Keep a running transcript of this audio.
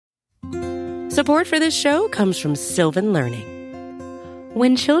Support for this show comes from Sylvan Learning.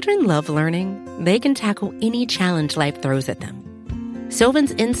 When children love learning, they can tackle any challenge life throws at them.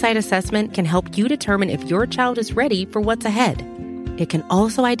 Sylvan's Insight Assessment can help you determine if your child is ready for what's ahead. It can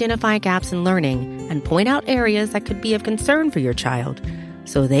also identify gaps in learning and point out areas that could be of concern for your child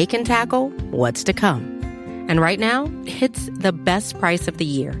so they can tackle what's to come. And right now, it's the best price of the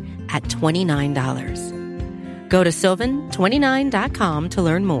year at $29. Go to sylvan29.com to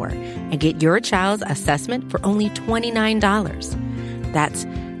learn more and get your child's assessment for only $29. That's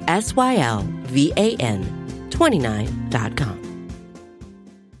SYLVAN 29.com.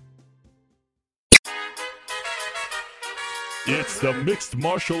 It's the Mixed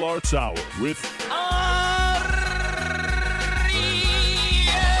Martial Arts Hour with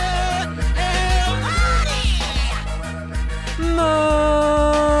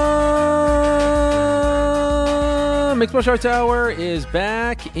Mixed Martial Arts Hour is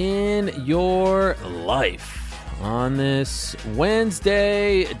back in your life on this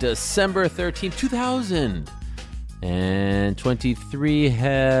Wednesday, December 13th, 2023.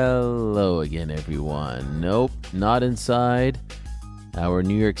 Hello again, everyone. Nope, not inside our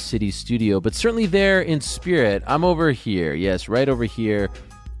New York City studio, but certainly there in spirit. I'm over here, yes, right over here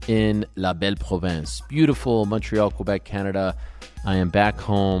in La Belle Province, beautiful Montreal, Quebec, Canada. I am back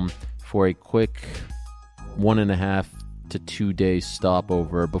home for a quick 1.5 to 2 day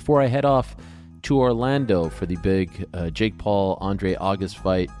stopover before I head off to Orlando for the big Jake Paul Andre August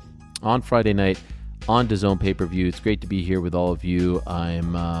fight on Friday night on DAZN pay-per-view. It's great to be here with all of you.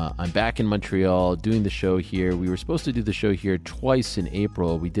 I'm back in Montreal doing the show here. We were supposed to do the show here twice in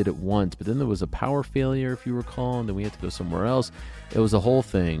April. We did it once, but then there was a power failure, if you recall, and then we had to go somewhere else. It was a whole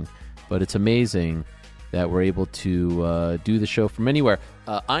thing, but it's amazing that we're able to do the show from anywhere.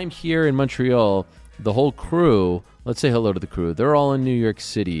 I'm here in Montreal. The whole crew, let's say hello to the crew. They're all in New York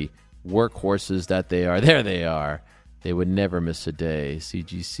City, workhorses that they are. There they are. They would never miss a day.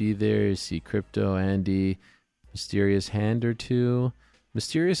 CGC there, see Crypto, Andy, Mysterious Hand or two.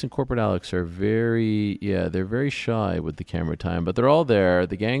 Mysterious and Corporate Alex are they're very shy with the camera time, but they're all there.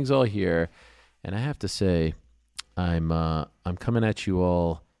 The gang's all here. And I have to say, I'm coming at you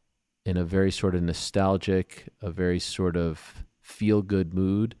all in a very sort of nostalgic, a very sort of feel-good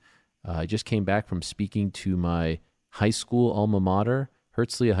mood. I just came back from speaking to my high school alma mater,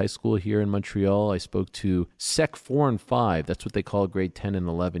 Herzliya High School here in Montreal. I spoke to Sec 4 and 5. That's what they call grade 10 and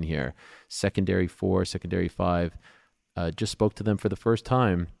 11 here. Secondary 4, Secondary 5. Just spoke to them for the first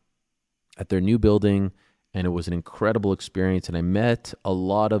time at their new building, and it was an incredible experience. And I met a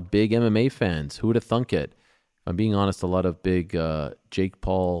lot of big MMA fans. Who would have thunk it? If I'm being honest, a lot of big Jake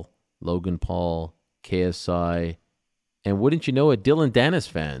Paul, Logan Paul, KSI, and wouldn't you know it, Dylan Dennis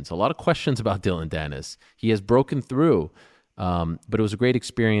fans. A lot of questions about Dylan Dennis. He has broken through. But it was a great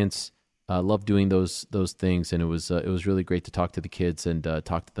experience. Loved doing those things, and it was really great to talk to the kids and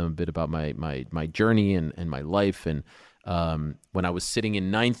talk to them a bit about my journey and my life. And when I was sitting in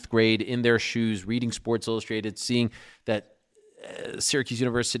 9th grade in their shoes, reading Sports Illustrated, seeing that Syracuse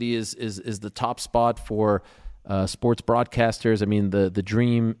University is the top spot for sports broadcasters. I mean, the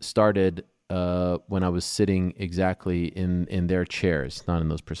dream started when I was sitting exactly in their chairs, not in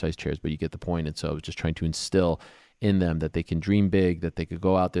those precise chairs, but you get the point. And so I was just trying to instill in them that they can dream big, that they could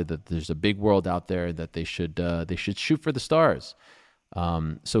go out there, that there's a big world out there, that they should shoot for the stars.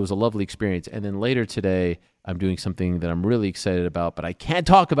 So it was a lovely experience. And then later today, I'm doing something that I'm really excited about, but I can't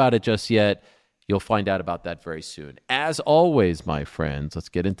talk about it just yet. You'll find out about that very soon. As always, my friends, let's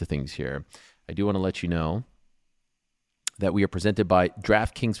get into things here. I do want to let you know that we are presented by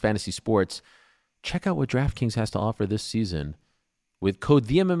DraftKings Fantasy Sports. Check out what DraftKings has to offer this season with code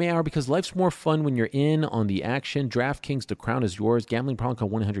THEMMAHour, because life's more fun when you're in on the action. DraftKings, the crown is yours. Gambling problem call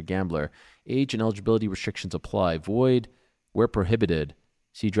 1-800-GAMBLER. Age and eligibility restrictions apply. Void where prohibited.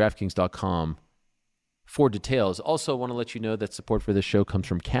 See DraftKings.com for details. Also, want to let you know that support for this show comes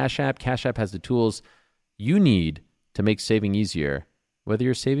from Cash App. Cash App has the tools you need to make saving easier. Whether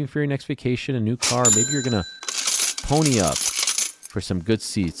you're saving for your next vacation, a new car, maybe you're going to pony up for some good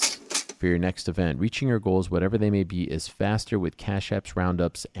seats for your next event. Reaching your goals, whatever they may be, is faster with Cash App's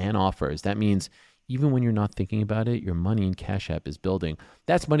roundups and offers. That means even when you're not thinking about it, your money in Cash App is building.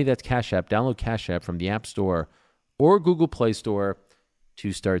 That's money, that's Cash App. Download Cash App from the App Store or Google Play Store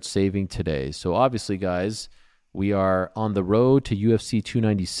to start saving today. So obviously, guys, we are on the road to UFC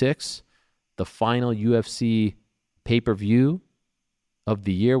 296, the final UFC pay-per-view of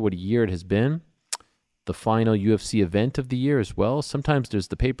the year. What a year it has been. The final UFC event of the year as well. Sometimes there's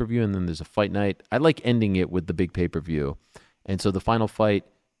the pay-per-view and then there's a fight night. I like ending it with the big pay-per-view. And so the final fight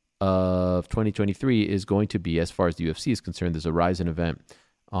of 2023 is going to be, as far as the UFC is concerned, there's a Ryzen event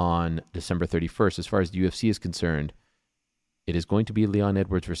on December 31st. As far as the UFC is concerned, it is going to be Leon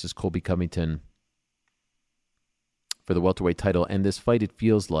Edwards versus Colby Covington for the welterweight title. And this fight, it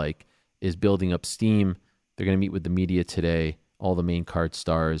feels like, is building up steam. They're going to meet with the media today, all the main card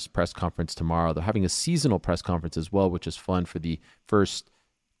stars, press conference tomorrow. They're having a seasonal press conference as well, which is fun for the first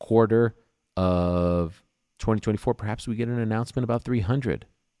quarter of 2024. Perhaps we get an announcement about 300.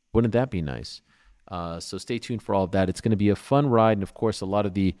 Wouldn't that be nice? So stay tuned for all of that. It's going to be a fun ride. And of course, a lot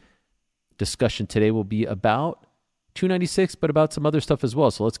of the discussion today will be about 296, but about some other stuff as well.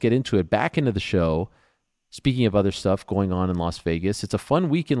 So let's get into it. Back into the show. Speaking of other stuff going on in Las Vegas, it's a fun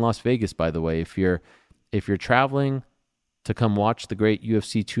week in Las Vegas, by the way. If you're traveling to come watch the great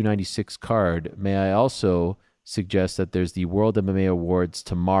UFC 296 card, may I also suggest that there's the World MMA Awards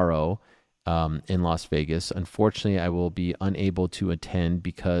tomorrow in Las Vegas. Unfortunately, I will be unable to attend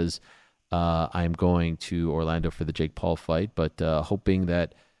because I'm going to Orlando for the Jake Paul fight, but hoping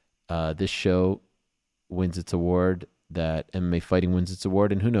that this show wins its award, that MMA Fighting wins its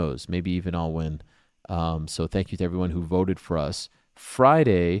award, and who knows, maybe even I'll win. So thank you to everyone who voted for us.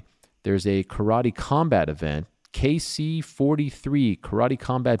 Friday, there's a Karate Combat event, KC 43, Karate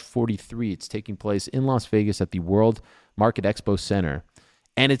Combat 43. It's taking place in Las Vegas at the World Market Expo Center.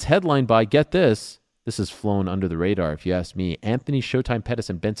 And it's headlined by, get this has flown under the radar if you ask me, Anthony Showtime Pettis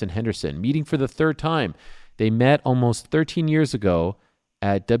and Benson Henderson, meeting for the third time. They met almost 13 years ago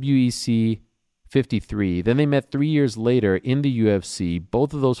at WEC 53. Then they met 3 years later in the UFC.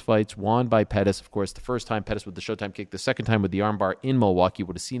 Both of those fights won by Pettis. Of course, the first time Pettis with the Showtime kick, the second time with the armbar in Milwaukee.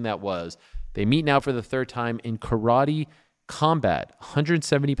 Would have seen that was. They meet now for the third time in Karate Combat,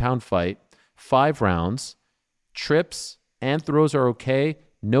 170-pound fight, 5 rounds. Trips and throws are okay.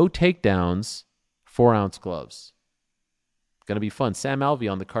 No takedowns, 4-ounce gloves. Going to be fun. Sam Alvey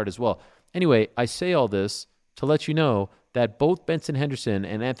on the card as well. Anyway, I say all this to let you know that both Benson Henderson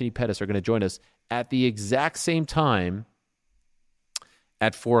and Anthony Pettis are going to join us at the exact same time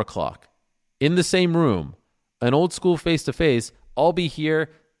at 4 o'clock in the same room, an old school face-to-face. I'll be here.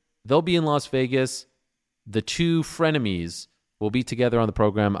 They'll be in Las Vegas. The two frenemies will be together on the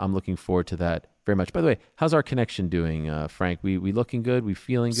program. I'm looking forward to that very much. By the way, how's our connection doing, Frank? We looking good? We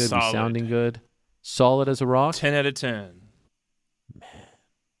feeling good? Solid. We sounding good? Solid as a rock? 10 out of 10. Man.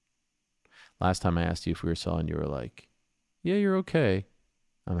 Last time I asked you if we were solid, you were like, yeah, you're okay.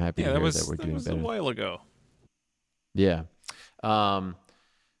 I'm happy to hear that we're doing better. That was a while ago. Yeah. Well,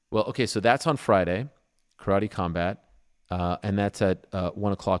 okay, so that's on Friday, Karate Combat, and that's at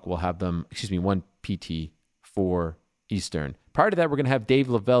 1 o'clock. We'll have them, 1 PT, 4 Eastern. Prior to that, we're going to have Dave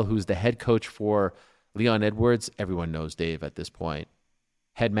Lovell, who's the head coach for Leon Edwards. Everyone knows Dave at this point.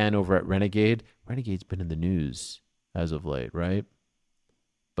 Head man over at Renegade. Renegade's been in the news as of late, right?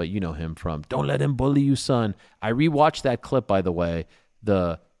 But you know him from Don't Let Him Bully You, Son. I rewatched that clip, by the way,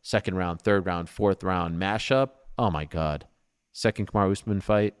 the second round, third round, fourth round mashup. Oh, my God. Second Kamaru Usman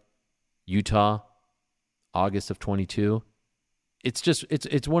fight, Utah, August of 22. It's just,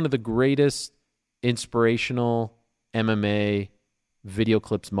 it's one of the greatest inspirational MMA video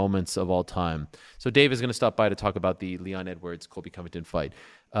clips moments of all time. So Dave is going to stop by to talk about the Leon Edwards, Colby Covington fight.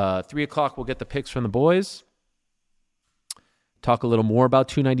 3 o'clock, we'll get the picks from the boys. Talk a little more about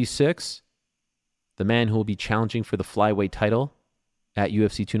 296, the man who will be challenging for the flyweight title at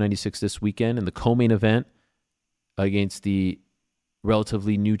UFC 296 this weekend in the co-main event against the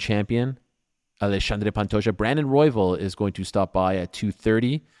relatively new champion, Alexandre Pantoja. Brandon Royval is going to stop by at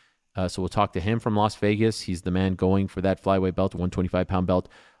 2:30. So we'll talk to him from Las Vegas. He's the man going for that flyweight belt, 125-pound belt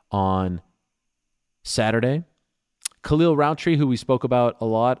on Saturday. Khalil Rountree, who we spoke about a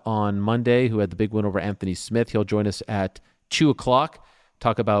lot on Monday, who had the big win over Anthony Smith. He'll join us at 2 o'clock,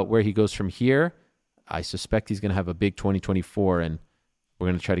 talk about where he goes from here. I suspect he's going to have a big 2024, and we're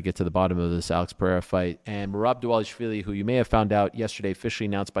going to try to get to the bottom of this Alex Pereira fight. And Merab Dvalishvili, who you may have found out yesterday, officially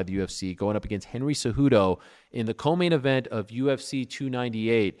announced by the UFC, going up against Henry Cejudo in the co-main event of UFC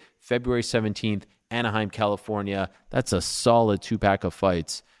 298, February 17th, Anaheim, California. That's a solid 2-pack of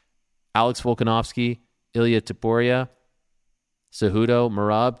fights. Alex Volkanovski, Ilya Topuria, Cejudo,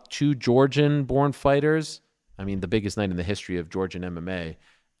 Merab, 2 Georgian-born fighters. I mean, the biggest night in the history of Georgian MMA.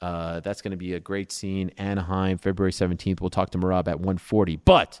 That's going to be a great scene. Anaheim, February 17th. We'll talk to Merab at 1:40.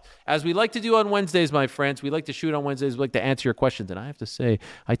 But as we like to do on Wednesdays, my friends, we like to shoot on Wednesdays. We like to answer your questions. And I have to say,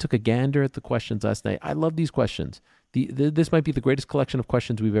 I took a gander at the questions last night. I love these questions. This might be the greatest collection of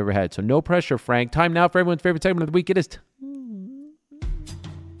questions we've ever had. So no pressure, Frank. Time now for everyone's favorite segment of the week.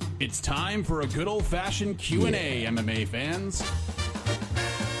 It's time for a good old-fashioned Q&A, MMA fans.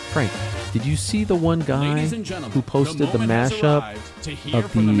 Frank, did you see the one guy who posted the mashup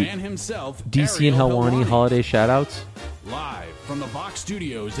of the DC and Helwani holiday shoutouts? Live from the Box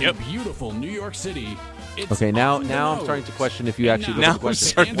Studios in beautiful New York City. It's Okay, now On the I'm Nose. starting to question if you actually And look at the now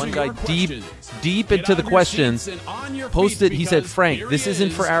questions. to One answer guy your deep questions. into Get the out of your questions seats and on your posted. feet He said, because Frank, here this he isn't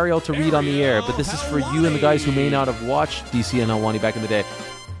for is, Ariel to read on the air, but this is for you and the guys who may not have watched DC and Helwani back in the day.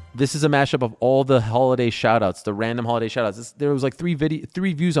 This is a mashup of all the holiday shout-outs, the random holiday shout-outs. There was like three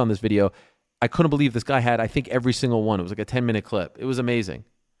views on this video. I couldn't believe this guy had, I think, every single one. It was like a 10-minute clip. It was amazing.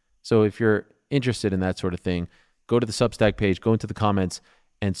 So if you're interested in that sort of thing, go to the Substack page, go into the comments,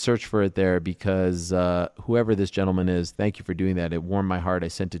 and search for it there because whoever this gentleman is, thank you for doing that. It warmed my heart. I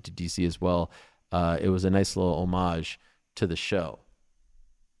sent it to DC as well. It was a nice little homage to the show.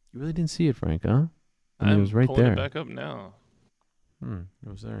 You really didn't see it, Frank, huh? I mean, it was right pulling there. It back up now. It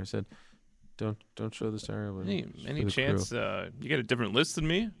was there. I said, don't show this area. Any chance you get a different list than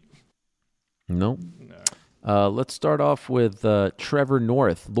me? Nope. Let's start off with Trevor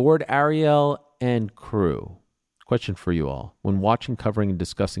North, Lord Ariel and crew. Question for you all. When watching, covering, and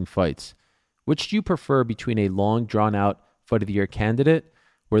discussing fights, which do you prefer between a long, drawn-out Fight of the Year candidate,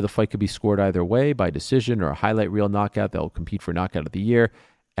 where the fight could be scored either way by decision or a highlight reel knockout that will compete for Knockout of the Year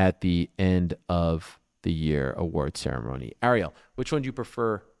at the end of the year award ceremony? Ariel, which one do you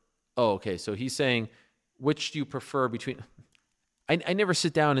prefer? Oh, okay. So he's saying, which do you prefer between... I never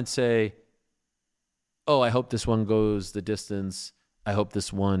sit down and say, oh, I hope this one goes the distance. I hope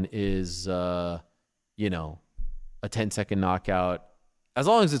this one is, a 10-second knockout. As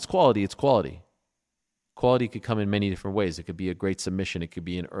long as it's quality, it's quality. Quality could come in many different ways. It could be a great submission. It could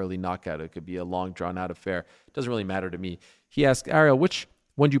be an early knockout. It could be a long, drawn-out affair. It doesn't really matter to me. He asked, Ariel, which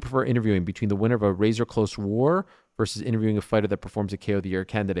one do you prefer interviewing between the winner of a razor-close war versus interviewing a fighter that performs a KO of the Year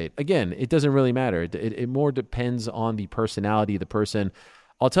candidate? Again, it doesn't really matter. It more depends on the personality of the person.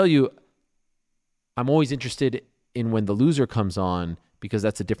 I'll tell you, I'm always interested in when the loser comes on because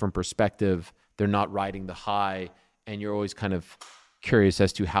that's a different perspective. They're not riding the high, and you're always kind of curious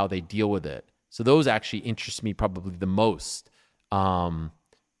as to how they deal with it. So those actually interest me probably the most.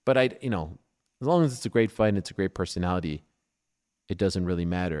 But as long as it's a great fight and it's a great personality, it doesn't really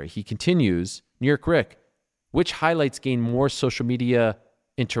matter. He continues, New York Rick, which highlights gain more social media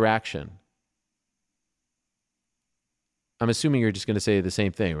interaction? I'm assuming you're just going to say the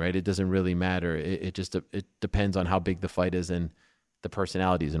same thing, right? It doesn't really matter. It depends on how big the fight is and the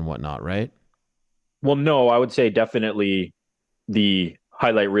personalities and whatnot, right? Well, no, I would say definitely the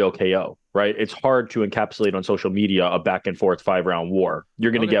highlight reel KO, right? It's hard to encapsulate on social media a back and forth 5-round war.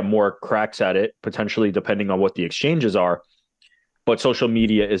 You're going to get more cracks at it, potentially depending on what the exchanges are. But social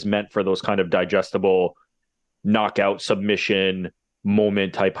media is meant for those kind of digestible knockout submission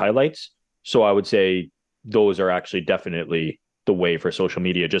moment type highlights. So I would say those are actually definitely the way for social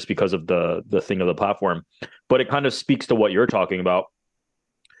media just because of the thing of the platform. But it kind of speaks to what you're talking about.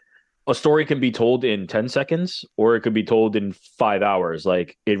 A story can be told in 10 seconds or it could be told in 5 hours.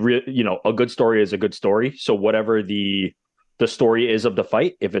 Like a good story is a good story. So whatever the story is of the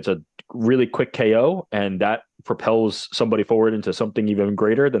fight, if it's a really quick KO and that propels somebody forward into something even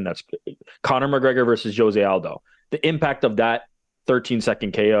greater, then that's Conor McGregor versus Jose Aldo. The impact of that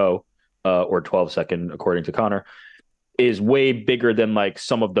 13-second KO or 12-second, according to Conor, is way bigger than like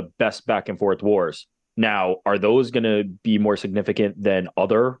some of the best back and forth wars. Now, are those going to be more significant than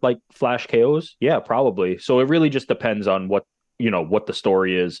other like flash KOs? Yeah, probably. So it really just depends on what the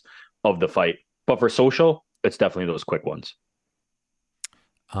story is of the fight. But for social, it's definitely those quick ones.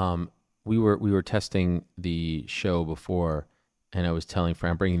 We were testing the show before, and I was telling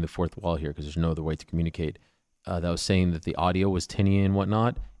Fran, I'm breaking the fourth wall here because there's no other way to communicate. That was saying that the audio was tinny and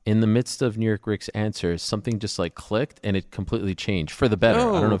whatnot. In the midst of New York Rick's answers, something just like clicked and it completely changed for the better.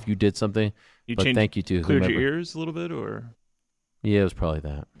 I don't know if you did something, but thank you to cleared whomever. your ears a little bit, or Yeah, it was probably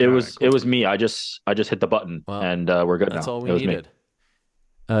that. It was me. I just hit the button and we're good. That's now. all we needed.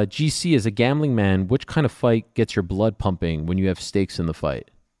 GC, as a gambling man, which kind of fight gets your blood pumping when you have stakes in the fight?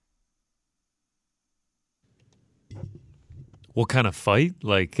 What kind of fight?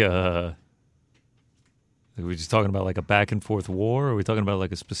 Like, are we just talking about like a back and forth war? Or are we talking about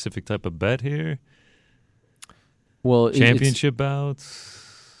like a specific type of bet here? Well, championship bouts.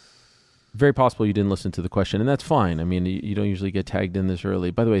 Very possible you didn't listen to the question, and that's fine. I mean, you don't usually get tagged in this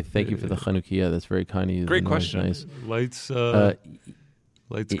early. By the way, thank you for the Chanukiah. That's very kind of you. Great question. Nice. Lights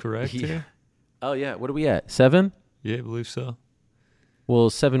correct here? Oh, yeah. What are we at? 7? Yeah, I believe so. Well,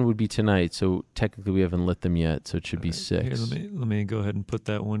 7 would be tonight, so technically we haven't lit them yet, so it should be 6. Here, let me go ahead and put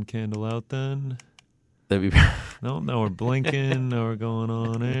that one candle out then. That'd be No, now we're blinking. Now we're going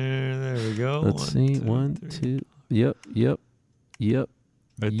on air. There we go. Let's see. 1, 2. Yep.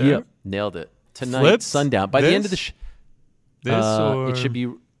 Right there? Yep. Nailed it. Tonight, Flipped? sundown. By the end of the or it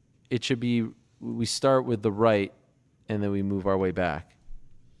should be we start with the right and then we move our way back.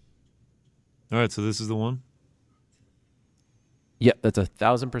 All right, so this is the one? Yep, that's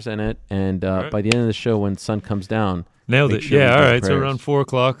 1,000% it. And right. by the end of the show, when sun comes down, nailed it. sure Yeah, we all do the right. So prayers. around 4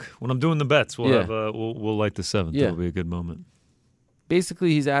 o'clock, when I'm doing the bets, we'll Yeah. have we'll light the 7th. Yeah. That'll be a good moment.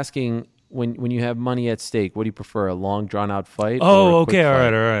 Basically, he's asking when you have money at stake, what do you prefer, a long, drawn-out fight? or Oh, a quick okay. All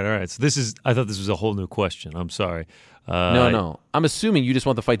fight? right. So I thought this was a whole new question. I'm sorry. No. I'm assuming you just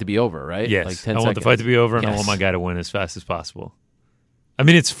want the fight to be over, right? Yes, Like 10 I want the seconds. fight to be over, and I Yes. want my guy to win as fast as possible. I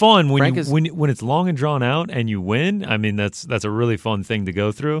mean, it's fun when when it's long and drawn out and you win. I mean, that's a really fun thing to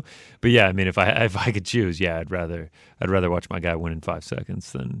go through. But yeah, I mean, if I could choose, yeah, I'd rather watch my guy win in 5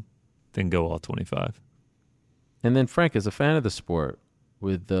 seconds than go all 25. And then Frank is a fan of the sport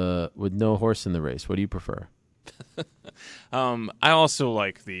with no horse in the race. What do you prefer? I also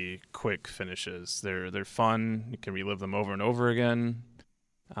like the quick finishes. They're fun. You can relive them over and over again.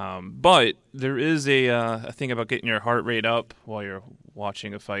 But there is a thing about getting your heart rate up while you're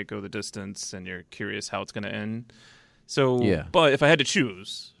watching a fight go the distance, and you're curious how it's going to end. So, Yeah. But if I had to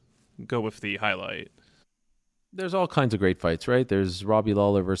choose, go with the highlight. There's all kinds of great fights, right? There's Robbie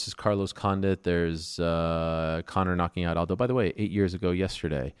Lawler versus Carlos Condit. There's Conor knocking out Aldo. By the way, 8 years ago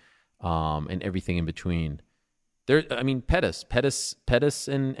yesterday, and everything in between. Pettis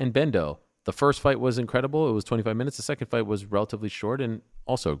and Bendo. The first fight was incredible. It was 25 minutes. The second fight was relatively short and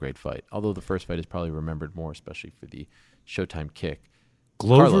also a great fight. Although the first fight is probably remembered more, especially for the Showtime kick.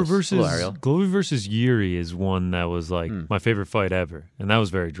 Glover Carlos. Hello, versus Yuri is one that was like my favorite fight ever, and that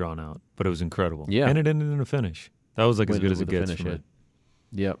was very drawn out, but it was incredible. Yeah. And it ended in a finish. That was like as Went good as it with the gets finish, for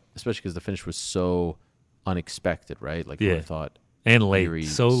me. Yep, especially because the finish was so unexpected, right? Like Yeah. I thought. And late, Yuri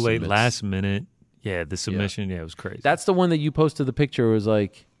so late, submits. last minute. Yeah, the submission. Yeah, it was crazy. That's the one that you posted the picture. Was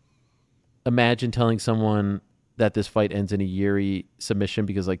like, imagine telling someone that this fight ends in a Yuri submission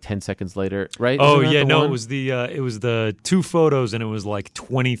because like 10 seconds later, right? Oh Isn't that yeah, the no, one? it was the two photos, and it was like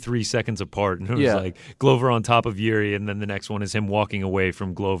 23 seconds apart, and it was Yeah. like Glover on top of Yuri, and then the next one is him walking away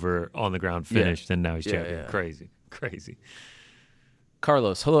from Glover on the ground, finished, and now he's champion. Yeah. Crazy.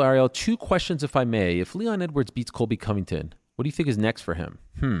 Carlos, hello Ariel. 2 questions, if I may. If Leon Edwards beats Colby Covington, what do you think is next for him?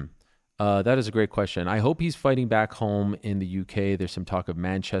 That is a great question. I hope he's fighting back home in the UK. There's some talk of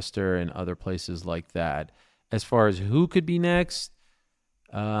Manchester and other places like that. As far as who could be next,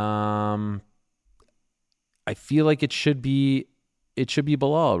 I feel like it should be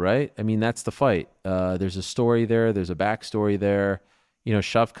Bilal, right? I mean, that's the fight. There's a story there. There's a backstory there. You know,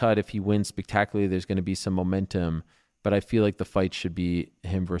 Shavkat, if he wins spectacularly, there's going to be some momentum. But I feel like the fight should be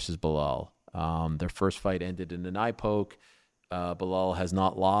him versus Bilal. Their first fight ended in an eye poke. Bilal has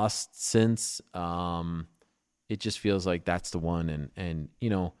not lost since. It just feels like that's the one. And you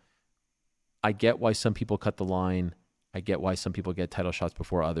know, I get why some people cut the line. I get why some people get title shots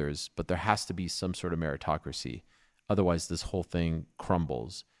before others, but there has to be some sort of meritocracy. Otherwise, this whole thing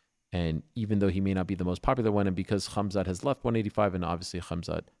crumbles. And even though he may not be the most popular one, and because Khamzat has left 185, and obviously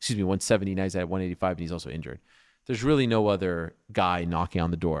 170, now he's at 185, and he's also injured. There's really no other guy knocking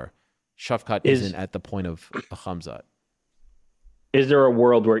on the door. Shavkat isn't at the point of a Khamzat. Is there a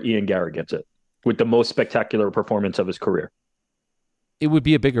world where Ian Garrett gets it with the most spectacular performance of his career? It would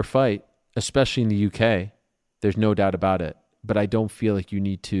be a bigger fight, especially in the UK. There's no doubt about it. But I don't feel like you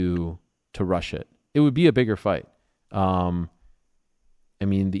need to rush it. It would be a bigger fight. I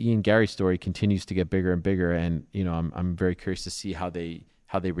mean, the Ian Gary story continues to get bigger and bigger, and you know, I'm very curious to see how they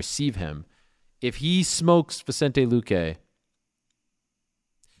receive him. If he smokes Vicente Luque,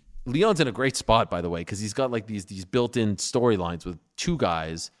 Leon's in a great spot, by the way, because he's got like these built-in storylines with 2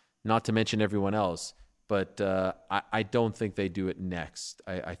 guys, not to mention everyone else. But I don't think they do it next.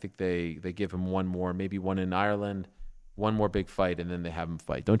 I think they give him one more, maybe one in Ireland, one more big fight, and then they have him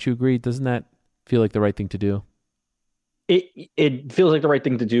fight. Don't you agree? Doesn't that feel like the right thing to do? It feels like the right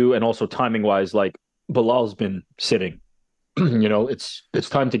thing to do, and also timing wise, like Bilal's been sitting. You know, it's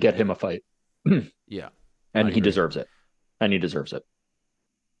time to get him a fight. Yeah, and he deserves it.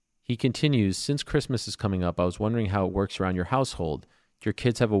 He continues, since Christmas is coming up, I was wondering how it works around your household. Do your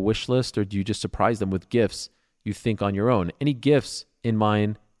kids have a wish list, or do you just surprise them with gifts you think on your own? Any gifts in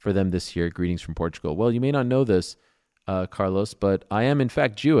mind for them this year? Greetings from Portugal. Well, you may not know this, Carlos, but I am in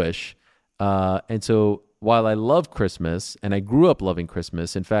fact Jewish. And so while I love Christmas, and I grew up loving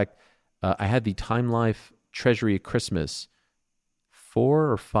Christmas, in fact, I had the Time Life Treasury of Christmas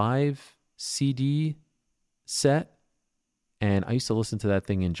 4 or 5 CD set. And I used to listen to that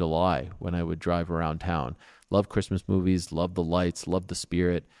thing in July when I would drive around town. Love Christmas movies, love the lights, love the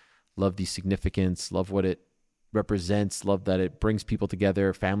spirit, love the significance, love what it represents, love that it brings people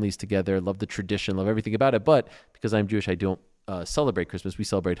together, families together, love the tradition, love everything about it. But because I'm Jewish, I don't celebrate Christmas. We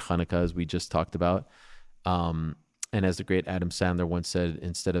celebrate Hanukkah, as we just talked about. And as the great Adam Sandler once said,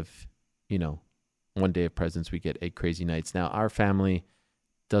 instead of, one day of presents, we get 8 crazy nights. Now, our family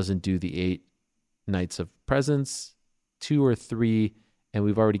doesn't do the 8 nights of presents, 2 or 3, and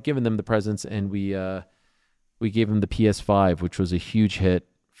we've already given them the presents, and we gave them the PS5, which was a huge hit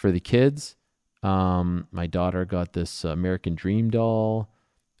for the kids. My daughter got this American Dream doll,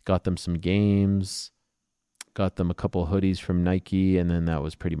 got them some games, got them a couple hoodies from Nike, and then that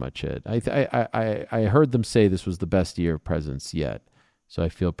was pretty much it. I heard them say this was the best year of presents yet, so I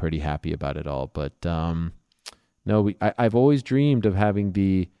feel pretty happy about it all. But no, I've always dreamed of having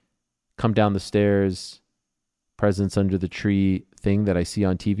the come down the stairs, presents under the tree thing that I see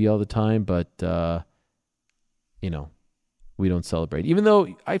on TV all the time, but we don't celebrate. Even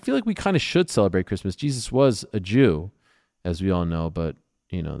though I feel like we kind of should celebrate Christmas. Jesus was a Jew, as we all know, but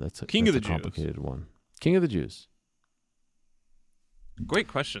that's a complicated one. King of the Jews. Great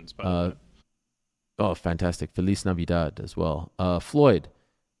questions, by the way. Oh, fantastic. Feliz Navidad as well. Floyd.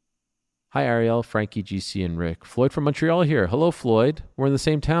 Hi, Ariel, Frankie, GC, and Rick. Floyd from Montreal here. Hello, Floyd. We're in the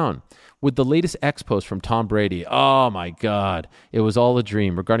same town. With the latest Expos from Tom Brady. Oh, my God. It was all a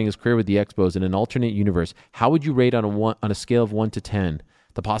dream. Regarding his career with the Expos in an alternate universe, how would you rate on a scale of 1 to 10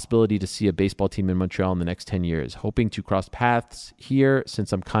 the possibility to see a baseball team in Montreal in the next 10 years? Hoping to cross paths here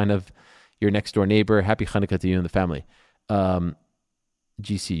since I'm kind of your next door neighbor. Happy Hanukkah to you and the family.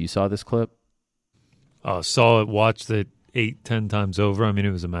 GC, you saw this clip? Saw it, watched it 8-10 times over. I mean,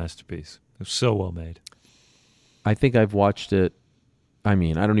 it was a masterpiece. It was so well made. I think I've watched it, I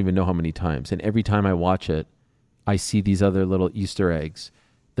don't even know how many times. And every time I watch it, I see these other little Easter eggs.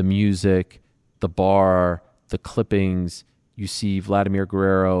 The music, the bar, the clippings. You see Vladimir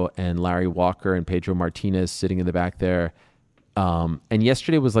Guerrero and Larry Walker and Pedro Martinez sitting in the back there. And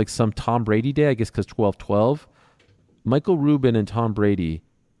yesterday was like some Tom Brady day, I guess, because 12-12. Michael Rubin and Tom Brady,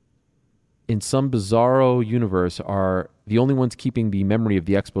 in some bizarro universe, are the only ones keeping the memory of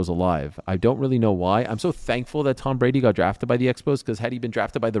the Expos alive. I don't really know why. I'm so thankful that Tom Brady got drafted by the Expos, because had he been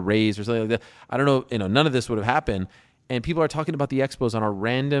drafted by the Rays or something like that, I don't know, none of this would have happened. And people are talking about the Expos on a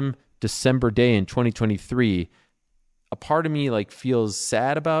random December day in 2023. A part of me feels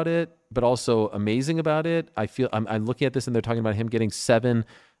sad about it, but also amazing about it. I'm looking at this and they're talking about him getting 7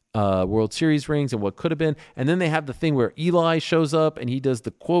 World Series rings and what could have been. And then they have the thing where Eli shows up and he does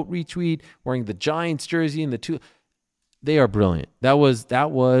the quote retweet wearing the Giants jersey and the 2. They are brilliant. That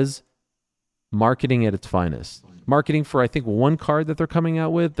was marketing at its finest. Marketing for, I think, one card that they're coming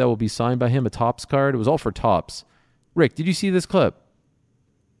out with that will be signed by him, a Topps card. It was all for Topps. Rick, did you see this clip?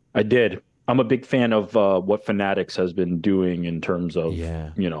 I did. I'm a big fan of what Fanatics has been doing in terms of,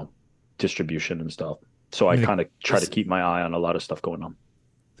 distribution and stuff. So I kind of try to keep my eye on a lot of stuff going on.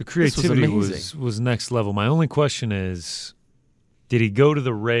 The creativity was next level. My only question is, did he go to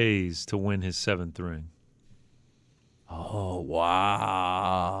the Rays to win his 7th ring? Oh,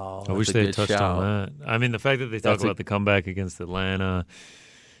 wow. I wish they had touched on that. The fact that they talk about the comeback against Atlanta,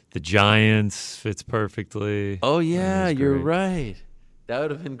 the Giants fits perfectly. Oh, yeah, you're right. That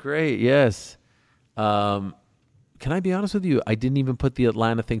would have been great, yes. Can I be honest with you? I didn't even put the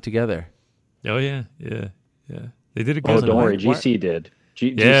Atlanta thing together. Oh, yeah. They did a good job. Oh, don't worry. GC did.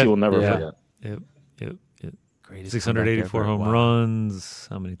 GC will never forget. Yep. Greatest 684 home runs.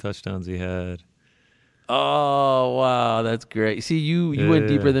 How many touchdowns he had. Oh, wow. That's great. See, you went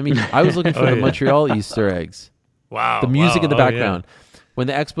deeper than me. I was looking for the Montreal Easter eggs. Wow. The music in the background. When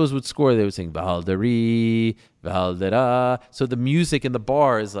the Expos would score, they would sing Valderie, Valdera. So the music in the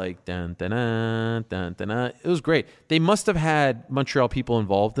bar is like dun dun dun dun dun. It was great. They must have had Montreal people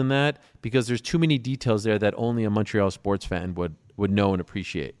involved in that, because there's too many details there that only a Montreal sports fan would know and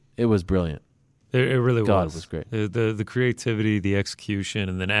appreciate. It was brilliant. It really God, it was great. The creativity, the execution,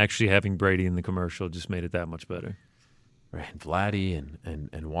 and then actually having Brady in the commercial just made it that much better. Right, and Vladdy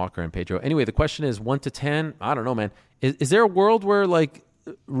and Walker and Pedro. Anyway, the question is 1 to 10. I don't know, man. Is there a world where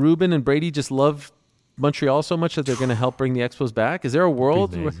Rubin and Brady just love Montreal so much that they're going to help bring the Expos back? Is there a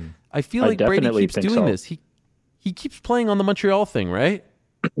world where I feel like Brady keeps doing this? He keeps playing on the Montreal thing, right?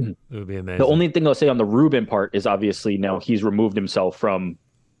 It would be amazing. The only thing I'll say on the Rubin part is obviously now he's removed himself from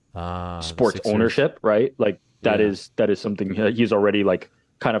sports ownership, right? That is something he's already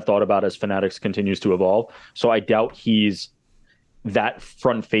kind of thought about as Fanatics continues to evolve. So I doubt he's that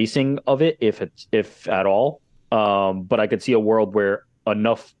front facing of it, if at all. But I could see a world where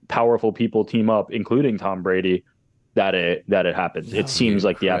enough powerful people team up, including Tom Brady, that it happens. It seems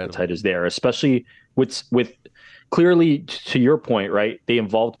like the appetite is there, especially with clearly, to your point, right? They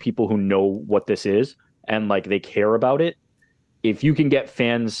involved people who know what this is and they care about it. If you can get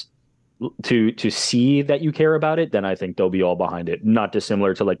fans to see that you care about it, then I think they'll be all behind it. Not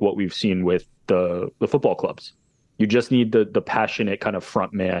dissimilar to what we've seen with the football clubs. You just need the passionate kind of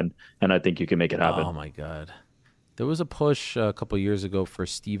front man, and I think you can make it happen. Oh my God. There was a push a couple of years ago for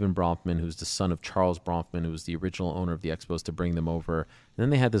Steven Bronfman, who's the son of Charles Bronfman, who was the original owner of the Expos, to bring them over. And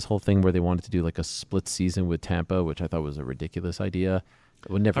then they had this whole thing where they wanted to do like a split season with Tampa, which I thought was a ridiculous idea.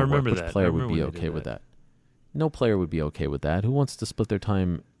 It would never work. Which player would be okay with that? No player would be okay with that. Who wants to split their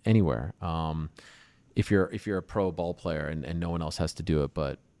time anywhere? If you're a pro ball player and no one else has to do it,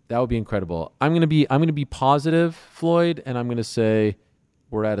 but that would be incredible. I'm gonna be positive, Floyd, and I'm gonna say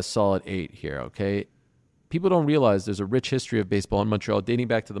we're at a solid 8 here. Okay. People don't realize there's a rich history of baseball in Montreal dating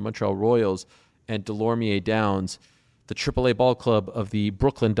back to the Montreal Royals and Delormier Downs, the AAA ball club of the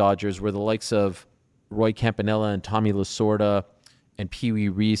Brooklyn Dodgers, where the likes of Roy Campanella and Tommy Lasorda and Pee Wee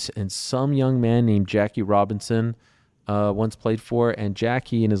Reese and some young man named Jackie Robinson once played for. And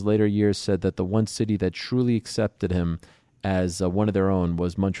Jackie, in his later years, said that the one city that truly accepted him as one of their own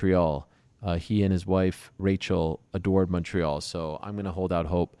was Montreal. He and his wife, Rachel, adored Montreal. So I'm going to hold out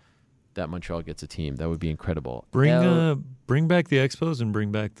hope that Montreal gets a team. That would be incredible. Bring back the Expos and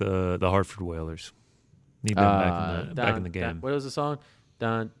bring back the Hartford Whalers. Need them back in the game. What was the song?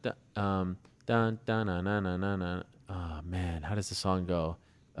 Dun, dun, dun, dun, na, na, na, na, na. Oh, man. How does the song go?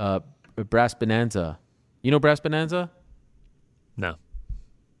 Brass Bonanza. You know Brass Bonanza? No.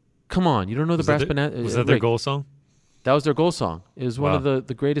 Come on. You don't know the Brass Bonanza? Was that their goal song? That was their goal song. It was one of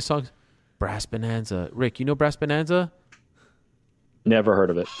the greatest songs. Brass Bonanza. Rick, you know Brass Bonanza? Never heard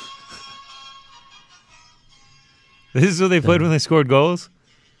of it. This is what they played when they scored goals?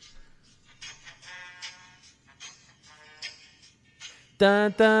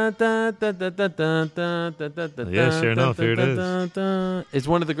 Dun, dun, dun, dun, dun, dun, dun, dun, dun, dun, yeah, sure enough, here it is. It's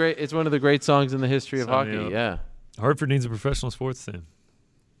one of the great songs in the history of hockey. Yeah. Hartford needs a professional sports team.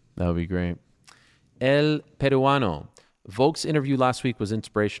 That would be great. El Peruano. Vogt's interview last week was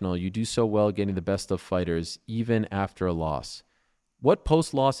inspirational. You do so well getting the best of fighters, even after a loss. What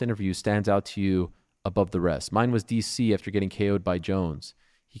post-loss interview stands out to you above the rest? Mine was DC after getting KO'd by Jones.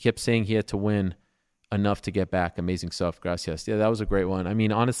 He kept saying he had to win enough to get back. Amazing stuff. Gracias. Yeah, that was a great one. I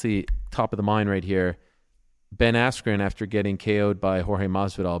mean, honestly, top of the mind right here. Ben Askren after getting KO'd by Jorge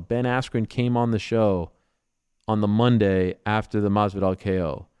Masvidal. Ben Askren came on the show on the Monday after the Masvidal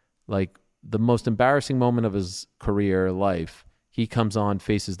KO. Like, the most embarrassing moment of his career life. He comes on,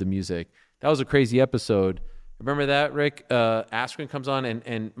 faces the music. That was a crazy episode. Remember that, Rick? Askren comes on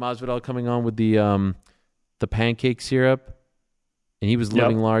and Masvidal coming on with the pancake syrup, and he was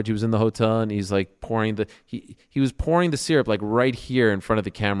living large. He was in the hotel, and he's like pouring he was pouring the syrup like right here in front of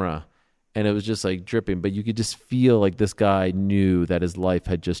the camera, and it was just like dripping. But you could just feel like this guy knew that his life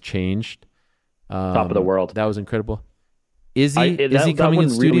had just changed. Top of the world. That was incredible. Is he coming in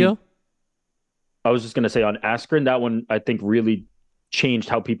studio? Really, I was just going to say on Askren, that one I think really changed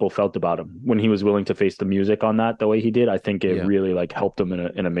how people felt about him when he was willing to face the music on that the way he did. I think it really like helped him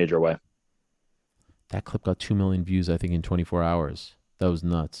in a major way. That clip got 2 million views, I think, in 24 hours. That was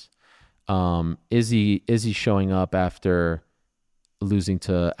nuts. Izzy showing up after losing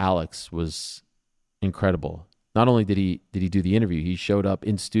to Alex was incredible. Not only did he do the interview, he showed up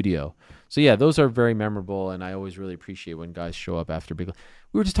in studio. So yeah, those are very memorable, and I always really appreciate when guys show up after big.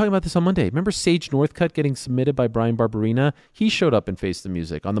 We were just talking about this on Monday. Remember Sage Northcutt getting submitted by Brian Barberina? He showed up and faced the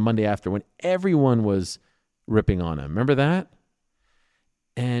music on the Monday after when everyone was ripping on him. Remember that?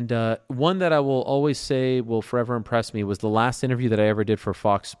 And one that I will always say will forever impress me was the last interview that I ever did for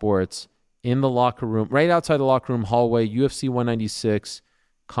Fox Sports in the locker room, right outside the locker room hallway, UFC 196.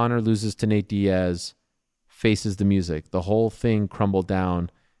 Conor loses to Nate Diaz, faces the music. The whole thing crumbled down.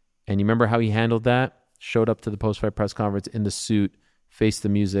 And you remember how he handled that? Showed up to the post-fight press conference in the suit, faced the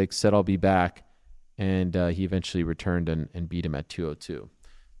music, said, "I'll be back." And he eventually returned and beat him at 202.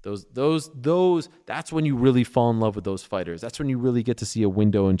 Those. That's when you really fall in love with those fighters. That's when you really get to see a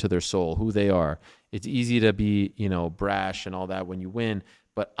window into their soul, who they are. It's easy to be, brash and all that when you win,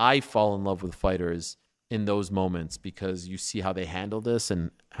 but I fall in love with fighters in those moments because you see how they handle this and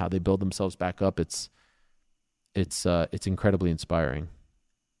how they build themselves back up. It's incredibly inspiring.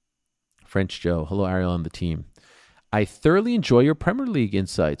 French Joe, hello Ariel and the team. I thoroughly enjoy your Premier League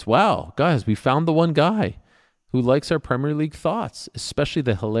insights. Wow, guys, we found the one guy who likes our Premier League thoughts, especially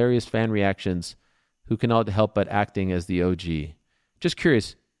the hilarious fan reactions, who cannot help but acting as the OG. Just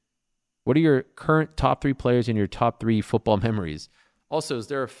curious, what are your current top 3 players in your top 3 football memories? Also, is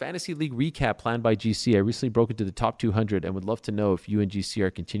there a fantasy league recap planned by GC? I recently broke into the top 200 and would love to know if you and GC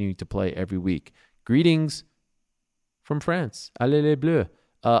are continuing to play every week. Greetings from France. Allez les Bleus.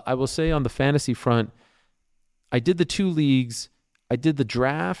 I will say on the fantasy front, I did the 2 leagues. I did the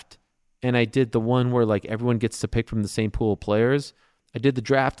draft, and I did the one where like everyone gets to pick from the same pool of players. I did the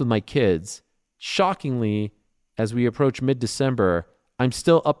draft with my kids. Shockingly, as we approach mid-December, I'm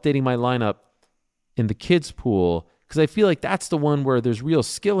still updating my lineup in the kids pool because I feel like that's the one where there's real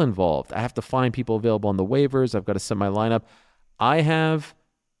skill involved. I have to find people available on the waivers. I've got to set my lineup. I have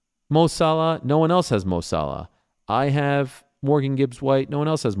Mo Salah. No one else has Mo Salah. I have Morgan Gibbs-White. No one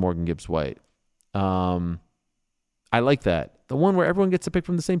else has Morgan Gibbs-White. I like that. The one where everyone gets to pick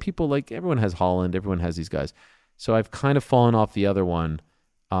from the same people, like everyone has Holland, everyone has these guys. So I've kind of fallen off the other one,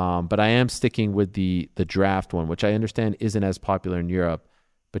 but I am sticking with the draft one, which I understand isn't as popular in Europe,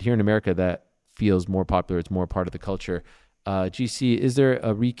 but here in America that feels more popular. It's more part of the culture. GC, is there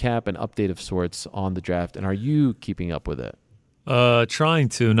a recap and update of sorts on the draft, and are you keeping up with it? Trying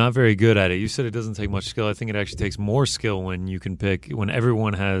to, not very good at it. You said it doesn't take much skill. I think it actually takes more skill when you can pick, when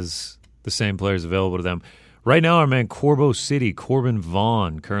everyone has the same players available to them. Right now, our man Corbo City, Corbin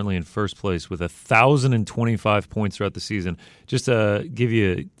Vaughn, currently in first place with 1,025 points throughout the season. Just to give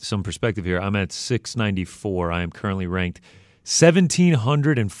you some perspective here, I'm at 694. I am currently ranked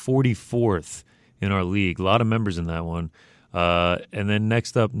 1,744th in our league. A lot of members in that one. And then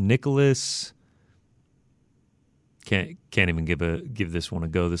next up, Nicholas. Can't even give this one a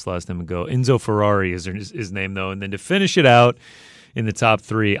go. This last name a go. Enzo Ferrari is his name though. And then to finish it out in the top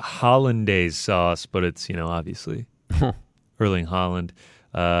three, Hollandaise sauce, but it's obviously Erling Haaland.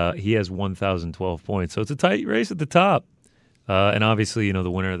 He has 1,012 points, so it's a tight race at the top. And obviously, the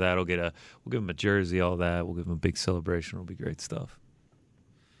winner of that we'll give him a jersey, all that. We'll give him a big celebration. It'll be great stuff.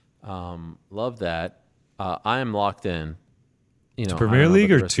 Love that. I am locked in. To Premier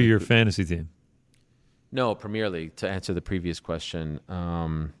League or to your fantasy team? No, Premier League, to answer the previous question.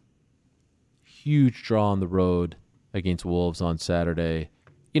 Huge draw on the road against Wolves on Saturday.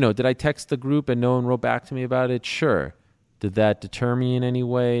 Did I text the group and no one wrote back to me about it? Sure. Did that deter me in any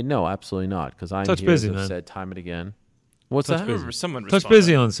way? No, absolutely not, because I'm here, as I've said time and again. What's that? Someone Touch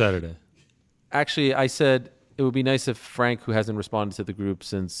busy on Saturday. Actually, I said it would be nice if Frank, who hasn't responded to the group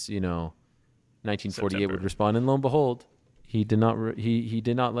since, 1948, September. would respond. And lo and behold, he did not he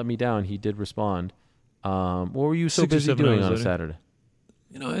did not let me down. He did respond. What were you so busy doing on a Saturday?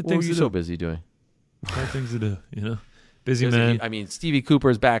 What were you so busy doing? I had things to do, Busy man. I mean, Stevie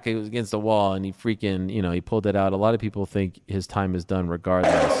Cooper's back. He was against the wall, and he freaking, he pulled it out. A lot of people think his time is done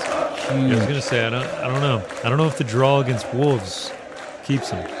regardless. I was going to say, I don't know. I don't know if the draw against Wolves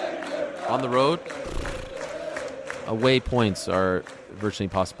keeps him. On the road, away points are virtually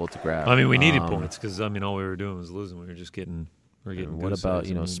impossible to grab. I mean, we needed points because, all we were doing was losing. We were just getting what about,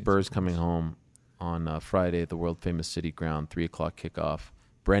 Spurs coming home on Friday at the world-famous City Ground, 3 o'clock kickoff.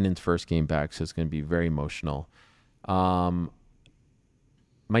 Brennan's first game back, so it's going to be very emotional. I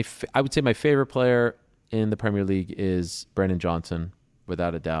would say my favorite player in the Premier League is Brennan Johnson,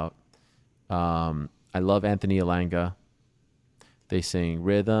 without a doubt. I love Anthony Elanga. They sing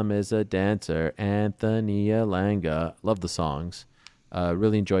 "Rhythm is a Dancer," Anthony Elanga. Love the songs.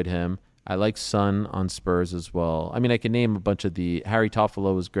 Really enjoyed him. I like Son on Spurs as well. I mean, I can name a bunch of the... Harry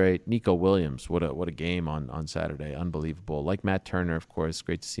Toffolo was great. Nico Williams, what a game on Saturday. Unbelievable. Like Matt Turner, of course.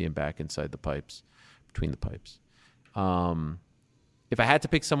 Great to see him back inside the pipes, between the pipes. If I had to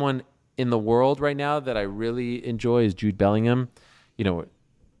pick someone in the world right now that I really enjoy is Jude Bellingham.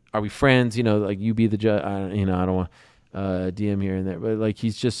 Are we friends? Like you be the judge. I don't want DM here and there. But like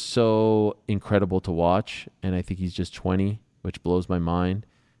he's just so incredible to watch. And I think he's just 20, which blows my mind.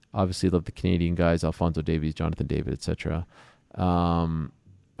 Obviously, love the Canadian guys, Alphonso Davies, Jonathan David, etc. One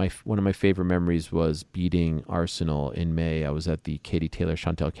of my favorite memories was beating Arsenal in May. I was at the Katie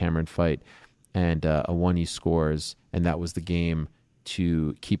Taylor-Chantel Cameron fight, and Awani scores, and that was the game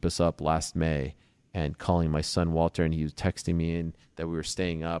to keep us up last May. And calling my son Walter, and he was texting me in that we were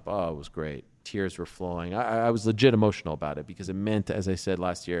staying up. Oh, it was great. Tears were flowing. I was legit emotional about it because it meant, as I said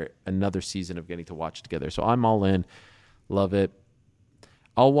last year, another season of getting to watch together. So I'm all in. Love it.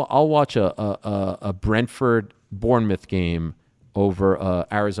 I'll watch a Brentford Bournemouth game over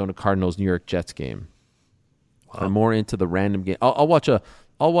Arizona Cardinals New York Jets game. Wow. I'm more into the random game. I'll watch a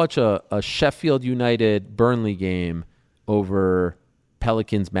Sheffield United Burnley game over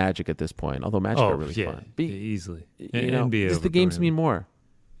Pelicans Magic at this point. Although Magic are really fun. Easily. NBA the games mean more.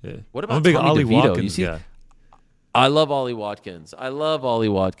 Yeah. What about I'm a big Tommy Ollie DeVito? Watkins guy. I love Ollie Watkins.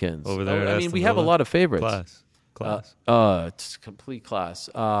 Over there. I mean, we have a lot of favorites. Class. It's complete class.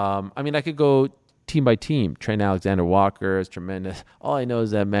 I mean, I could go team by team. Trent Alexander-Walker is tremendous. All I know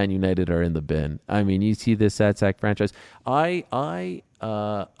is that Man United are in the bin. I mean, you see this Sad Sack franchise. I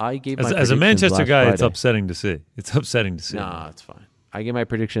gave my as a Manchester guy, Friday. it's upsetting to see. Nah, it's fine. I gave my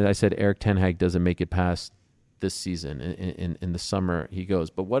prediction. I said Eric Ten Hag doesn't make it past this season. In the summer, he goes.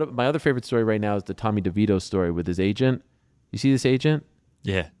 But my other favorite story right now is the Tommy DeVito story with his agent. You see this agent?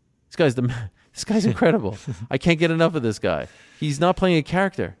 Yeah. This guy's This guy's incredible. I can't get enough of this guy. He's not playing a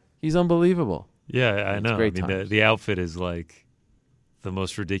character. He's unbelievable. Yeah, I know. Great I mean, the outfit is like the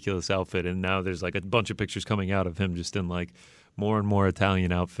most ridiculous outfit, and now there's like a bunch of pictures coming out of him just in like more and more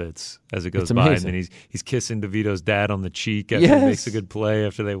Italian outfits as it goes by. And then he's kissing DeVito's dad on the cheek after he makes a good play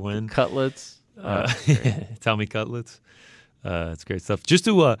after they win. Cutlets. Tommy Cutlets. It's great stuff. Just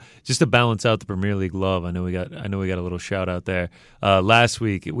to balance out the Premier League love, I know we got a little shout out there. Last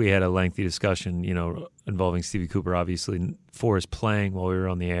week we had a lengthy discussion, involving Stevie Cooper, obviously, for his playing while we were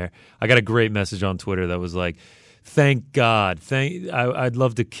on the air. I got a great message on Twitter that was like, "Thank God! I'd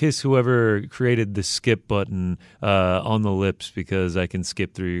love to kiss whoever created the skip button on the lips because I can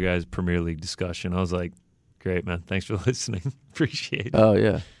skip through your guys' Premier League discussion." I was like, "Great, man! Thanks for listening. Appreciate it." Oh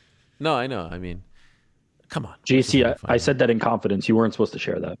yeah, no, I know. I mean, come on, JC. I said that in confidence. You weren't supposed to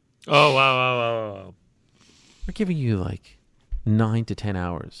share that. Oh wow! We're giving you like 9 to 10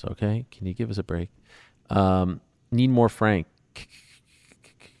 hours. Okay, can you give us a break? Need more Frank.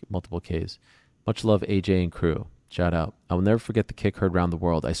 Multiple Ks. Much love, AJ and crew. Shout out. I will never forget the kick heard around the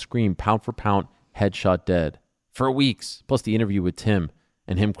world. I screamed pound for pound, headshot dead for weeks. Plus the interview with Tim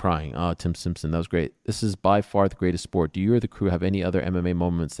and him crying. Oh, Tim Simpson. That was great. This is by far the greatest sport. Do you or the crew have any other MMA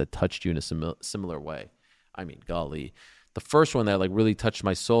moments that touched you in a similar way? I mean, golly. The first one that like really touched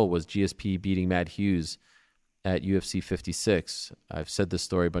my soul was GSP beating Matt Hughes at UFC 56. I've said this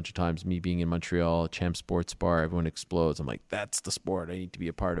story a bunch of times. Me being in Montreal, Champ Sports Bar, everyone explodes. I'm like, that's the sport. I need to be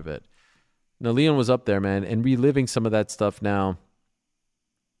a part of it. Now, Leon was up there, man, and reliving some of that stuff now.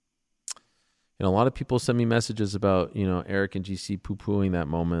 A lot of people send me messages about, Eric and GC poo-pooing that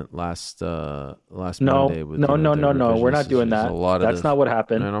moment last Monday. No. We're not doing that. That's not what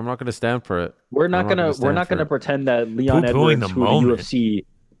happened. And I'm not going to stand for it. We're not going to pretend that Leon Edwards, who the UFC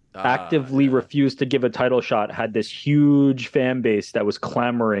actively refused to give a title shot, had this huge fan base that was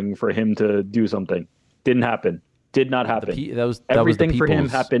clamoring for him to do something. Didn't happen. Did not happen. Everything for him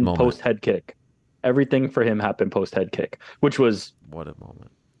happened post head kick. Everything for him happened post head kick, which was what a moment.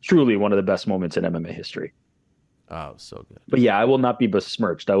 Truly one of the best moments in MMA history. Oh, so good. But yeah, I will not be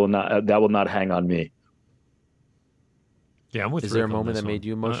besmirched. I will not. That will not hang on me. Yeah, I'm with Rick. Is there a moment that made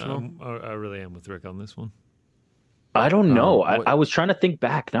you emotional? I really am with Rick on this one. I don't know. I was trying to think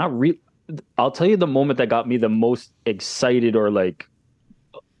back. I'll tell you the moment that got me the most excited or like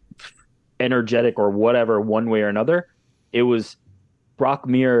energetic or whatever, one way or another. It was Brock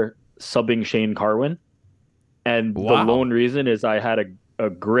Mir subbing Shane Carwin, and the lone reason is I had a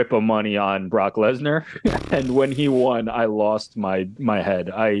grip of money on Brock Lesnar, and when he won, I lost my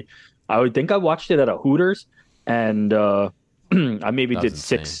head. I would think I watched it at a Hooters, and I maybe did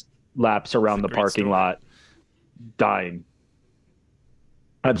insane. 6 laps around the parking lot, dying,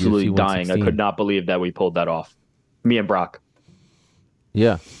 absolutely dying. 116. I could not believe that we pulled that off. Me and Brock.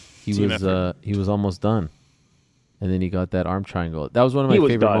 Yeah, he was almost done, and then he got that arm triangle. That was one of my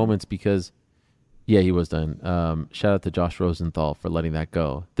favorite moments because. Yeah, he was done. Shout out to Josh Rosenthal for letting that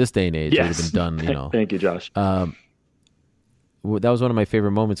go. This day and age, it would have been done, Thank you, Josh. That was one of my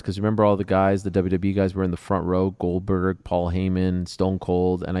favorite moments because remember all the guys, the WWE guys were in the front row, Goldberg, Paul Heyman, Stone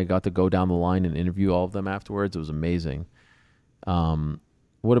Cold, and I got to go down the line and interview all of them afterwards. It was amazing.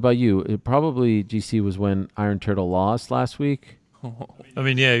 What about you? It probably, GC, was when Iron Turtle lost last week. I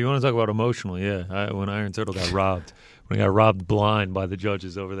mean, yeah, you want to talk about emotional, yeah. When Iron Turtle got robbed. When he got robbed blind by the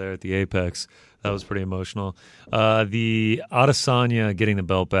judges over there at the Apex. That was pretty emotional. The Adesanya getting the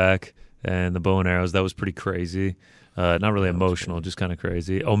belt back and the bow and arrows, that was pretty crazy. Not really emotional, just kind of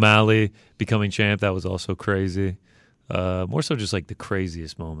crazy. O'Malley becoming champ, that was also crazy. More so just like the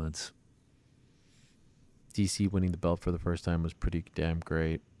craziest moments. DC winning the belt for the first time was pretty damn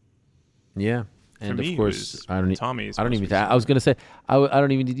great. Yeah. And for me, of course, I don't even. I was going to say, I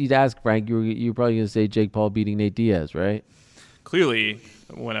don't even need to ask, Frank. You're probably going to say Jake Paul beating Nate Diaz, right? Clearly,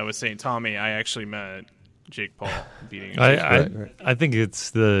 when I was saying Tommy, I actually meant Jake Paul beating. I think it's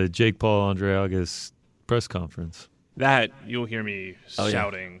the Jake Paul Andre August press conference. That you'll hear me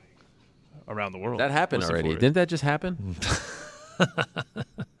shouting around the world. That happened already. Didn't that just happen?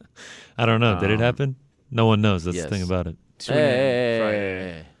 I don't know. Did it happen? No one knows. That's the thing about it.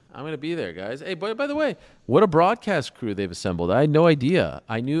 Hey. I'm going to be there, guys. Hey, by the way, what a broadcast crew they've assembled. I had no idea.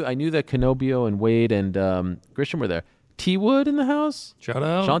 I knew that Canobio and Wade and Christian were there. T. Wood in the house. Shout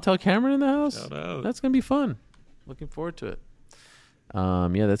out. Chantel Cameron in the house. Shout out. That's going to be fun. Looking forward to it.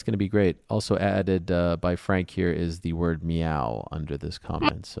 Yeah, that's going to be great. Also added by Frank here is the word meow under this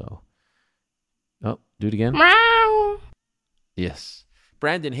comment. So, do it again. Meow. Yes.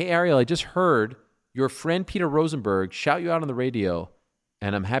 Brandon, hey, Ariel, I just heard your friend Peter Rosenberg shout you out on the radio.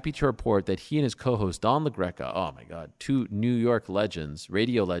 And I'm happy to report that he and his co-host, Don LaGreca, oh my God, 2 New York legends,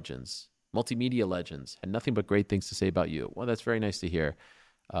 radio legends, multimedia legends, had nothing but great things to say about you. Well, that's very nice to hear.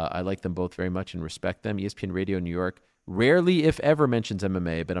 I like them both very much and respect them. ESPN Radio New York rarely, if ever, mentions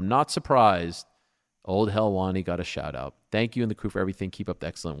MMA, but I'm not surprised. Old Helwani got a shout out. Thank you and the crew for everything. Keep up the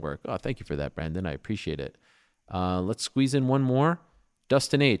excellent work. Oh, thank you for that, Brandon. I appreciate it. Let's squeeze in one more.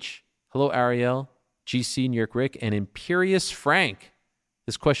 Dustin H. Hello, Ariel, GC, New York Rick, and Imperious Frank.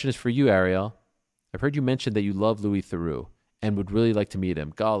 This question is for you, Ariel. I've heard you mention that you love Louis Theroux and would really like to meet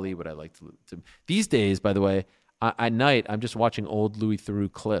him. Golly, would I like to. These days, by the way, at night, I'm just watching old Louis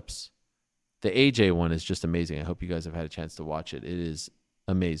Theroux clips. The AJ one is just amazing. I hope you guys have had a chance to watch it. It is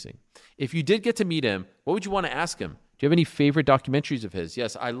amazing. If you did get to meet him, what would you want to ask him? Do you have any favorite documentaries of his?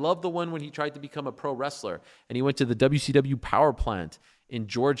 Yes, I love the one when he tried to become a pro wrestler and he went to the WCW power plant in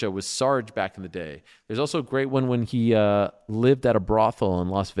Georgia with Sarge back in the day. There's also a great one when he lived at a brothel in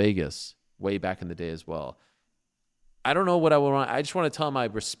Las Vegas way back in the day as well. I don't know what I would want. I just want to tell him I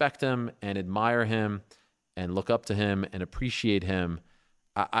respect him and admire him and look up to him and appreciate him.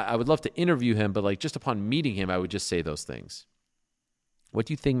 I would love to interview him, but like just upon meeting him, I would just say those things. What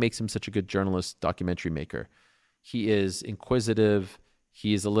do you think makes him such a good journalist, documentary maker? He is inquisitive.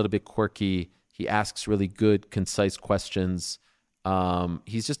 He is a little bit quirky. He asks really good, concise questions.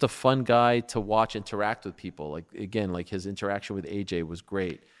 He's just a fun guy to watch interact with people. Like, again, like his interaction with AJ was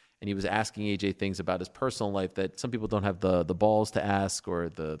great. And he was asking AJ things about his personal life that some people don't have the balls to ask or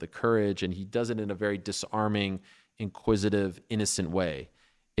the courage. And he does it in a very disarming, inquisitive, innocent way.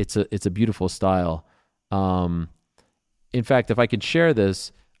 It's a beautiful style. In fact, if I could share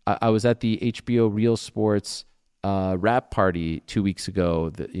this, I was at the HBO Real Sports rap party 2 weeks ago.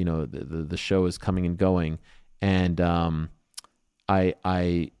 The show is coming and going, and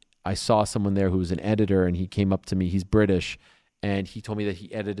I saw someone there who was an editor, and he came up to me. He's British, and he told me that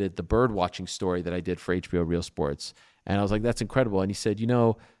he edited the bird watching story that I did for HBO Real Sports, and I was like, "That's incredible." And he said,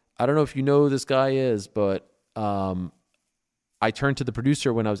 I don't know if you know who this guy is, but I turned to the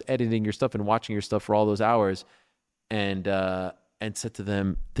producer when I was editing your stuff and watching your stuff for all those hours, and said to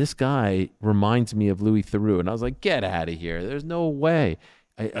them, "This guy reminds me of Louis Theroux." And I was like, "Get out of here! There's no way."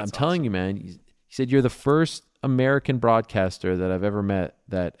 I'm telling you, man. He said, "You're the first American broadcaster that I've ever met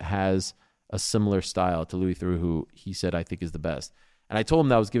that has a similar style to Louis Theroux, who he said I think is the best." And I told him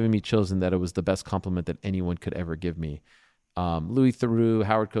that was giving me chills and that it was the best compliment that anyone could ever give me. Louis Theroux,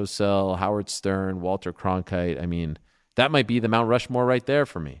 Howard Cosell, Howard Stern, Walter Cronkite. I mean, that might be the Mount Rushmore right there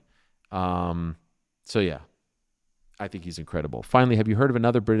for me. So yeah, I think he's incredible. Finally, have you heard of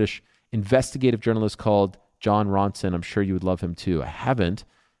another British investigative journalist called John Ronson? I'm sure you would love him too. I haven't,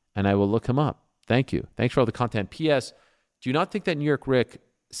 and I will look him up. Thank you. Thanks for all the content. P.S. Do you not think that New York Rick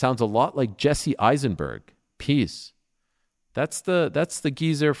sounds a lot like Jesse Eisenberg? Peace. That's the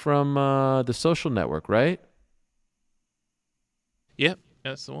geezer from The Social Network, right? Yep,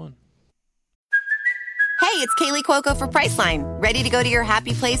 that's the one. Hey, it's Kaylee Cuoco for Priceline. Ready to go to your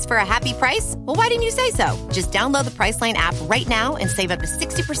happy place for a happy price? Well, why didn't you say so? Just download the Priceline app right now and save up to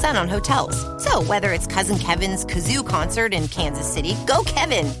 60% on hotels. So whether it's Cousin Kevin's Kazoo Concert in Kansas City, go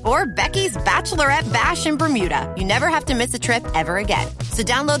Kevin, or Becky's Bachelorette Bash in Bermuda, you never have to miss a trip ever again. So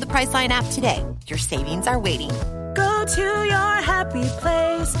download the Priceline app today. Your savings are waiting. Go to your happy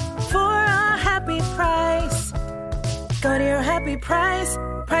place for a happy price. Go to your happy price,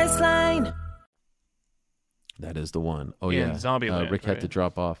 Priceline. That is the one. Oh, Yeah, yeah. Zombieland, Rick had right? to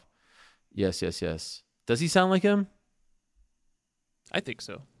drop off. Yes. Does he sound like him? I think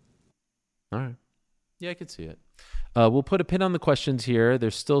so. All right. Yeah, I could see it. We'll put a pin on the questions here.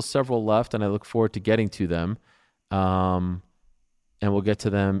 There's still several left, and I look forward to getting to them. And we'll get to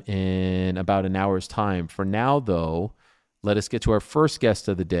them in about an hour's time. For now, though, let us get to our first guest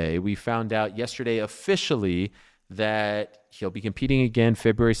of the day. We found out yesterday officially that he'll be competing again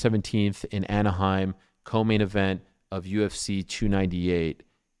February 17th in Anaheim, co-main event of UFC 298.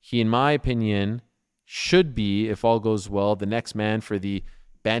 He, in my opinion, should be, if all goes well, the next man for the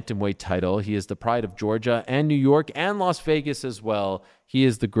bantamweight title. He is the pride of Georgia and New York and Las Vegas as well. He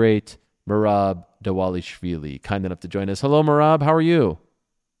is the great Merab Dvalishvili, kind enough to join us. Hello, Merab. How are you?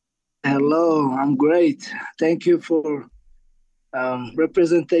 Hello, I'm great. Thank you for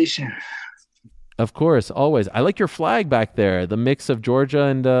representation. Of course, always. I like your flag back there, the mix of Georgia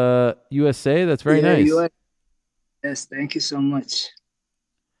and USA. That's very nice. Yes, thank you so much.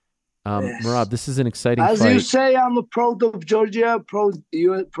 Yes. Merab, this is an exciting As fight. you say, I'm a proud of Georgia, proud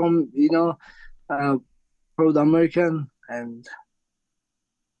American, and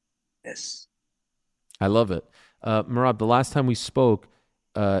yes. I love it. Merab, the last time we spoke,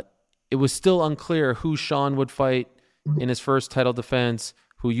 it was still unclear who Sean would fight in his first title defense,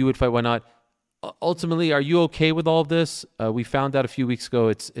 who you would fight, why not. ultimately, are you okay with all of this? We found out a few weeks ago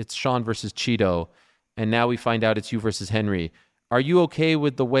it's Sean versus Cheeto, and now we find out it's you versus Henry. Are you okay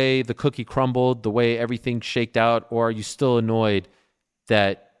with the way the cookie crumbled, the way everything shaked out, or are you still annoyed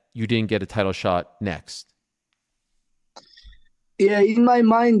that you didn't get a title shot next? Yeah, in my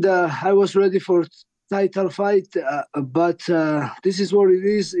mind, I was ready for title fight, but this is what it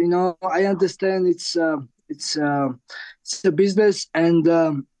is. I understand it's a business,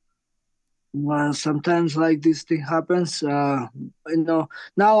 and well, sometimes like this thing happens. Now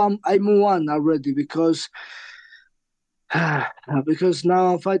I move on already because now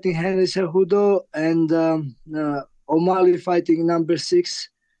I'm fighting Henry Cejudo and O'Malley fighting number 6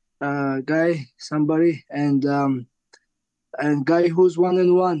 guy, somebody, and guy who's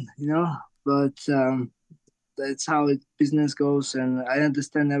 1-1, But that's how business goes, and I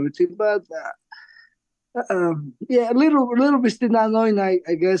understand everything. But yeah, a little bit still annoying. I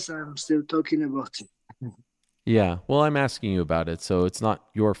guess I'm still talking about it. Yeah, well, I'm asking you about it, so it's not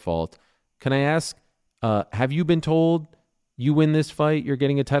your fault. Can I ask, have you been told you win this fight, you're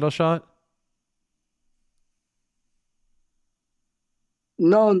getting a title shot?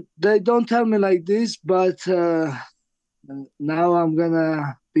 No, they don't tell me like this, but now I'm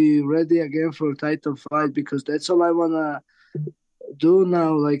gonna be ready again for a title fight because that's all I wanna do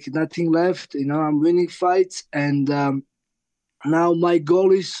now. Like nothing left, I'm winning fights, and now my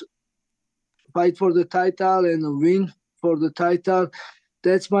goal is fight for the title and win for the title.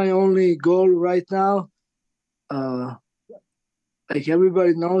 That's my only goal right now. Like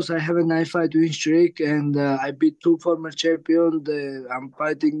everybody knows, I have a 9-fight win streak, and I beat 2 former champions. I'm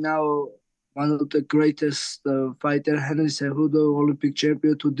fighting now one of the greatest fighter, Henry Cejudo, Olympic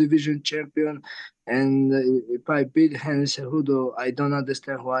champion, 2 division champion. And if I beat Henry Cejudo, I don't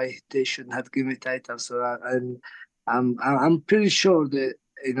understand why they should not give me title. So I'm pretty sure that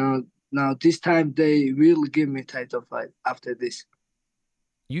now this time they will give me title fight after this.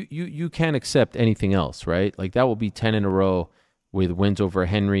 You can't accept anything else, right? Like that will be 10 in a row with wins over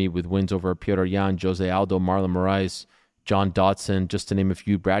Henry, with wins over Piotr Jan, Jose Aldo, Marlon Moraes, John Dotson, just to name a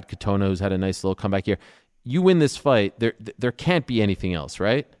few. Brad Katona, who's had a nice little comeback here. You win this fight, there can't be anything else,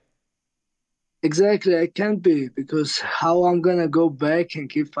 right? Exactly, I can't be, because how I'm gonna go back and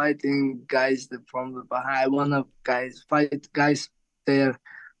keep fighting guys from the behind. I wanna fight guys there in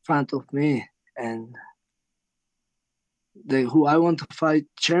front of me, and who I want to fight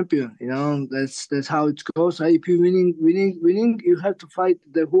champion. That's how it goes. If you winning, you have to fight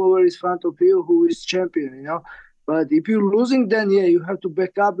whoever is in front of you, who is champion. But if you're losing, then yeah, you have to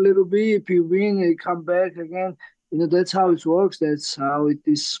back up a little bit. If you win, you come back again. That's how it works. That's how it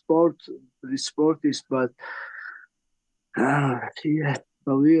is. Sport. The sport is, but yeah,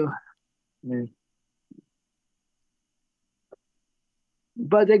 for real.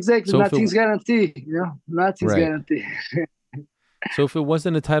 But exactly, so nothing's guaranteed. Nothing's guaranteed. So if it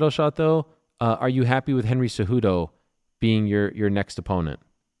wasn't a title shot, though, are you happy with Henry Cejudo being your next opponent?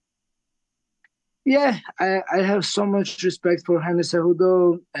 Yeah, I have so much respect for Henry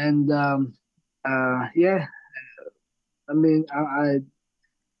Cejudo, and yeah, I mean,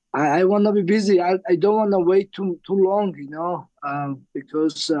 I want to be busy. I don't want to wait too long,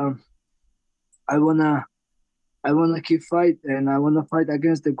 because I wanna keep fight, and I wanna fight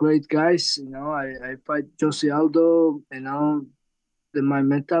against the great guys. I fight Jose Aldo. My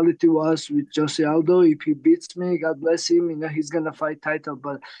mentality was with Jose Aldo, if he beats me, God bless him. He's gonna fight title.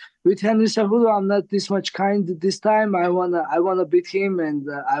 But with Henry Cejudo, I'm not this much kind this time. I wanna beat him, and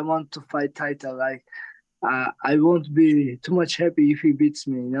I want to fight title. Like I won't be too much happy if he beats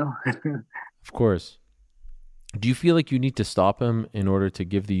me. Of course. Do you feel like you need to stop him in order to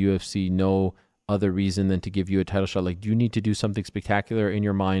give the UFC no other reason than to give you a title shot? Like, do you need to do something spectacular in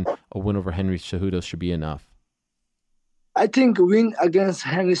your mind? A win over Henry Cejudo should be enough. I think a win against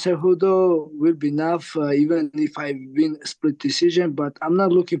Henry Cejudo will be enough, even if I win a split decision. But I'm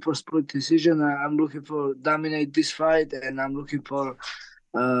not looking for split decision. I'm looking for dominate this fight, and I'm looking for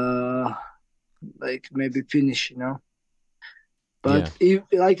like maybe finish. But if,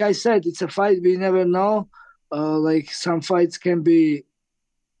 like I said, it's a fight. We never know. Like some fights can be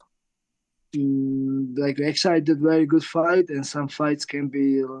like excited, very good fight, and some fights can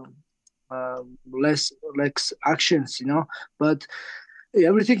be less actions, but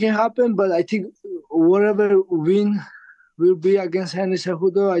everything can happen. But I think whatever win will be against Henry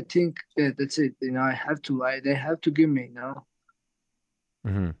Cejudo, I think that's it. I have to. They have to give me.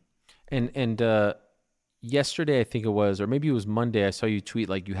 Mm-hmm. And yesterday, I think it was, or maybe it was Monday, I saw you tweet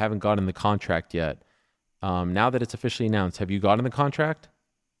like you haven't gotten the contract yet. Now that it's officially announced, have you gotten the contract?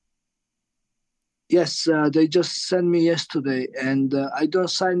 Yes, they just sent me yesterday, and I don't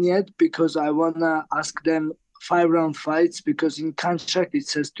sign yet because I wanna ask them 5 round fights because in contract it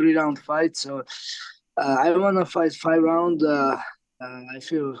says 3 round fights. So I wanna fight 5 round. I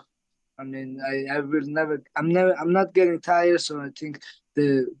feel. I mean, I will never. I'm not getting tired. So I think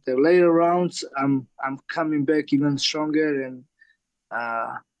the later rounds, I'm coming back even stronger and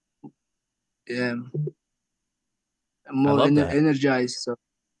uh, yeah, I more love that. energized. So.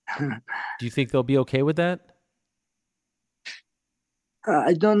 Do you think they'll be okay with that?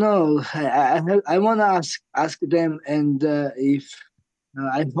 I don't know. I want to ask them, and if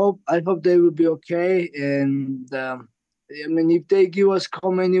I hope they will be okay. And I mean, if they give us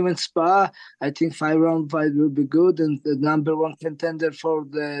common even spa, I think 5 round fight will be good, and the number one contender for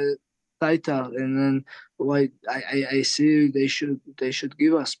the title. And then why I see they should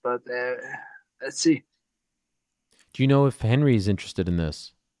give us, but let's see. Do you know if Henry is interested in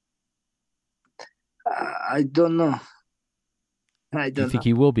this? I don't know. I Do you don't think know.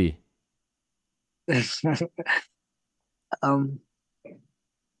 he will be? um.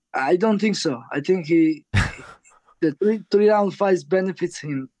 I don't think so. I think the three round fights benefits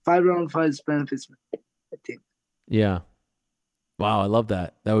him. 5 round fights benefits me, I think. Yeah. Wow, I love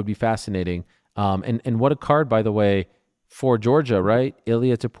that. That would be fascinating. And what a card, by the way, for Georgia, right?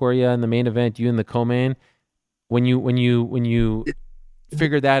 Ilia Topuria in the main event, you in the co-main. When you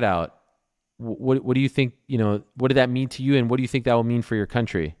figure that out, what do you think? You know, what did that mean to you, and what do you think that will mean for your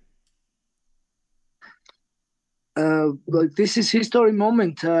country? Like this is history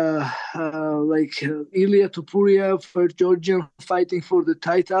moment. Ilia Topuria for Georgian fighting for the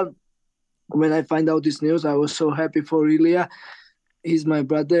title. When I find out this news, I was so happy for Ilia. He's my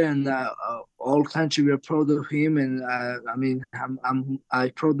brother, and all country we are proud of him. And I mean, I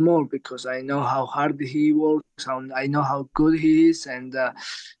proud more because I know how hard he works. I know how good he is, and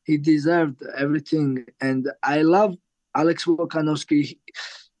he deserved everything. And I love Alex Volkanovski.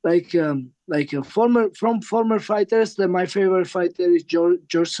 Like a former fighters, that my favorite fighter is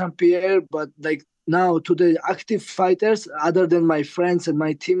George St. Pierre. But like now to the active fighters, other than my friends and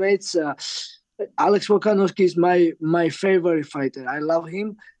my teammates. Alex Volkanovski is my favorite fighter. I love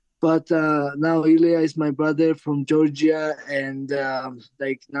him, but now Ilya is my brother from Georgia, and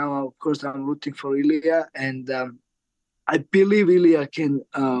like now, of course, I'm rooting for Ilya, and I believe Ilya can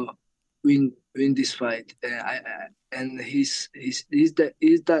win this fight. And he's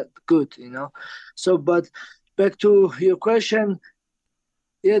that good, you know. So, but back to your question.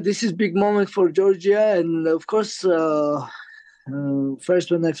 Yeah, this is big moment for Georgia, and of course.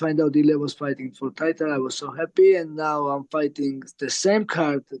 First, when I find out Ilya was fighting for title, I was so happy, and now I'm fighting the same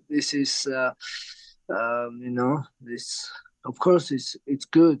card. This is, this. Of course, it's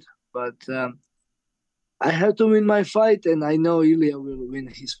good, but I have to win my fight, and I know Ilya will win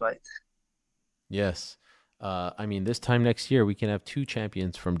his fight. Yes, I mean, this time next year we can have 2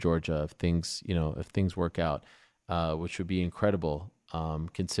 champions from Georgia if things work out, which would be incredible.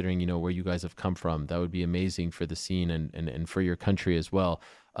 Considering, where you guys have come from, that would be amazing for the scene and for your country as well.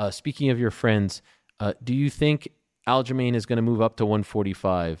 Speaking of your friends, do you think Aljamain is going to move up to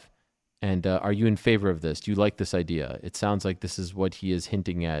 145? And are you in favor of this? Do you like this idea? It sounds like this is what he is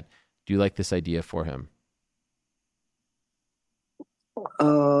hinting at. Do you like this idea for him?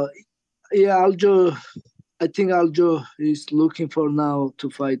 Yeah, Aljo. I think Aljo is looking for now to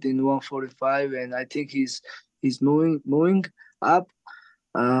fight in 145, and I think he's moving up.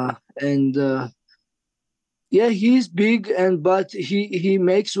 And yeah, he's big, but he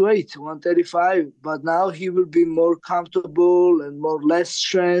makes weight 135, but now he will be more comfortable and less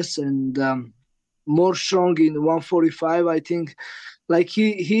stress and more strong in 145. I think, like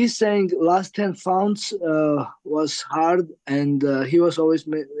he's saying, last 10 pounds was hard, and he was always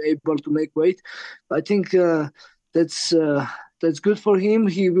able to make weight. I think that's good for him.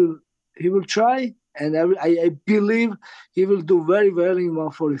 He will try. And I believe he will do very well in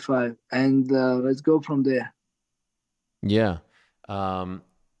 145. And let's go from there. Yeah.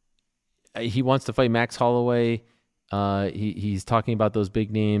 He wants to fight Max Holloway. He's talking about those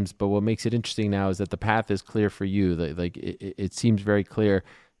big names. But what makes it interesting now is that the path is clear for you. Like it seems very clear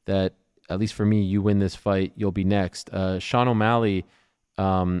that, at least for me, you win this fight, you'll be next. Sean O'Malley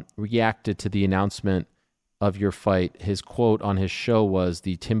reacted to the announcement of your fight. His quote on his show was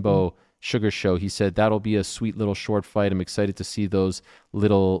the Timbo Sugar Show. He said, "That'll be a sweet little short fight. I'm excited to see those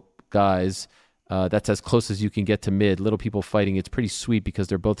little guys. That's as close as you can get to mid. Little people fighting. It's pretty sweet because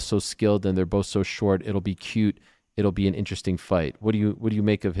they're both so skilled and they're both so short. It'll be cute. It'll be an interesting fight." What do you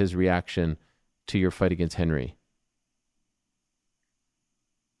make of his reaction to your fight against Henry?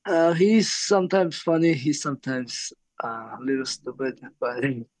 He's sometimes funny. He's sometimes a little stupid, but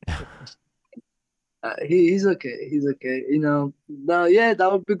He's okay. He's okay. No, yeah,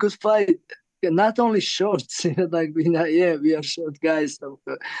 that would be a good fight. Not only shorts, like we are short guys. So,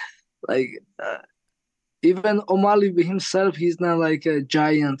 like even O'Malley himself, he's not like a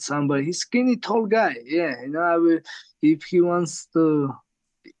giant somebody. He's skinny, tall guy. Yeah, I will if he wants to.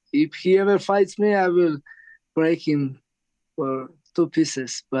 If he ever fights me, I will break him for two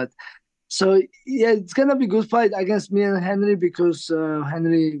pieces. But so yeah, it's gonna be good fight against me and Henry because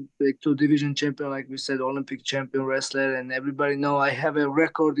Henry, like two division champion, like we said, Olympic champion wrestler, and everybody know I have a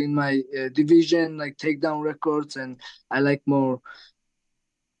record in my division, like takedown records, and I like more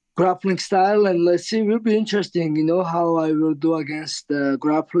grappling style. And let's see, it will be interesting. How I will do against the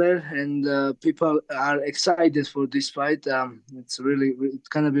grappler, and people are excited for this fight. It's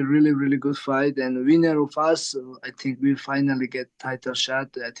gonna be really really good fight, and winner of us, I think we'll finally get title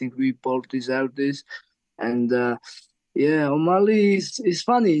shot. I think we both deserve this, and yeah, O'Malley is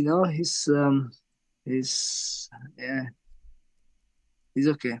funny. He's yeah, he's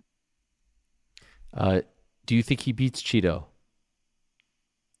okay. Do you think he beats Cheeto?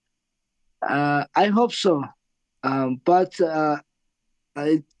 I hope so, but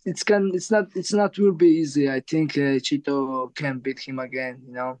it's not will be easy. I think Cheeto can beat him again.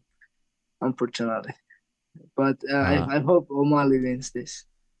 Unfortunately, but I hope O'Malley wins this.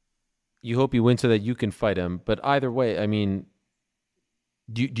 You hope he wins so that you can fight him, but either way, I mean,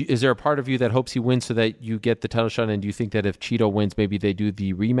 is there a part of you that hopes he wins so that you get the title shot? And do you think that if Cheeto wins, maybe they do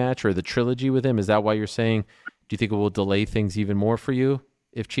the rematch or the trilogy with him? Is that why you're saying? Do you think it will delay things even more for you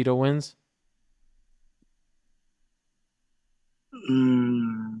if Cheeto wins?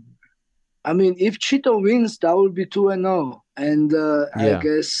 I mean, if Cheeto wins, that would be 2-0, and I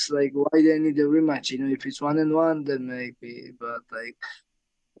guess like why they need a rematch? If it's 1-1, then maybe. But like,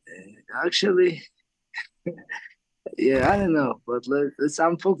 actually, yeah, I don't know. But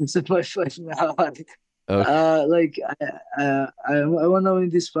I'm focused on my fight now. Okay. Like I want to win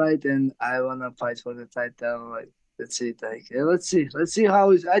this fight, and I want to fight for the title. Like that's it. Like let's see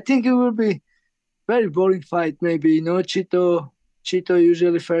how it. I think it will be very boring fight. Maybe Cheeto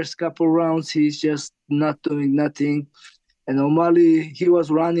usually first couple rounds he's just not doing nothing, and O'Malley he was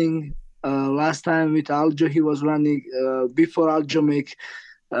running last time with Aljo. He was running before Aljo make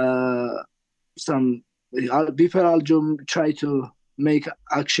before Aljo tried to make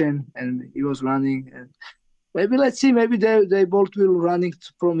action, and he was running. And maybe let's see. Maybe they both will running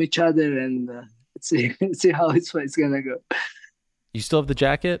from each other, and let's see how it's gonna go. You still have the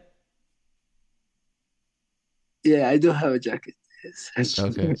jacket? Yeah, I do have a jacket. Yes.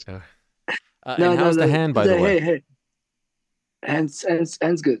 Okay. And how's the hand, by the way? Hey. Hands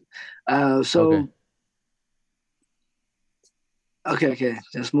good. Okay,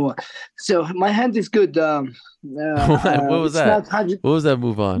 just more. So my hand is good. What was that? What was that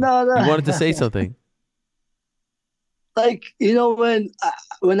move on? No. You wanted to say something. Like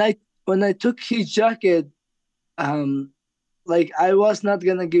when I took his jacket, like I was not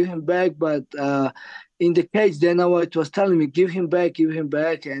gonna give him back, but in the cage, Dana White was telling me, give him back,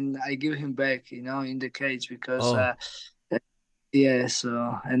 and I give him back, in the cage because, yeah.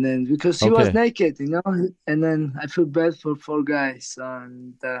 So and then because he was naked, and then I feel bad for four guys.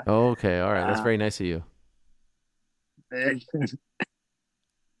 And okay, all right, that's very nice of you.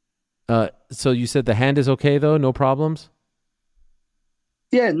 So you said the hand is okay though, no problems?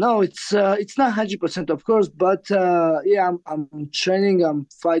 Yeah, no, it's not 100%, of course, but yeah, I'm training, I'm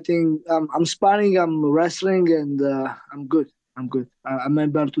fighting, I'm sparring, I'm wrestling, and I'm good. I'm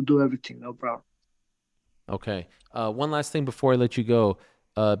able to do everything, no problem. Okay. One last thing before I let you go.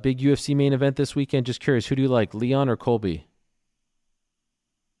 Big UFC main event this weekend. Just curious, who do you like, Leon or Colby?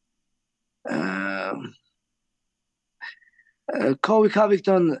 Colby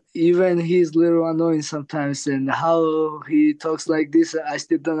Covington, even he's a little annoying sometimes, and how he talks like this, I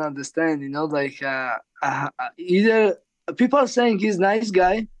still don't understand. Like either people are saying he's a nice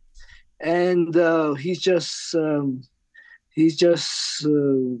guy, and he's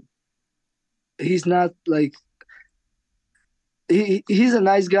not like he's a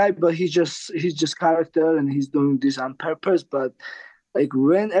nice guy, but he's just character, and he's doing this on purpose. But like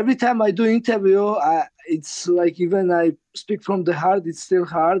every time I do interview, it's like even I speak from the heart, it's still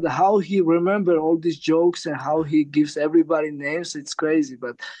hard. How he remember all these jokes and how he gives everybody names, it's crazy.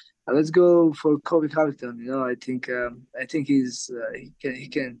 But let's go for Colby Covington. I think he's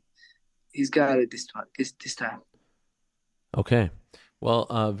got it this time. Okay.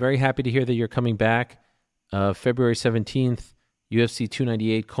 Well, very happy to hear that you're coming back. February 17th, UFC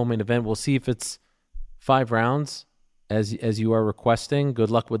 298 co-main event. We'll see if it's 5 rounds. As you are requesting. Good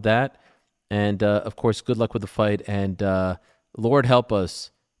luck with that. And, of course, good luck with the fight. And Lord help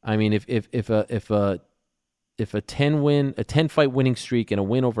us, I mean, if a 10 fight winning streak and a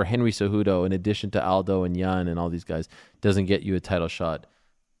win over Henry Cejudo, in addition to Aldo and Jan and all these guys, doesn't get you a title shot,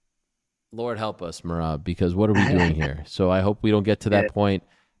 Lord help us, Merab, because what are we doing here? So I hope we don't get to that point.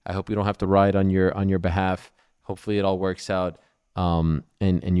 I hope we don't have to ride on your behalf. Hopefully it all works out, and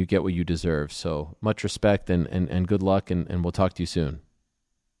you get what you deserve. So much respect and good luck, and we'll talk to you soon.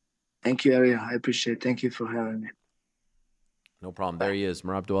 Thank you, Ariel. I appreciate it. Thank you for having me. No problem. There he is,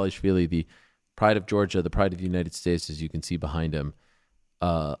 Merab Dvalishvili, the pride of Georgia, the pride of the United States, as you can see behind him.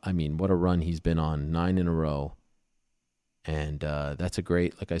 I mean, what a run he's been on, 9 in a row. And that's a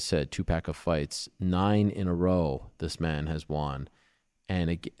great, like I said, 2-pack of fights. 9 in a row this man has won.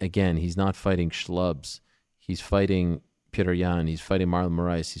 And again, he's not fighting schlubs. He's fighting Petr Yan. He's fighting Marlon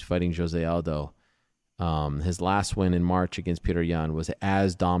Moraes. He's fighting Jose Aldo. His last win in March against Petr Yan was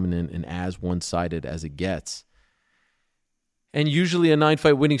as dominant and as one-sided as it gets. And usually a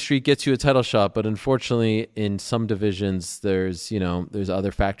 9-fight winning streak gets you a title shot, but unfortunately in some divisions there's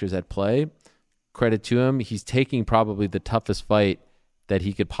other factors at play. Credit to him, he's taking probably the toughest fight that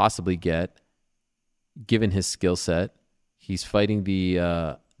he could possibly get, given his skill set. He's fighting the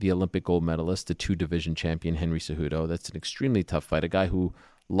Olympic gold medalist, the 2-division champion Henry Cejudo. That's an extremely tough fight. A guy who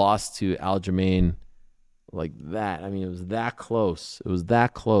lost to Aljamain like that. I mean, it was that close.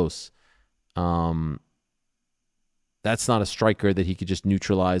 That's not a striker that he could just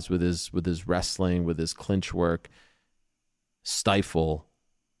neutralize with his wrestling, with his clinch work, stifle.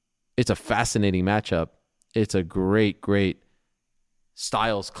 It's a fascinating matchup. It's a great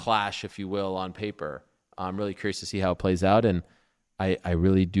styles clash, if you will, on paper. I'm really curious to see how it plays out, and I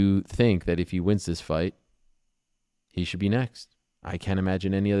really do think that if he wins this fight, he should be next. I can't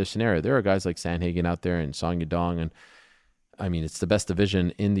imagine any other scenario. There are guys like Sandhagen out there and Song Yadong, and I mean, it's the best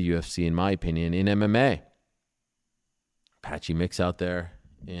division in the UFC, in my opinion, in MMA. Patchy Mix out there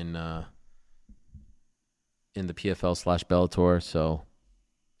in the PFL/Bellator, so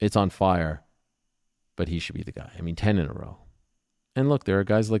it's on fire, but he should be the guy. I mean, 10 in a row. And look, there are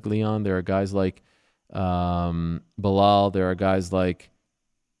guys like Leon, there are guys like Bilal, there are guys like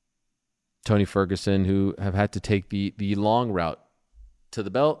Tony Ferguson who have had to take the long route to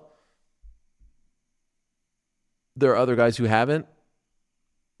the belt. There are other guys who haven't.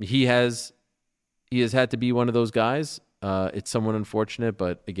 He has had to be one of those guys. It's somewhat unfortunate,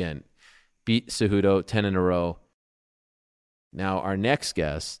 but again, beat Cejudo 10 in a row. Now, our next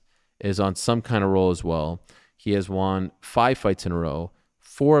guest is on some kind of roll as well. He has won 5 fights in a row.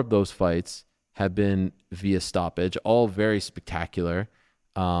 4 of those fights have been via stoppage, all very spectacular.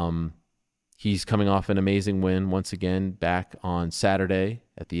 He's coming off an amazing win once again back on Saturday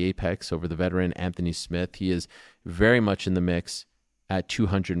at the Apex over the veteran Anthony Smith. He is very much in the mix at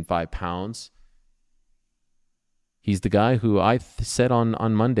 205 pounds. He's the guy who I said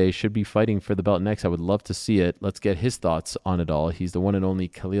on Monday should be fighting for the belt next. I would love to see it. Let's get his thoughts on it all. He's the one and only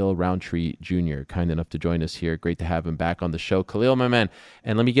Khalil Rountree Jr., kind enough to join us here. Great to have him back on the show. Khalil, my man,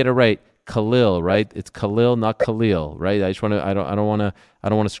 and let me get it right. Khalil, right? It's Khalil, not Khalil, right? I don't want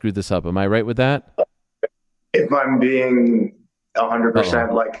to screw this up. Am I right with that? If I'm being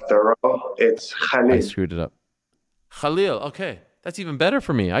 100% like thorough, it's Khalil. I screwed it up. Khalil, okay. That's even better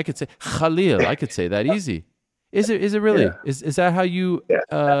for me. I could say Khalil. I could say that easy. Is it really? Yeah. Is that how you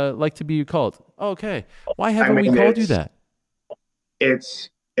like to be called? Oh, okay. Why haven't we called you that? It's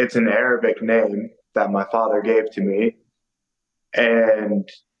an Arabic name that my father gave to me, and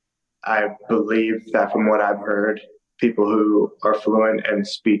I believe that from what I've heard, people who are fluent and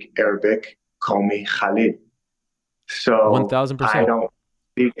speak Arabic call me Khalil. So 1,000%. I don't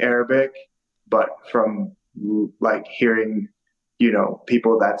speak Arabic, but from like hearing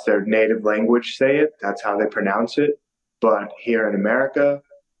people that's their native language say it, that's how they pronounce it. But here in America,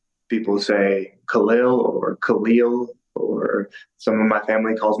 people say Khalil or Khalil, or some of my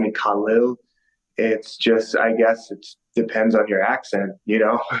family calls me Khalil. It's just, I guess it depends on your accent,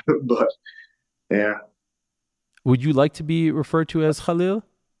 but yeah. Would you like to be referred to as Khalil?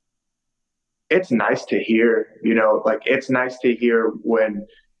 It's nice to hear, it's nice to hear when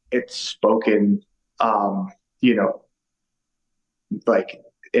it's spoken, like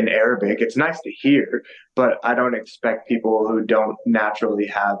in Arabic. It's nice to hear, but I don't expect people who don't naturally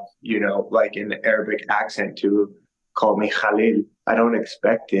have, like an Arabic accent to call me Khalil. I don't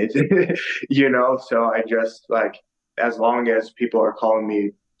expect it, so I just as long as people are calling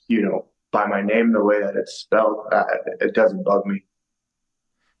me, by my name, the way that it's spelled, it doesn't bug me.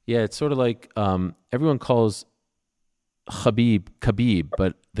 Yeah. It's sort of like, everyone calls Khabib,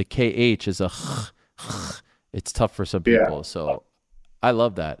 but the KH is a it's tough for some people. Yeah. So I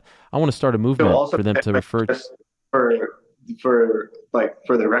love that. I want to start a movement for them to refer to. for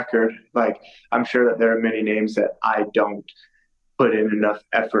the record, like I'm sure that there are many names that I don't put in enough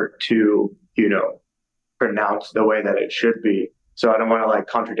effort to, pronounce the way that it should be. So I don't want to like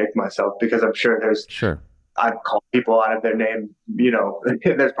contradict myself because I'm sure Sure. I've called people out of their name,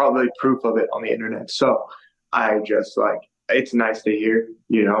 there's probably proof of it on the internet. So I just like, it's nice to hear,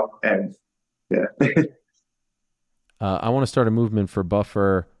 and yeah. I want to start a movement for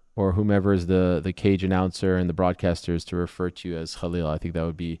Buffer or whomever is the cage announcer and the broadcasters to refer to you as Khalil. I think that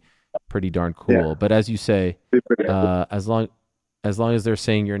would be pretty darn cool. Yeah. But as you say, as long as they're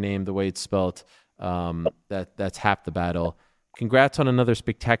saying your name the way it's spelled, that's half the battle. Congrats on another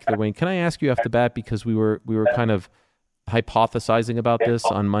spectacular win. Can I ask you off the bat, because we were kind of hypothesizing about this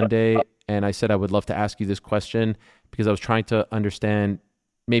on Monday, and I said I would love to ask you this question because I was trying to understand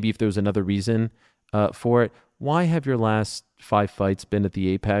maybe if there was another reason for it. Why have your last 5 fights been at the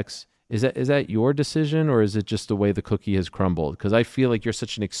Apex? Is that your decision, or is it just the way the cookie has crumbled? Because I feel like you're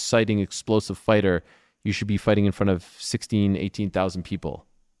such an exciting, explosive fighter. You should be fighting in front of 16,000, 18,000 people.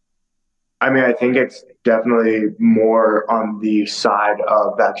 I mean, I think it's definitely more on the side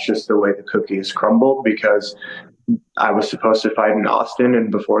of that's just the way the cookie has crumbled, because I was supposed to fight in Austin, and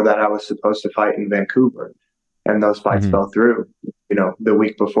before that I was supposed to fight in Vancouver, and those fights fell through, the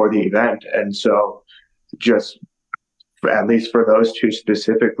week before the event. And so just at least for those two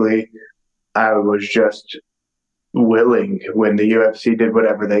specifically, I was just willing, when the UFC did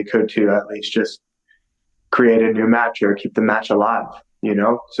whatever they could to at least just create a new match or keep the match alive.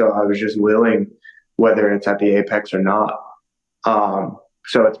 So I was just willing, whether it's at the Apex or not.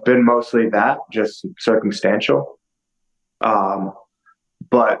 So it's been mostly that, just circumstantial.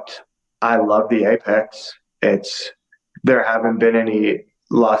 But I love the Apex. There haven't been any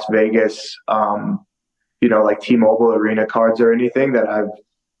Las Vegas, like T-Mobile Arena cards or anything that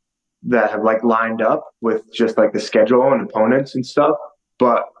have like lined up with just like the schedule and opponents and stuff.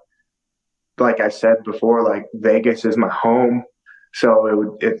 But like I said before, like Vegas is my home.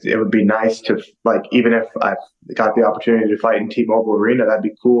 So it would be nice to, like, even if I got the opportunity to fight in T-Mobile Arena, that'd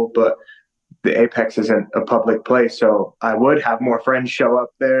be cool. But the Apex isn't a public place, so I would have more friends show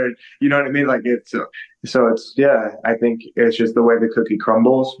up there. You know what I mean? Like I think it's just the way the cookie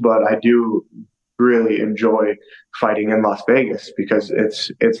crumbles. But I do really enjoy fighting in Las Vegas because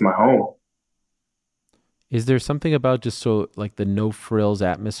it's my home. Is there something about just like the no frills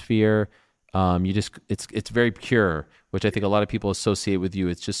atmosphere? It's very pure, which I think a lot of people associate with you.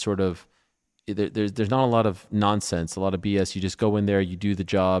 It's just sort of, there's not a lot of nonsense, a lot of BS. You just go in there, you do the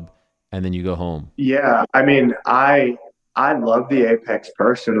job, and then you go home. Yeah. I mean, I love the Apex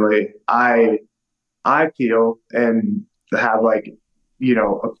personally. I feel and have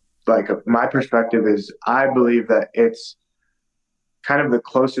my perspective is I believe that it's kind of the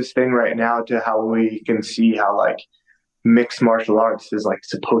closest thing right now to how we can see how like mixed martial arts is like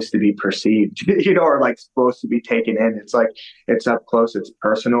supposed to be perceived, or like supposed to be taken in. It's like, it's up close, it's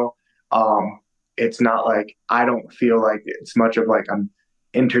personal. It's not like, I don't feel like it's much of like I'm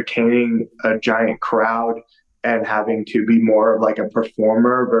entertaining a giant crowd and having to be more of like a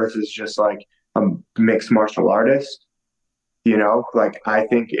performer versus just like a mixed martial artist. Like I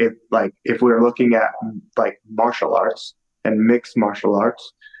think if we're looking at like martial arts and mixed martial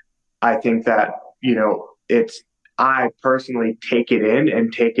arts, I think that, I personally take it in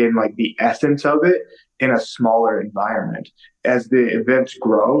and take in like the essence of it in a smaller environment. As the events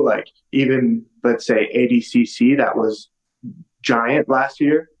grow, like even let's say ADCC, that was giant last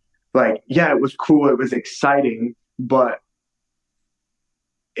year. Like, yeah, it was cool. It was exciting, but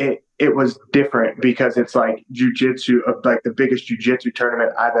it was different because it's like jiu-jitsu, like the biggest jiu-jitsu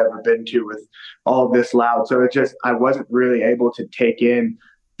tournament I've ever been to with all of this loud. So I wasn't really able to take in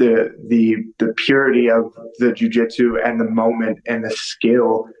the purity of the jiu-jitsu and the moment and the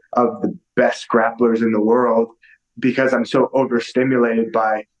skill of the best grapplers in the world because I'm so overstimulated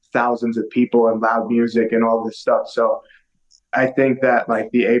by thousands of people and loud music and all this stuff. So I think that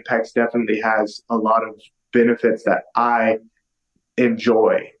like the Apex definitely has a lot of benefits that I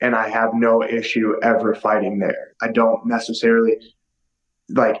enjoy, and I have no issue ever fighting there. I don't necessarily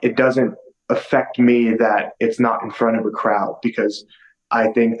like, it doesn't affect me that it's not in front of a crowd, because I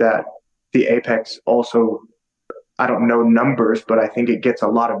think that the Apex also, I don't know numbers, but I think it gets a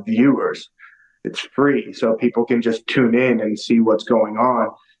lot of viewers. It's free, so people can just tune in and see what's going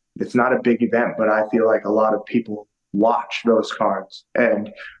on. It's not a big event, but I feel like a lot of people watch those cards.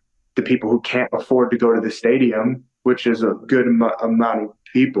 And the people who can't afford to go to the stadium, which is a good amount of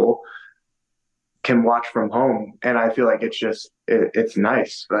people, can watch from home. And I feel like it's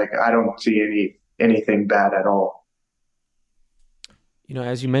nice. Like I don't see anything bad at all.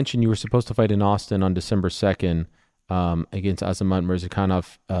 As you mentioned, you were supposed to fight in Austin on December 2nd. against Azamat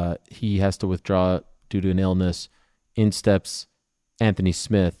Murzakanov. He has to withdraw due to an illness. In steps Anthony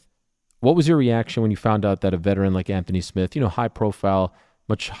Smith. What was your reaction when you found out that a veteran like Anthony Smith, high profile,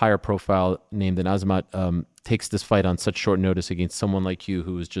 much higher profile name than Azamat, takes this fight on such short notice against someone like you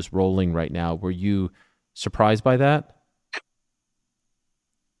who is just rolling right now? Were you surprised by that?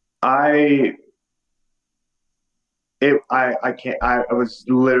 I was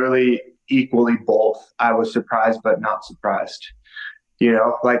literally equally both. I was surprised but not surprised.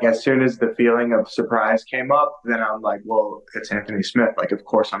 Like as soon as the feeling of surprise came up, then I'm like, well, it's Anthony Smith. Like, of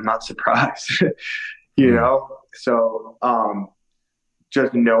course I'm not surprised, So,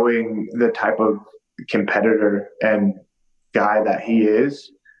 just knowing the type of competitor and guy that he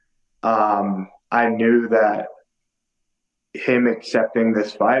is, I knew that him accepting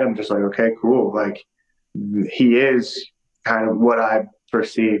this fight, I'm just like, okay, cool. Like he is kind of what I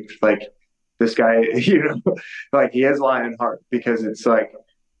perceived. Like this guy, like he has lion heart, because it's like,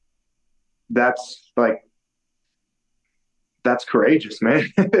 that's courageous, man.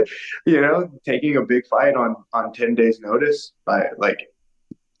 Taking a big fight on 10 days notice,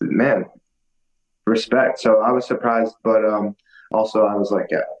 man, respect. So I was surprised, but also I was like,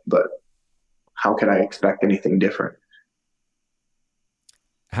 yeah, but how could I expect anything different?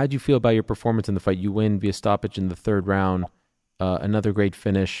 How'd you feel about your performance in the fight? You win via stoppage in the third round, another great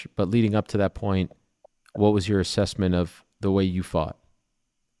finish. But leading up to that point, what was your assessment of the way you fought?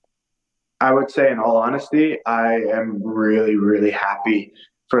 I would say, in all honesty, I am really, really happy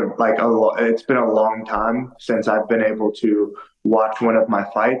for it's been a long time since I've been able to watch one of my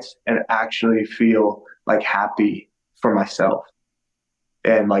fights and actually feel like happy for myself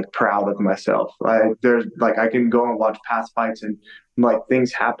and like proud of myself. I can go and watch past fights and like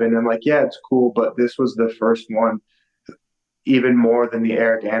things happen and like, yeah, it's cool. But this was the first one, even more than the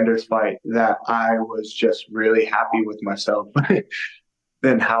Eric Anders fight, that I was just really happy with myself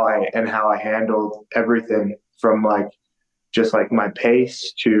and how I handled everything, from just my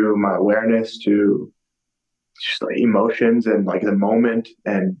pace to my awareness to just like emotions and like the moment,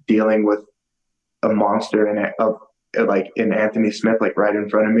 and dealing with a monster in Anthony Smith, like right in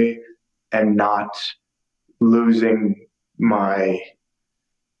front of me, and not losing my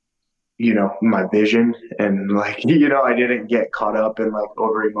vision, and I didn't get caught up and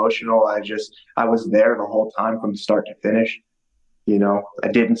over emotional. I was there the whole time from start to finish. I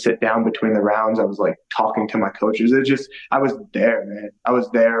didn't sit down between the rounds. I was talking to my coaches. I was there, man. I was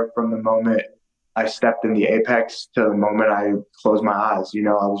there from the moment I stepped in the apex to the moment I closed my eyes. I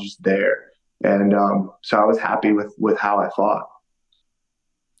was just there. And so I was happy with how I fought.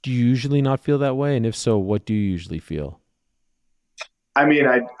 Do you usually not feel that way? And if so, what do you usually feel? I mean,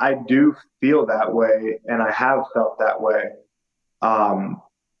 I do feel that way, and I have felt that way.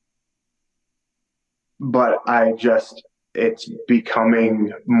 But it's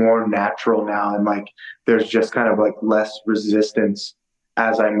becoming more natural now, and there's just kind of less resistance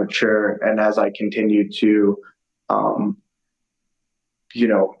as I mature and as I continue to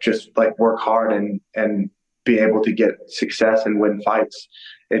just work hard and be able to get success and win fights.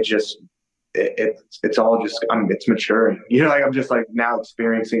 It's all just it's maturing. I'm just now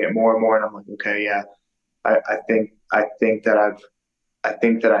experiencing it more and more, and I'm like, okay, yeah, I think that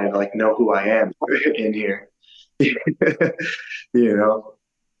I know who I am in here.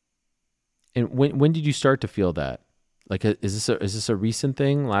 And when did you start to feel that? Is this a recent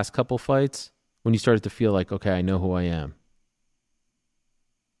thing? Last couple fights, when you started to feel okay, I know who I am?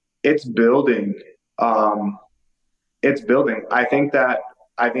 It's building. It's building. I think that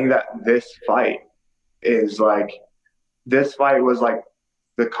this fight was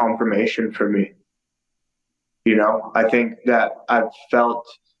the confirmation for me. I think that I've felt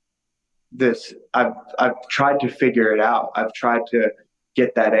this. I've tried to figure it out. I've tried to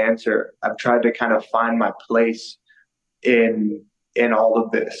get that answer. I've tried to kind of find my place in all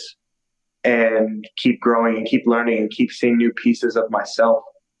of this, and keep growing and keep learning and keep seeing new pieces of myself.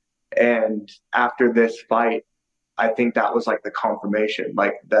 And after this fight, I think that was the confirmation.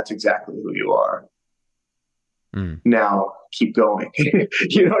 That's exactly who you are. Now keep going.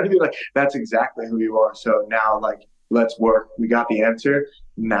 You know what I mean? That's exactly who you are. So now let's work. We got the answer.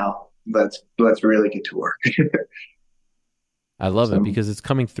 Now let's really get to work. I love it because it's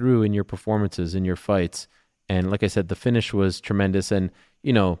coming through in your performances, in your fights. And like I said, the finish was tremendous. And,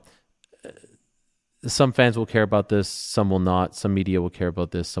 some fans will care about this, some will not. Some media will care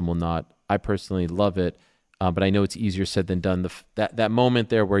about this, some will not. I personally love it, but I know it's easier said than done. That moment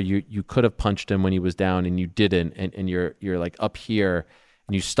there where you could have punched him when he was down and you didn't, and you're up here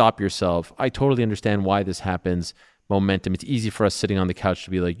and you stop yourself. I totally understand why this happens. Momentum. It's easy for us sitting on the couch to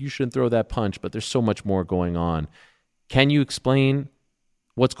be like, you shouldn't throw that punch, but there's so much more going on. Can you explain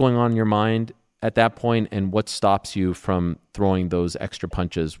what's going on in your mind at that point and what stops you from throwing those extra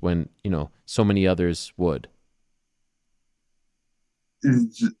punches when, so many others would?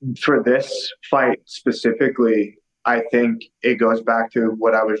 For this fight specifically, I think it goes back to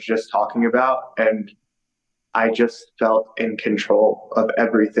what I was just talking about. And I just felt in control of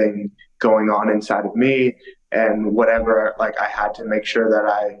everything going on inside of me, and whatever, like, I had to make sure that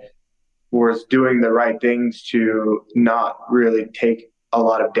I was doing the right things to not really take a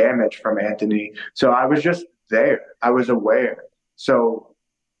lot of damage from Anthony. So I was just there. I was aware. So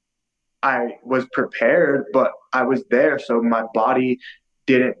I was prepared, but I was there. So my body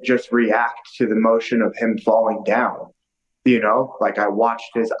didn't just react to the motion of him falling down. Like, I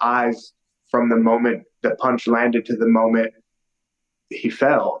watched his eyes from the moment the punch landed to the moment he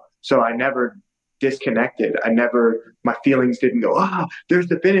fell. So I never disconnected. My feelings didn't go, there's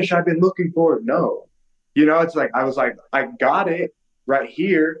the finish I've been looking for. No, it's like, I was like, I got it right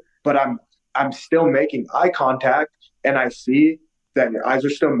here, but I'm still making eye contact, and I see that your eyes are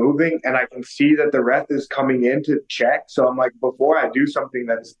still moving, and I can see that the ref is coming in to check. So I'm like, before I do something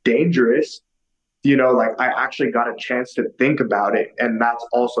that's dangerous, like, I actually got a chance to think about it. And that's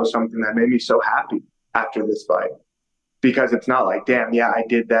also something that made me so happy after this fight, because it's not like, damn, yeah, I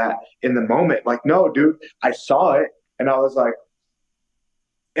did that in the moment. Like, no, dude, I saw it, and I was like,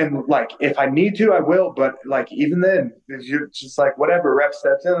 and like, if I need to, I will. But like, even then, you're just like, whatever, ref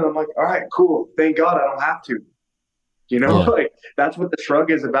steps in, and I'm like, all right, cool. Thank God I don't have to. Like, that's what the shrug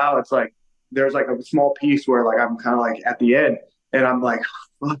is about. It's like, there's like a small piece where like I'm kind of like at the end, and I'm like,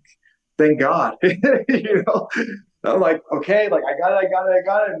 fuck, thank God. I'm like, okay, like, I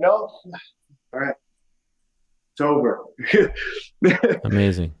got it. No, all right, it's over.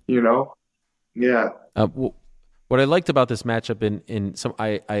 Amazing. Yeah. What I liked about this matchup,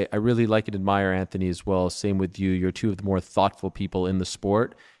 I really like and admire Anthony as well. Same with you. You're two of the more thoughtful people in the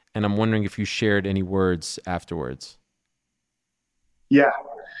sport, and I'm wondering if you shared any words afterwards. Yeah.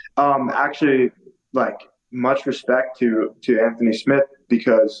 Actually, like, much respect to Anthony Smith,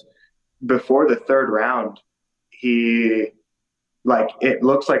 because before the third round, he, like, it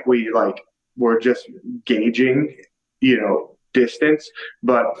looks like we're just gauging, distance.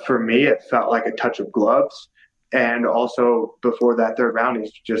 But for me, it felt like a touch of gloves. And also before that third round,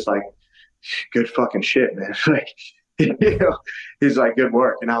 he's just like, good fucking shit, man. Like, he's like, good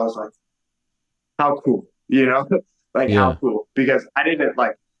work. And I was like, how cool, how cool, because I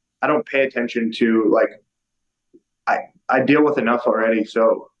don't pay attention to, like, I deal with enough already.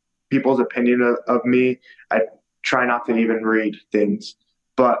 So people's opinion of me, I try not to even read things.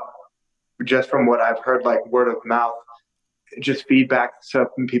 But just from what I've heard, like, word of mouth, just feedback stuff,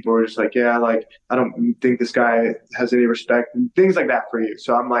 and people were just like, yeah, like, I don't think this guy has any respect, and things like that for you.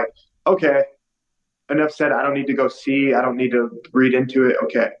 So I'm like, okay, enough said. I don't need to go see. I don't need to read into it.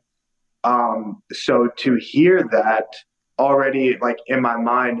 Okay. So to hear that already, like, in my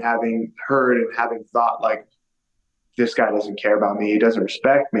mind, having heard and having thought, like, this guy doesn't care about me, he doesn't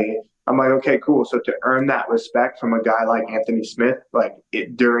respect me, I'm like, okay, cool. So to earn that respect from a guy like Anthony Smith, like,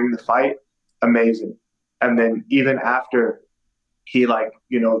 during the fight, amazing. And then even after, he, like,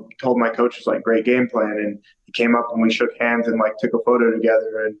 told my coaches, like, great game plan, and he came up and we shook hands and, like, took a photo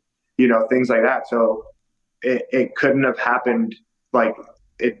together, and things like that. So it couldn't have happened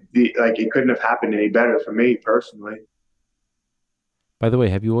it couldn't have happened any better for me personally. By the way,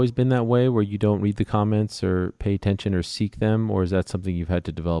 have you always been that way, where you don't read the comments or pay attention or seek them, or is that something you've had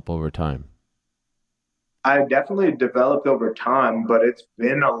to develop over time? I definitely developed over time, but it's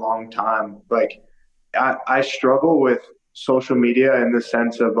been a long time. Like, I struggle with social media in the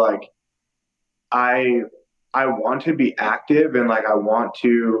sense of, like, I want to be active and, like, I want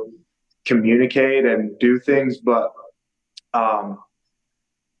to communicate and do things, but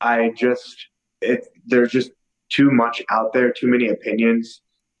there's just too much out there, too many opinions.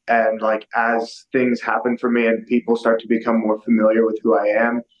 And, like, as things happen for me and people start to become more familiar with who I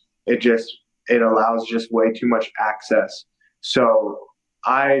am, it allows just way too much access. So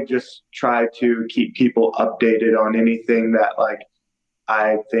I just try to keep people updated on anything that, like,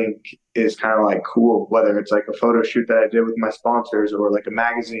 I think is kind of, like, cool, whether it's like a photo shoot that I did with my sponsors, or like a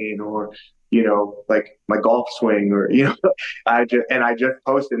magazine, or, like my golf swing, or, I just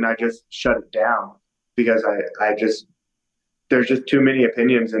posted and I just shut it down, because there's just too many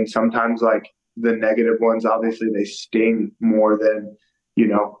opinions. And sometimes, like, the negative ones, obviously they sting more than,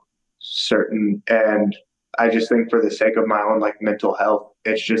 certain. And I just think for the sake of my own, like, mental health,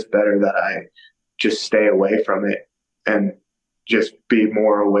 it's just better that I just stay away from it and just be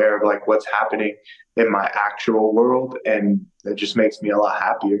more aware of, like, what's happening in my actual world. And it just makes me a lot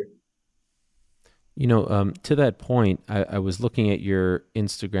happier. To that point, I was looking at your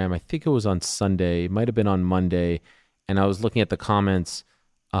Instagram. I think it was on Sunday. It might have been on Monday. And I was looking at the comments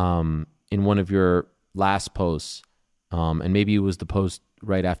in one of your last posts. And maybe it was the post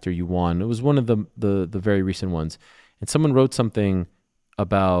right after you won. It was one of the very recent ones. And someone wrote something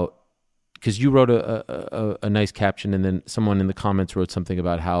about, because you wrote a nice caption, and then someone in the comments wrote something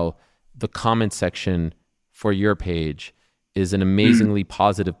about how the comment section for your page is an amazingly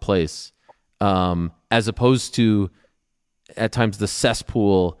positive place, as opposed to at times the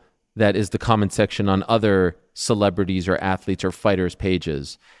cesspool that is the comment section on other celebrities or athletes or fighters'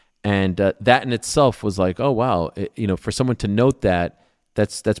 pages. And that in itself was like, oh wow, for someone to note that,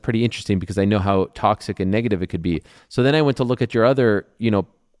 that's pretty interesting, because I know how toxic and negative it could be. So then I went to look at your other,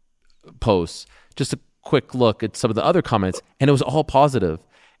 posts, just a quick look at some of the other comments, and it was all positive.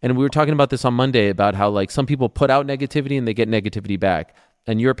 And we were talking about this on Monday about how like some people put out negativity and they get negativity back.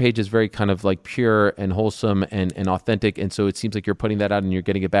 And your page is very kind of like pure and wholesome and authentic. And so it seems like you're putting that out and you're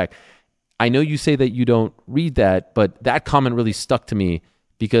getting it back. I know you say that you don't read that, but that comment really stuck to me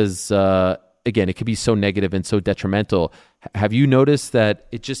because, again, it could be so negative and so detrimental. Have you noticed that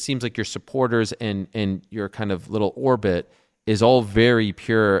it just seems like your supporters and your kind of little orbit is all very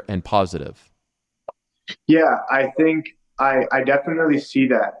pure and positive? Yeah, I think I definitely see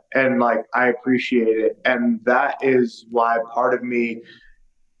that, and like I appreciate it. And that is why part of me,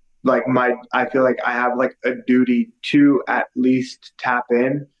 like I feel like I have like a duty to at least tap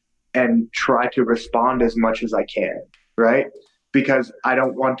in and try to respond as much as I can, right? Because I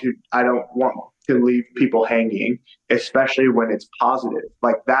don't want to leave people hanging, especially when it's positive.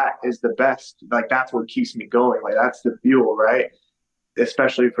 Like that is the best, like that's what keeps me going. Like that's the fuel, right?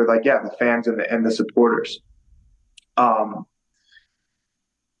 Especially for like, yeah, the fans and the supporters.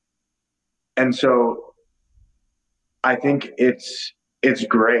 And so I think it's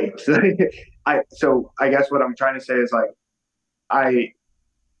great. So I guess what I'm trying to say is like, I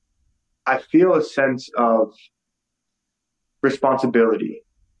feel a sense of responsibility,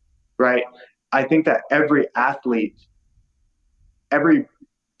 right? I think that every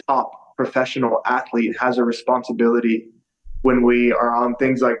top professional athlete has a responsibility when we are on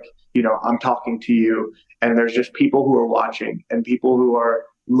things like, I'm talking to you and there's just people who are watching and people who are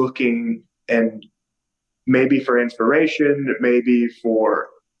looking, and maybe for inspiration, maybe for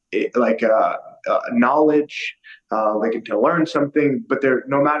knowledge, like to learn something, but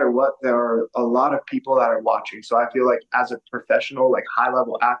no matter what, there are a lot of people that are watching. So I feel like as a professional, like high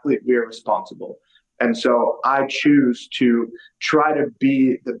level athlete, we are responsible. And so I choose to try to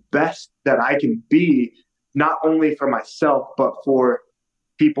be the best that I can be, not only for myself, but for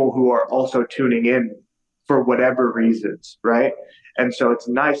people who are also tuning in for whatever reasons, right? And so it's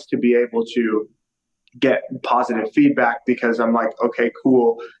nice to be able to get positive feedback, because I'm like, okay,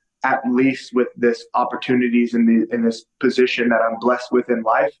 cool. At least with this opportunities in this position that I'm blessed with in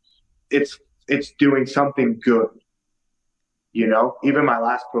life, it's doing something good. Even my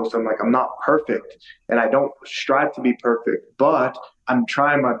last post, I'm like, I'm not perfect and I don't strive to be perfect, but I'm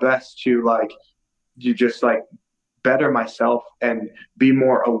trying my best to just better myself and be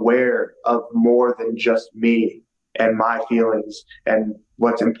more aware of more than just me and my feelings and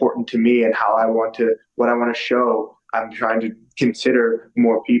what's important to me and what I want to show. I'm trying to consider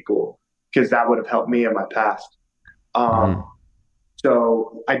more people, because that would have helped me in my past.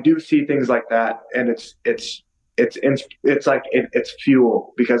 So I do see things like that, and it's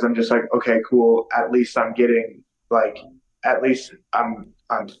fuel, because I'm just like, okay, cool. At least I'm getting I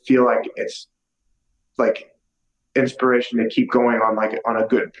feel like it's like inspiration to keep going on a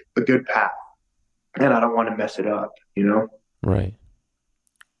good path, and I don't want to mess it up, Right.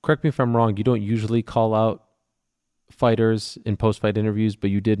 Correct me if I'm wrong. You don't usually call out fighters in post-fight interviews, but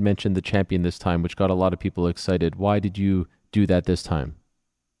you did mention the champion this time, which got a lot of people excited. Why did you do that this time?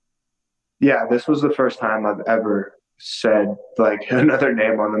 Yeah, this was the first time I've ever said another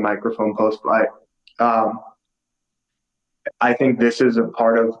name on the microphone post-fight. I think this is a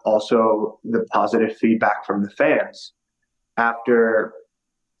part of also the positive feedback from the fans. After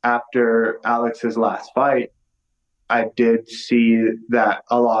Alex's last fight, I did see that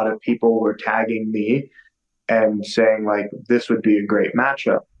a lot of people were tagging me and saying this would be a great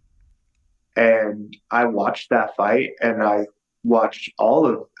matchup. And I watched that fight, and I watched all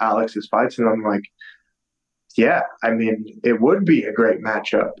of Alex's fights, and I'm like, yeah, I mean, it would be a great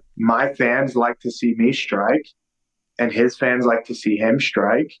matchup. My fans like to see me strike, and his fans like to see him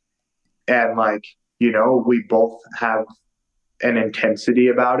strike. And we both have an intensity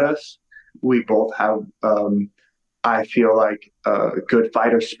about us. We both have, I feel like, a good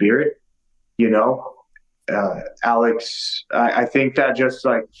fighter spirit, Alex, I think that just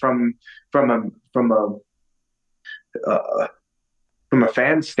like from a from a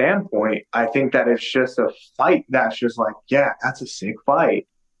fan standpoint, I think that it's just a fight that's just like, yeah, that's a sick fight.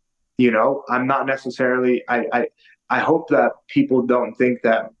 I'm not necessarily, I hope that people don't think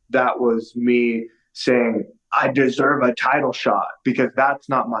that that was me saying I deserve a title shot, because that's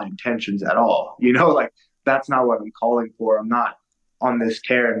not my intentions at all. Like that's not what I'm calling for. I'm not on this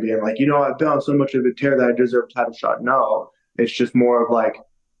tear and being like, I've done so much of a tear that I deserve a title shot. No, it's just more of like,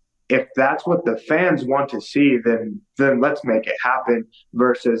 if that's what the fans want to see, then let's make it happen,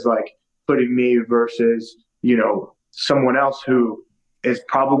 versus like putting me versus, someone else who is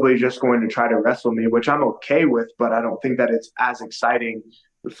probably just going to try to wrestle me, which I'm okay with, but I don't think that it's as exciting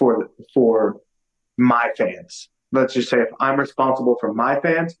for my fans. Let's just say if I'm responsible for my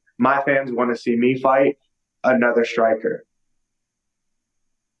fans want to see me fight another striker,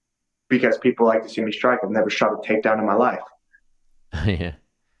 because people like to see me strike. I've never shot a takedown in my life. Yeah.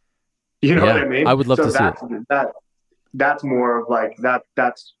 You know what I mean? I would love to see it. That's more of like that.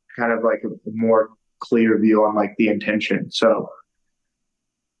 That's kind of like a more clear view on like the intention. So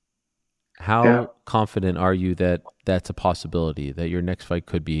how confident are you that that's a possibility, that your next fight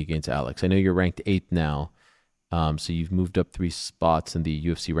could be against Alex? I know you're ranked 8th now. So you've moved up 3 spots in the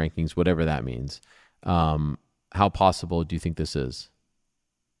UFC rankings, whatever that means. How possible do you think this is?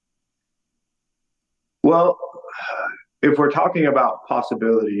 Well, if we're talking about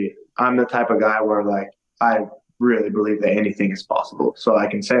possibility, I'm the type of guy where like I really believe that anything is possible. So I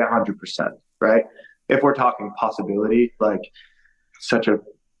can say 100%, right? If we're talking possibility, like such a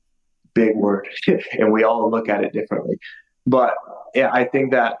big word and we all look at it differently. But yeah, I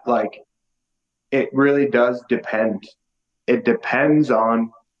think that like it really does depend. It depends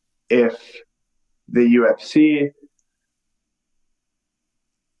on if the UFC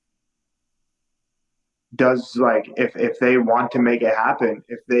does, like, if they want to make it happen,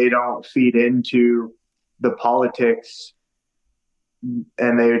 if they don't feed into the politics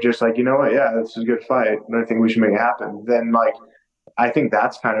and they're just like, you know what, yeah, this is a good fight and I think we should make it happen, then like I think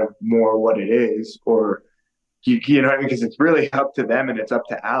that's kind of more what it is. Or you know what I mean? Because it's really up to them and it's up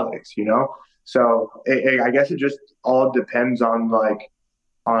to Alex, So I guess it just all depends on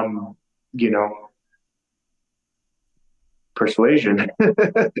persuasion.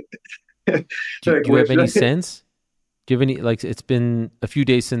 Do you have any sense? Do you have any, like, it's been a few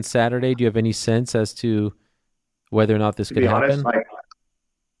days since Saturday. Do you have any sense as to whether or not this could happen? Honest, like,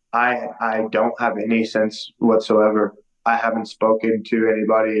 I don't have any sense whatsoever. I haven't spoken to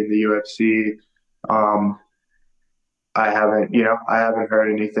anybody in the UFC. I haven't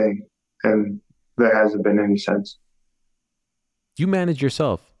heard anything, and there hasn't been any sense. You manage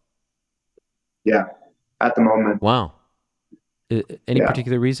yourself? Yeah, at the moment. Wow. Any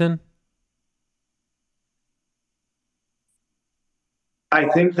particular reason? I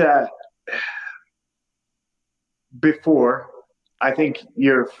think that I think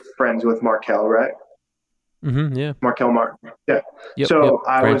you're friends with Markel, right? Mm-hmm, yeah. Markel Martin. Yeah. Yep, so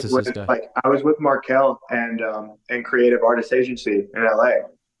I Francis was with Markel and Creative Artist Agency in LA.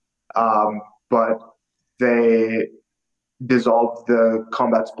 But they dissolved the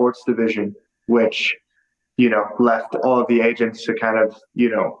combat sports division, which, left all of the agents to kind of,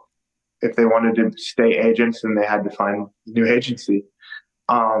 if they wanted to stay agents, then they had to find a new agency.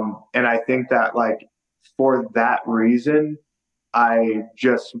 And I think that, like, for that reason, I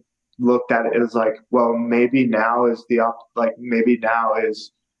just looked at it as like, well, maybe now is maybe now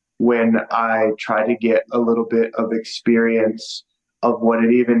is when I try to get a little bit of experience of what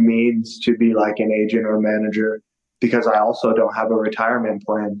it even means to be like an agent or manager, because I also don't have a retirement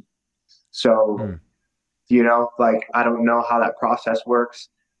plan. So, like, I don't know how that process works.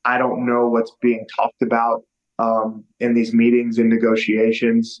 I don't know what's being talked about in these meetings and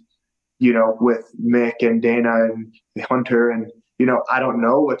negotiations, with Mick and Dana and Hunter. And, I don't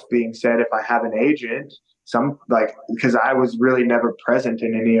know what's being said if I have an agent, because I was really never present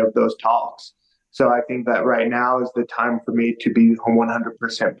in any of those talks. So I think that right now is the time for me to be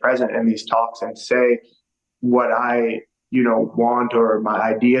 100% present in these talks and say what I, want, or my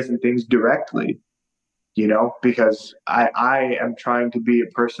ideas and things directly. Because I am trying to be a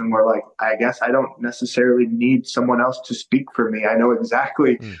person where, like, I guess I don't necessarily need someone else to speak for me. I know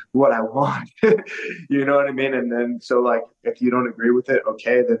exactly what I want. You know what I mean? And then, so, like, if you don't agree with it,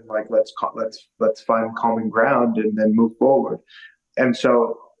 okay, then, like, let's find common ground and then move forward. And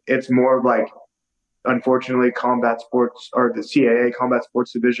so it's more of like, unfortunately, combat sports, or the CAA combat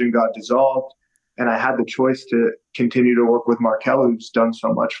sports division, got dissolved. And I had the choice to continue to work with Markel, who's done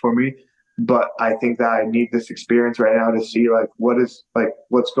so much for me. But I think that I need this experience right now to see, like, what's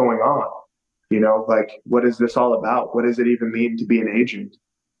going on, Like, what is this all about? What does it even mean to be an agent?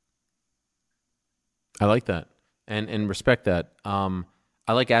 I like that and respect that.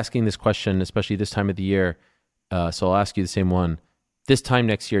 I like asking this question, especially this time of the year. So I'll ask you the same one. This time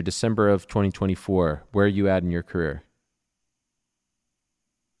next year, December of 2024, where are you at in your career?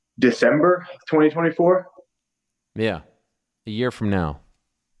 December 2024? Yeah. A year from now.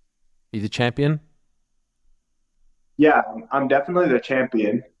 You the champion? Yeah, I'm definitely the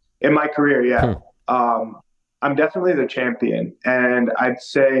champion in my career. Yeah. I'm definitely the champion. And I'd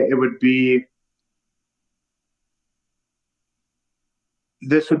say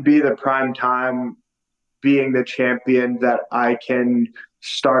this would be the prime time being the champion that I can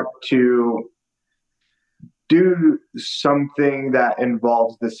start to do something that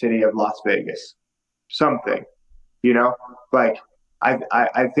involves the city of Las Vegas. Something, like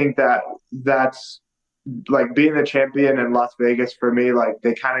I think that's like being the champion in Las Vegas for me, like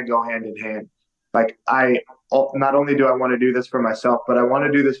they kind of go hand in hand. Like not only do I want to do this for myself, but I want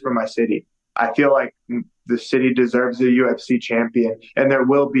to do this for my city. I feel like the city deserves a UFC champion, and there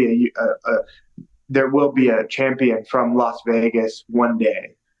will be a champion from Las Vegas one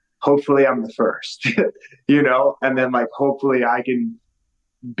day. Hopefully I'm the first, and then like hopefully I can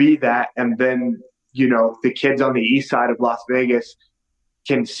be that, and then the kids on the east side of Las Vegas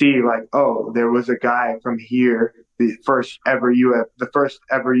can see like, oh, there was a guy from here. The first ever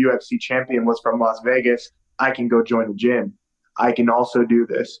UFC champion was from Las Vegas. I can go join the gym. I can also do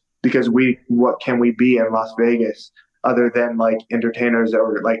this because what can we be in Las Vegas other than like entertainers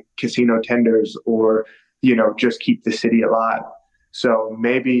or like casino tenders or, just keep the city alive. So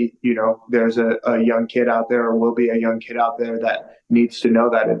maybe, there's a young kid out there or will be a young kid out there that needs to know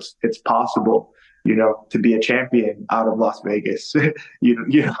that it's possible, to be a champion out of Las Vegas,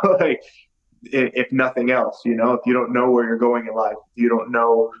 like if nothing else, if you don't know where you're going in life, you don't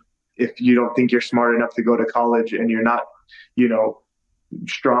know if you don't think you're smart enough to go to college and you're not,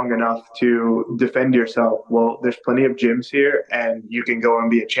 strong enough to defend yourself. Well, there's plenty of gyms here and you can go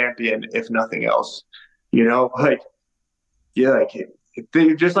and be a champion if nothing else, like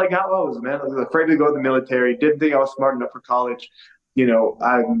just like how I was, man. I was afraid to go to the military. Didn't think I was smart enough for college.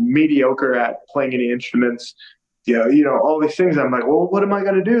 I'm mediocre at playing any instruments. All these things. I'm like, well, what am I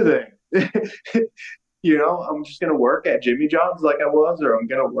going to do then? I'm just going to work at Jimmy John's like I was, or I'm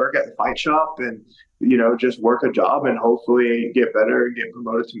going to work at the fight shop and, just work a job and hopefully get better and get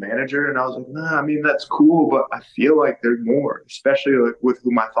promoted to manager. And I was like, nah, I mean, that's cool, but I feel like there's more, especially like with who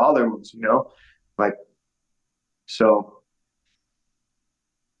my father was, like, so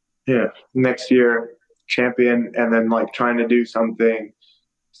yeah, next year champion, and then like trying to do something,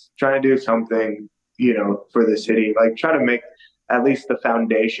 for the city, like try to make at least the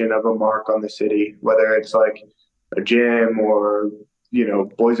foundation of a mark on the city, whether it's like a gym or,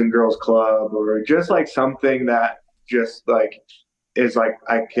 Boys and Girls Club or just like something that just like is like,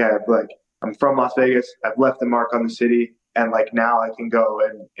 I'm from Las Vegas. I've left a mark on the city. And like now I can go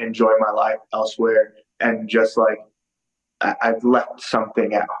and enjoy my life elsewhere. And just like, I've left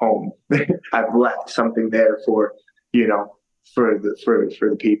something at home. I've left something there for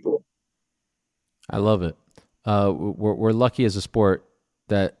the people. I love it. We're lucky as a sport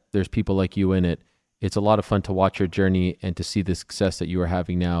that there's people like you in it. It's a lot of fun to watch your journey and to see the success that you are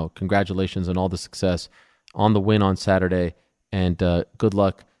having now. Congratulations on all the success, on the win on Saturday, and good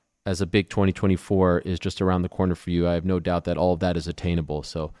luck as a big 2024 is just around the corner for you. I have no doubt that all of that is attainable.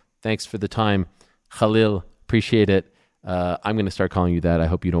 So thanks for the time, Khalil. Appreciate it. I'm going to start calling you that. I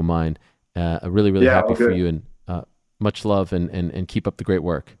hope you don't mind. Really happy for you, and much love, and keep up the great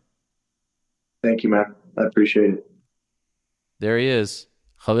work. Thank you, man. I appreciate it. There he is,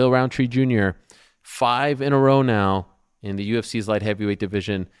 Khalil Rountree Jr., 5 in a row now in the UFC's light heavyweight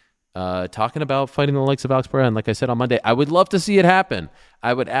division, talking about fighting the likes of Alex Pereira. And like I said on Monday, I would love to see it happen.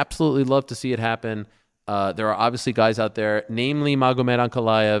 I would absolutely love to see it happen. There are obviously guys out there, namely Magomed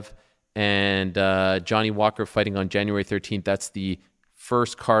Ankalaev and Johnny Walker fighting on January 13th. That's the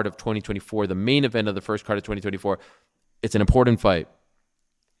first card of 2024, the main event of the first card of 2024. It's an important fight.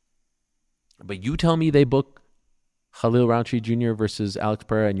 But you tell me they book Khalil Rountree Jr. versus Alex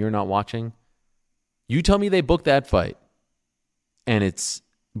Pereira and you're not watching? You tell me they book that fight and it's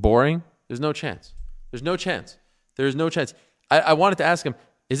boring? There's no chance. There's no chance. I wanted to ask him,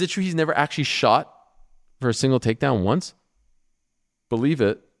 is it true he's never actually shot for a single takedown once? Believe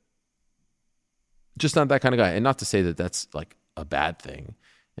it. Just not that kind of guy. And not to say that that's like a bad thing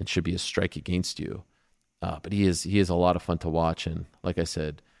and should be a strike against you. But he is a lot of fun to watch. And like I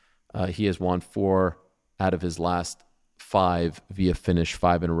said, he has won 4 out of his last 5 via finish,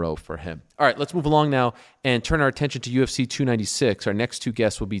 5 in a row for him. All right, let's move along now and turn our attention to UFC 296. Our next 2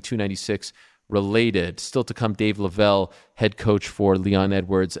 guests will be 296 related. Still to come, Dave Lovell, head coach for Leon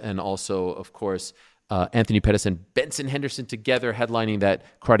Edwards, and also, of course, Anthony Pettis and Benson Henderson together headlining that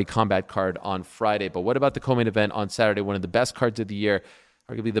Karate Combat card on Friday. But what about the co-main event on Saturday? One of the best cards of the year,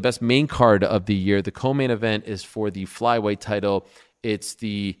 arguably the best main card of the year. The co-main event is for the flyweight title. It's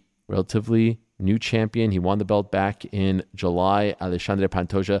the relatively new champion. He won the belt back in July, Alexandre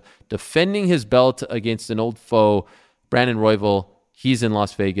Pantoja, defending his belt against an old foe, Brandon Royval. He's in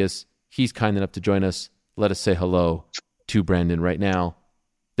Las Vegas. He's kind enough to join us. Let us say hello to Brandon right now.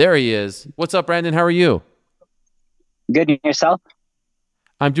 There he is. What's up, Brandon? How are you? Good. And yourself?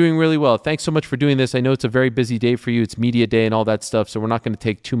 I'm doing really well. Thanks so much for doing this. I know it's a very busy day for you. It's media day and all that stuff, so we're not going to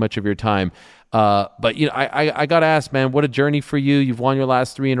take too much of your time. But you know, I got to ask, man, what a journey for you. You've won your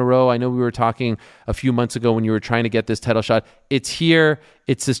last 3 in a row. I know we were talking a few months ago when you were trying to get this title shot. It's here.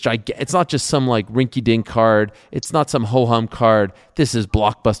 It's this it's not just some like rinky-dink card. It's not some ho-hum card. This is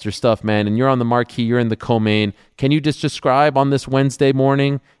blockbuster stuff, man. And you're on the marquee. You're in the co-main. Can you just describe on this Wednesday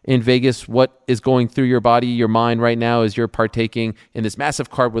morning in Vegas what is going through your body, your mind right now as you're partaking in this massive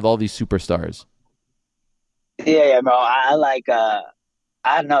card with all these superstars? Yeah, bro.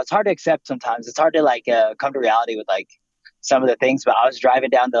 I don't know. It's hard to accept sometimes. It's hard to come to reality with like some of the things. But I was driving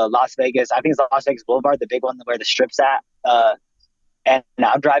down to Las Vegas. I think it's the Las Vegas Boulevard, the big one where the strip's at. And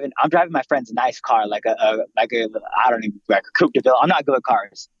I'm driving my friend's nice car, like a Coupe de Ville. I'm not good at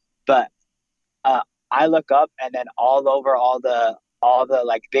cars, but I look up and then all over all the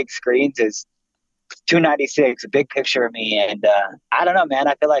like big screens is 296, a big picture of me. And I don't know, man.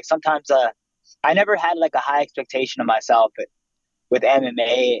 I feel like sometimes I never had like a high expectation of myself, but with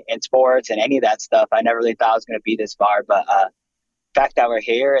MMA and sports and any of that stuff, I never really thought I was going to be this far. But the fact that we're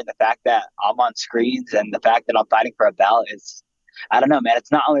here and the fact that I'm on screens and the fact that I'm fighting for a belt is, I don't know, man.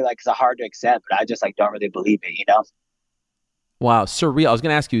 It's not only like it's hard to accept, but I just like don't really believe it, you know? Wow, surreal. I was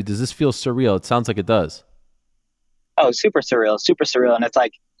going to ask you, does this feel surreal? It sounds like it does. Oh, super surreal. And it's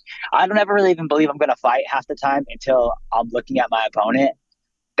like, I don't ever really even believe I'm going to fight half the time until I'm looking at my opponent.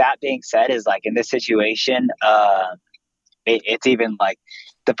 That being said, is like in this situation, it's even like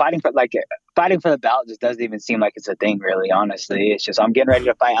the fighting for the belt just doesn't even seem like it's a thing, really. Honestly, it's just I'm getting ready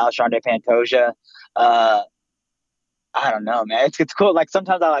to fight Alexandre Pantoja. I don't know, man. It's cool. Like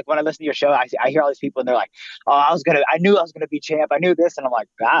sometimes when I listen to your show, I hear all these people and they're like, "Oh, I knew I was gonna be champ. I knew this," and I'm like,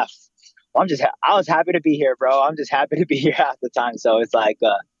 "Ah, well, I was happy to be here, bro. I'm just happy to be here half the time." So it's like,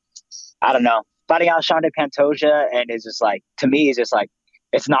 I don't know, fighting Alexandre Pantoja, and it's just like to me, it's just like.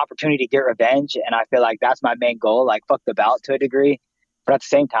 It's an opportunity to get revenge, and I feel like that's my main goal. Like fuck the belt to a degree, but at the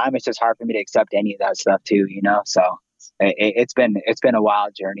same time, it's just hard for me to accept any of that stuff too, you know. So it's been a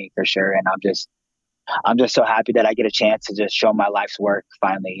wild journey for sure, and I'm just so happy that I get a chance to just show my life's work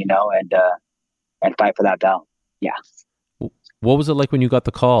finally, you know, and fight for that belt. Yeah. What was it like when you got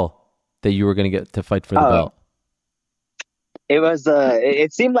the call that you were going to get to fight for the belt? It was.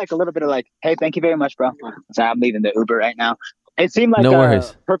 It seemed like a little bit of like, hey, thank you very much, bro. Sorry, I'm leaving the Uber right now. It seemed like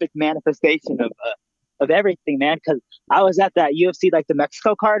a perfect manifestation of everything, man. Because I was at that UFC, like the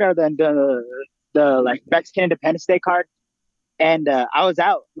Mexico card or the like Mexican Independence Day card, and I was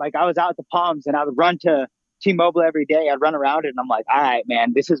out at the Palms, and I would run to T-Mobile every day. I'd run around it, and I'm like, all right,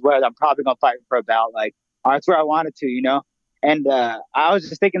 man, this is where I'm probably gonna fight for a belt. Like, that's where I wanted to, you know. And I was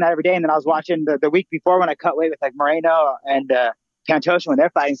just thinking that every day. And then I was watching the week before when I cut weight with like Moreno and Pantoja when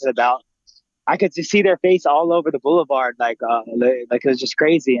they're fighting for the belt. I could just see their face all over the boulevard, like it was just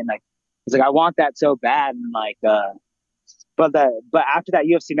crazy, and like it's like I want that so bad, and like but after that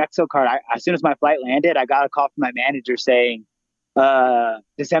UFC Mexico card, as soon as my flight landed, I got a call from my manager saying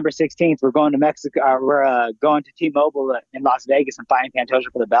December 16th we're going to Mexico, we're going to T-Mobile in Las Vegas and fighting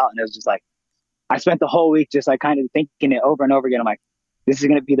Pantoja for the belt, and it was just like I spent the whole week just like kind of thinking it over and over again. I'm like, this is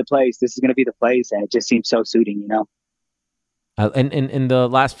gonna be the place, and it just seems so suiting, you know. And in the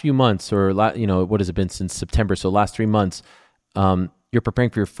last few months, or what has it been since September? So last 3 months, you're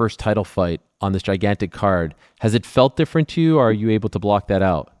preparing for your first title fight on this gigantic card. Has it felt different to you, or are you able to block that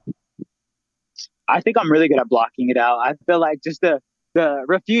out? I think I'm really good at blocking it out. I feel like just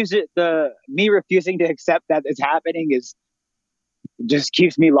me refusing to accept that it's happening just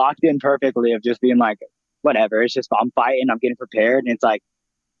keeps me locked in perfectly of just being like, whatever. It's just I'm fighting, I'm getting prepared, and it's like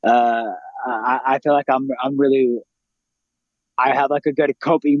I feel like I'm really. I have like a good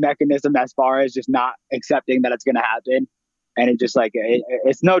coping mechanism as far as just not accepting that it's going to happen. And it just like,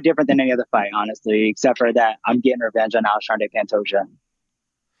 it's no different than any other fight, honestly, except for that I'm getting revenge on Alexandre Pantoja.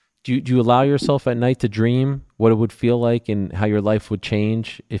 Do you allow yourself at night to dream what it would feel like and how your life would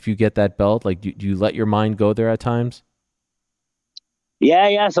change if you get that belt? Like, do you let your mind go there at times?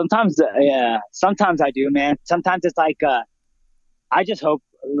 Yeah. Sometimes I do, man. Sometimes it's like, I just hope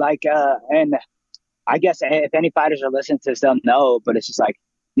and I guess if any fighters are listening to this, they'll know, but it's just like,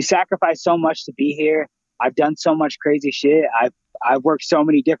 you sacrifice so much to be here. I've done so much crazy shit. I've worked so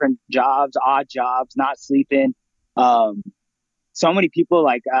many different jobs, odd jobs, not sleeping. So many people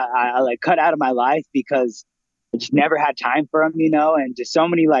I like cut out of my life because I just never had time for them, and just so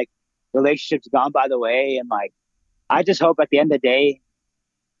many like relationships gone by the way. And like, I just hope at the end of the day,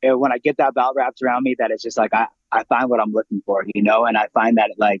 when I get that belt wrapped around me, that it's just like, I find what I'm looking for, and I find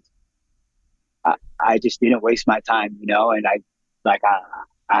that like, I just didn't waste my time, and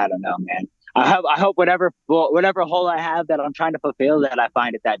I don't know, man. I hope whatever hole I have that I'm trying to fulfill, that I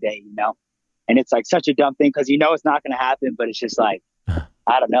find it that day, And it's like such a dumb thing because it's not going to happen, but it's just like,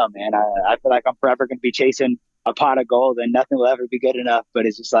 I don't know, man. I feel like I'm forever going to be chasing a pot of gold and nothing will ever be good enough. But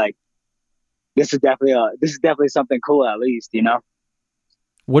it's just like, this is definitely something cool, at least,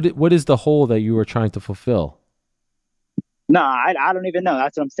 What is the hole that you were trying to fulfill? No, I don't even know.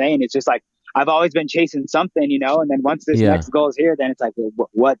 That's what I'm saying. It's just like, I've always been chasing something, and then once this next goal is here, then it's like, well,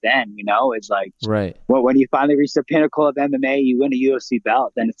 what then? It's like, right. Well, when you finally reach the pinnacle of MMA, you win a UFC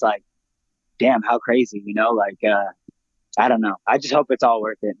belt, then it's like, damn, how crazy, I don't know. I just hope it's all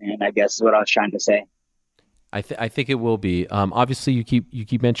worth it, man. I guess is what I was trying to say. I think it will be. Obviously, you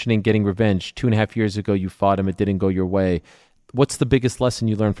keep mentioning getting revenge. 2.5 years ago, you fought him. It didn't go your way. What's the biggest lesson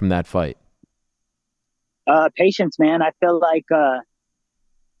you learned from that fight? Patience, man. I feel like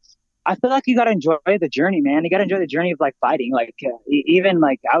you got to enjoy the journey, man. You got to enjoy the journey of like fighting. Like even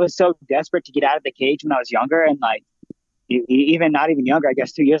like I was so desperate to get out of the cage when I was younger, and like even not even younger, I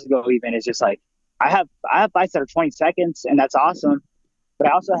guess 2 years ago, even it's just like I have fights that are 20 seconds, and that's awesome. But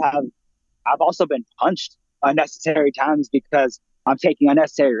I've also been punched unnecessary times because I'm taking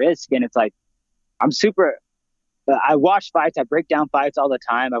unnecessary risk, and it's like I watch fights, I break down fights all the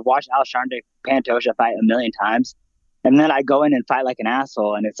time. I've watched Alexander Pantoja fight a million times, and then I go in and fight like an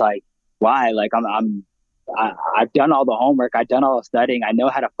asshole, and it's like, why? Like I've done all the homework, I've done all the studying, I know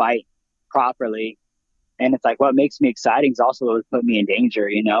how to fight properly, and it's like what makes me exciting is also what put me in danger,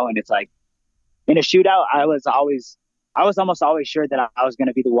 And it's like in a shootout, I was almost always sure that I was going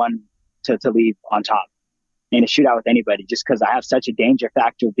to be the one to leave on top in a shootout with anybody, just because I have such a danger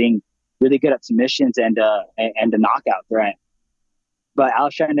factor of being really good at submissions and a knockout threat. But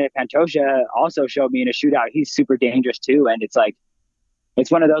Alexander Pantoja also showed me in a shootout he's super dangerous too, and it's like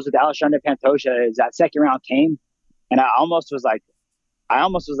it's one of those with Alexander Pantoja is that second round came, and I almost was like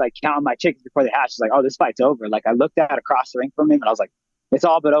counting my chickens before they hatched. It's like, oh, this fight's over. Like I looked at across the ring from him, and I was like, it's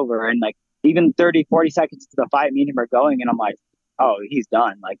all but over. And like even 30, 40 seconds to the fight, me and him are going, and I'm like, oh, he's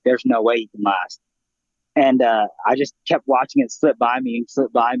done. Like there's no way he can last. And I just kept watching it slip by me,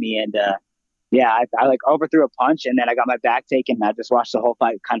 and I like overthrew a punch, and then I got my back taken, and I just watched the whole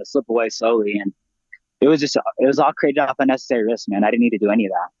fight kind of slip away slowly, and it was all created off unnecessary risk, man. I didn't need to do any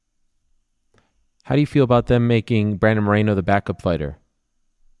of that. How do you feel about them making Brandon Moreno the backup fighter?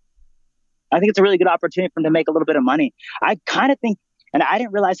 I think it's a really good opportunity for him to make a little bit of money. I kind of think, and I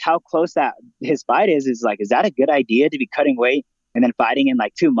didn't realize how close that his fight is that a good idea to be cutting weight and then fighting in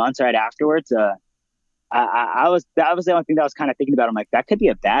like 2 months right afterwards? That was the only thing that I was kind of thinking about. I'm like, that could be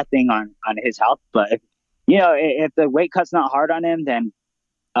a bad thing on his health, but if the weight cut's not hard on him, then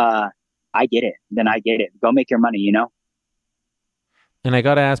I get it. Go make your money, And I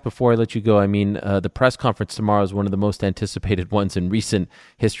got to ask before I let you go, I mean, the press conference tomorrow is one of the most anticipated ones in recent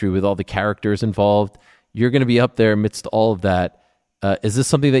history with all the characters involved. You're going to be up there amidst all of that. Is this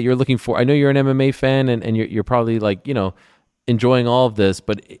something that you're looking for? I know you're an MMA fan and you're probably like, enjoying all of this,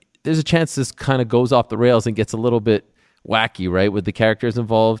 but there's a chance this kind of goes off the rails and gets a little bit wacky, right? With the characters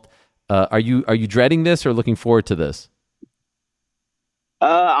involved. Are you dreading this or looking forward to this?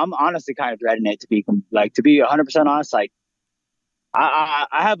 I'm honestly kind of dreading it, to be 100% honest. Like I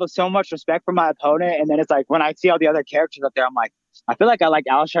have so much respect for my opponent, and then it's like when I see all the other characters up there, I'm like, I feel like I like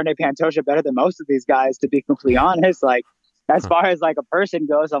Alexander Pantoja better than most of these guys, to be completely honest. Like as far as like a person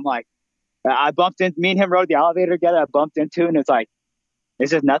goes, I'm like, I bumped into, me and him rode the elevator together. I bumped into, and it's like,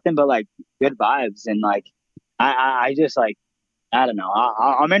 it's just nothing but like good vibes, and like I just like, I don't know.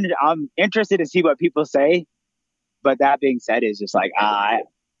 I'm interested to see what people say, but that being said, is just like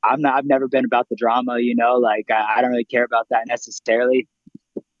I've never been about the drama, like I don't really care about that necessarily.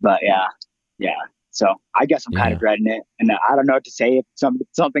 But yeah. So I guess I'm kind of dreading it, and I don't know what to say if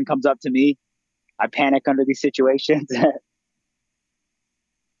something comes up to me. I panic under these situations.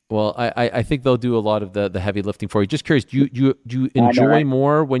 Well, I think they'll do a lot of the heavy lifting for you. Just curious, do you enjoy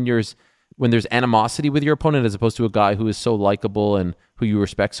more when there's animosity with your opponent as opposed to a guy who is so likable and who you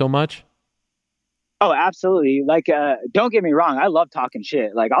respect so much? Oh, absolutely. Like, don't get me wrong. I love talking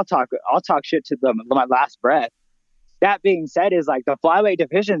shit. Like I'll talk shit to them my last breath. that being said, is like the flyweight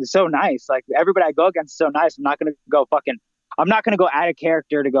division is so nice. Like everybody I go against is so nice. I'm not going to go out of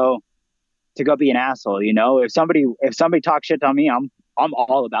character to go be an asshole. You know, if somebody talks shit on me, I'm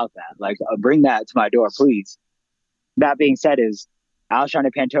all about that. Like bring that to my door, please. That being said, is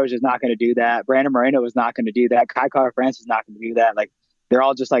Alexandre Pantoja is not going to do that. Brandon Moreno is not going to do that. Kai Kara France is not going to do that. Like they're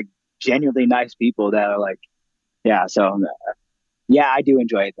all just like genuinely nice people that are like, yeah. So yeah, I do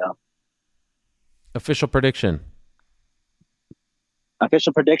enjoy it though. Official prediction. I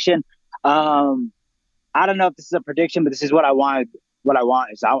don't know if this is a prediction, but this is what I want. What I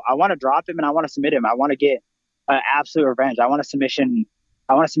want is I want to drop him and I want to submit him. I want to get absolute revenge. I want a submission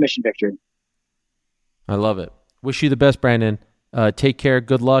victory. I love it. Wish you the best, Brandon. Take care.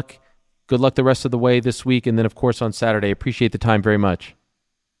 Good luck. Good luck the rest of the way this week. And then, of course, on Saturday. Appreciate the time very much.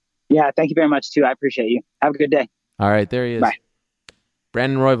 Yeah, thank you very much, too. I appreciate you. Have a good day. All right, there he is. Bye.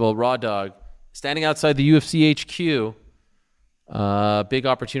 Brandon Royval, Raw Dog, standing outside the UFC HQ. Big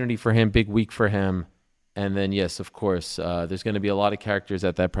opportunity for him, big week for him. And then, yes, of course, there's going to be a lot of characters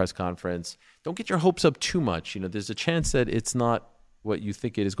at that press conference. Don't get your hopes up too much. You know, there's a chance that it's not what you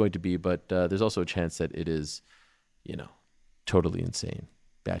think it is going to be, but there's also a chance that it is, you know, totally insane,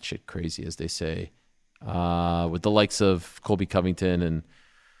 batshit crazy, as they say, with the likes of Colby Covington and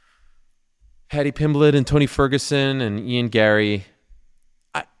Paddy Pimblett and Tony Ferguson and Ian Gary.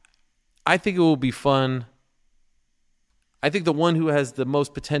 I think it will be fun. I think the one who has the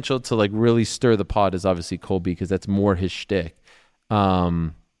most potential to like really stir the pot is obviously Colby, because that's more his shtick.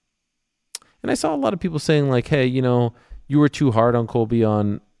 And I saw a lot of people saying like, "Hey, you know, you were too hard on Colby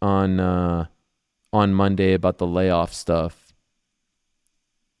on Monday about the layoff stuff,"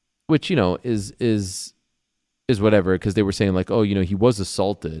 which, you know, is whatever, because they were saying like, oh, you know, he was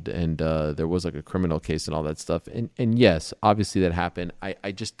assaulted and there was like a criminal case and all that stuff. And yes, obviously that happened.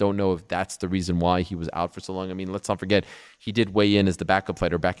 I just don't know if that's the reason why he was out for so long. I mean, let's not forget, he did weigh in as the backup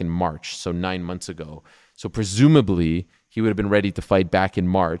fighter back in March, so 9 months ago. So presumably he would have been ready to fight back in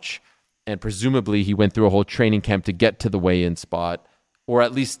March. And presumably he went through a whole training camp to get to the weigh-in spot, or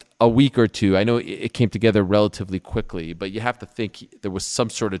at least a week or two. I know it came together relatively quickly, but you have to think there was some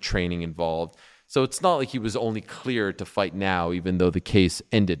sort of training involved. So it's not like he was only cleared to fight now, even though the case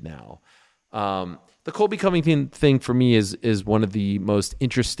ended now. The Colby Covington thing for me is one of the most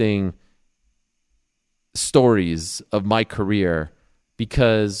interesting stories of my career,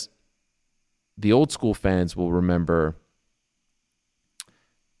 because the old school fans will remember,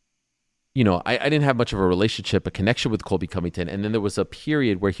 you know, I didn't have much of a relationship, a connection with Colby Covington. And then there was a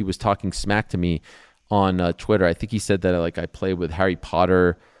period where he was talking smack to me on Twitter. I think he said that like I play with Harry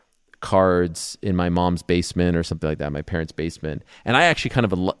Potter cards in my mom's basement or something like that, my parents' basement. And I actually kind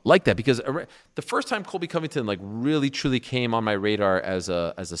of like that, because the first time Colby Covington like really truly came on my radar as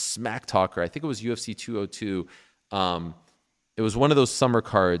a smack talker, I think it was UFC 202. It was one of those summer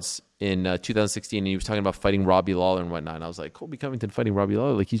cards in 2016, and he was talking about fighting Robbie Lawler and whatnot. And I was like, Colby Covington fighting Robbie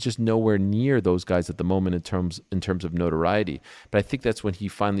Lawler, like he's just nowhere near those guys at the moment in terms of notoriety. But I think that's when he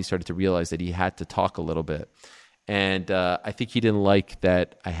finally started to realize that he had to talk a little bit. And I think he didn't like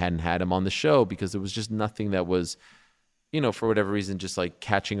that I hadn't had him on the show, because there was just nothing that was, you know, for whatever reason, just like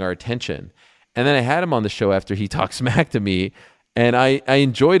catching our attention. And then I had him on the show after he talked smack to me, and I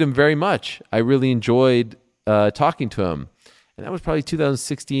enjoyed him very much. I really enjoyed talking to him. And that was probably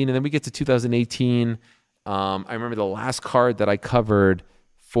 2016. And then we get to 2018. I remember the last card that I covered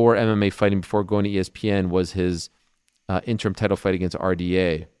for MMA fighting before going to ESPN was his interim title fight against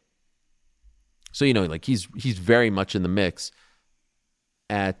RDA. So, you know, like he's very much in the mix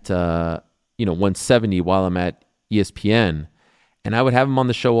at, 170 while I'm at ESPN. And I would have him on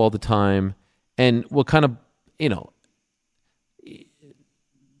the show all the time. And we'll kind of, you know,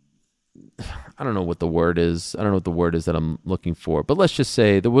 I don't know what the word is. I don't know what the word is that I'm looking for. But let's just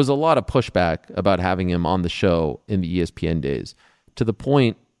say there was a lot of pushback about having him on the show in the ESPN days, to the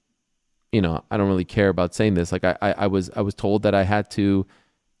point, you know, I don't really care about saying this. Like I was told that I had to,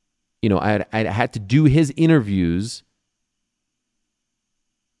 you know, I had to do his interviews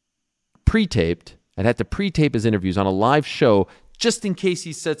pre-taped. I'd had to pre-tape his interviews on a live show just in case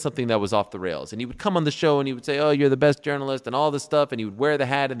he said something that was off the rails. And he would come on the show and he would say, oh, you're the best journalist and all this stuff. And he would wear the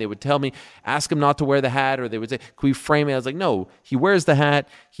hat, and they would tell me, ask him not to wear the hat, or they would say, can we frame it? I was like, no, he wears the hat.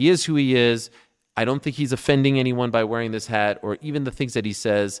 He is who he is. I don't think he's offending anyone by wearing this hat, or even the things that he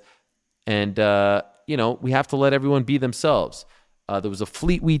says. And, we have to let everyone be themselves. There was a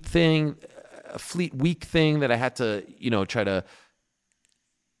Fleet Week thing that I had to, try to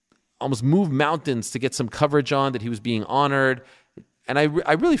almost move mountains to get some coverage on, that he was being honored. And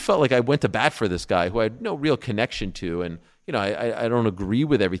I really felt like I went to bat for this guy who I had no real connection to. And, I don't agree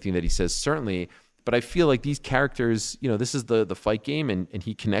with everything that he says, certainly. But I feel like these characters, this is the fight game, and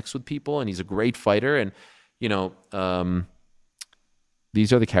he connects with people, and he's a great fighter, and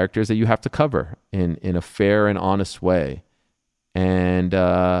these are the characters that you have to cover in a fair and honest way. And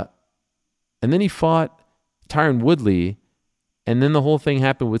then he fought Tyron Woodley, and then the whole thing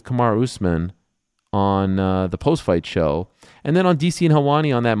happened with Kamaru Usman on the post-fight show. And then on DC and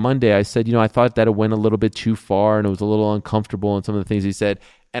Helwani on that Monday, I said, I thought that it went a little bit too far and it was a little uncomfortable and some of the things he said.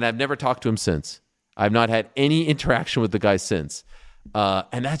 And I've never talked to him since. I've not had any interaction with the guy since.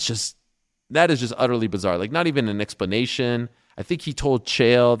 And that is just utterly bizarre. Like, not even an explanation. I think he told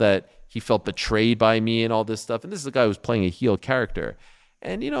Chael that he felt betrayed by me and all this stuff. And this is a guy who's playing a heel character.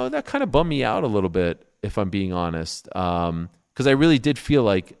 And, that kind of bummed me out a little bit, if I'm being honest. Because I really did feel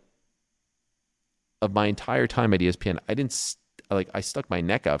like, of my entire time at ESPN, I stuck my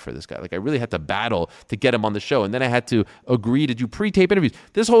neck out for this guy. Like, I really had to battle to get him on the show. And then I had to agree to do pre-tape interviews.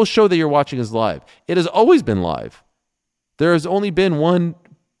 This whole show that you're watching is live. It has always been live. There has only been one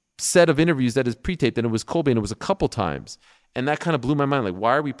set of interviews that is pre-taped, and it was Colby, and it was a couple times. And that kind of blew my mind. Like,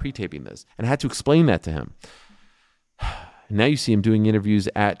 why are we pre-taping this? And I had to explain that to him. And now you see him doing interviews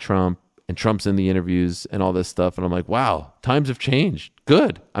at Trump, and Trump's in the interviews and all this stuff. And I'm like, wow, times have changed.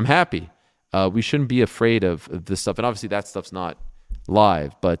 Good. I'm happy. We shouldn't be afraid of this stuff. And obviously that stuff's not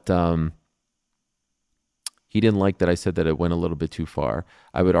live, but he didn't like that I said that it went a little bit too far.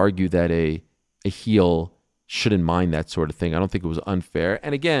 I would argue that a heel shouldn't mind that sort of thing. I don't think it was unfair.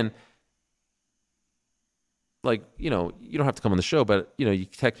 And again, like, you don't have to come on the show, but, you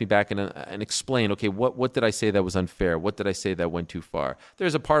text me back and explain, okay, what did I say that was unfair? What did I say that went too far?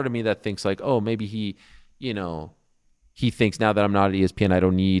 There's a part of me that thinks like, oh, maybe he thinks now that I'm not at ESPN, I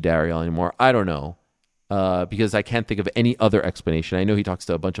don't need Ariel anymore. I don't know, because I can't think of any other explanation. I know he talks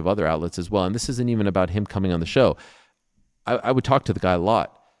to a bunch of other outlets as well, and this isn't even about him coming on the show. I would talk to the guy a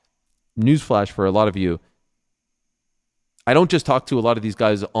lot. Newsflash for a lot of you, I don't just talk to a lot of these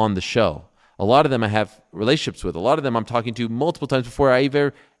guys on the show. A lot of them I have relationships with. A lot of them I'm talking to multiple times before I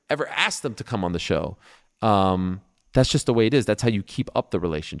ever asked them to come on the show. That's just the way it is. That's how you keep up the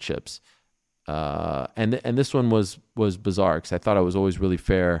relationships. And this one was bizarre because I thought I was always really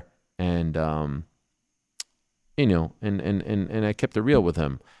fair and and I kept it real with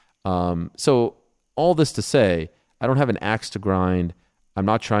him. So all this to say, I don't have an axe to grind. I'm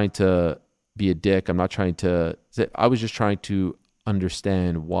not trying to be a dick. I was just trying to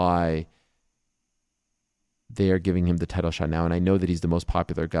understand why they are giving him the title shot now. And I know that he's the most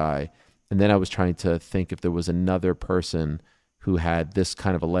popular guy. And then I was trying to think if there was another person who had this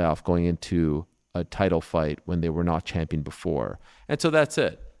kind of a layoff going into a title fight when they were not champion before. And so that's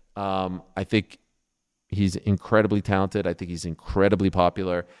it. I think he's incredibly talented. I think he's incredibly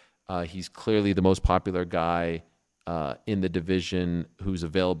popular. He's clearly the most popular guy in the division who's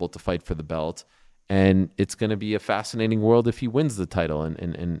available to fight for the belt. And it's going to be a fascinating world if he wins the title,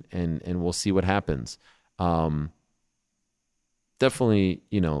 and we'll see what happens. Definitely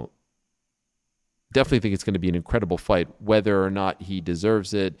think it's going to be an incredible fight, whether or not he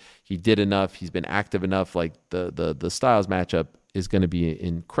deserves it. He did enough. He's been active enough. Like the Styles matchup is going to be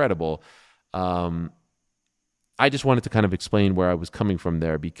incredible. I just wanted to kind of explain where I was coming from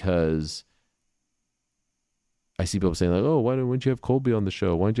there, because I see people saying like, oh, why didn't you have Colby on the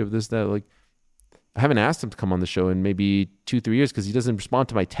show? Why don't you have this, that? Like, I haven't asked him to come on the show in maybe 2-3 years because he doesn't respond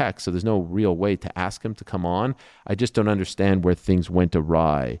to my text. So there's no real way to ask him to come on. I just don't understand where things went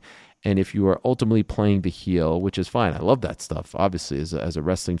awry. And if you are ultimately playing the heel, which is fine, I love that stuff. Obviously, as a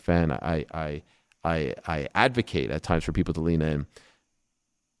wrestling fan, I advocate at times for people to lean in.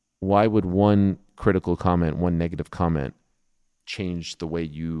 Why would one critical comment, one negative comment, change the way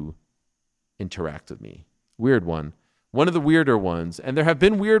you interact with me? Weird one. One of the weirder ones, and there have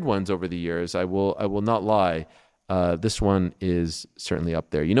been weird ones over the years. I will not lie. This one is certainly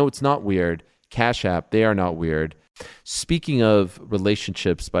up there. It's not weird. Cash App, they are not weird. Speaking of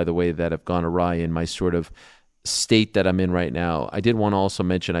relationships, by the way, that have gone awry in my sort of state that I'm in right now, I did want to also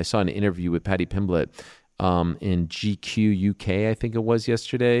mention, I saw an interview with Paddy Pimblett in GQ UK, I think it was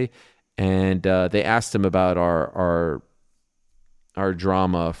yesterday, and they asked him about our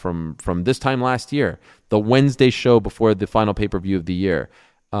drama from this time last year, the Wednesday show before the final pay-per-view of the year,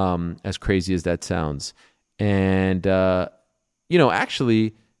 as crazy as that sounds. And,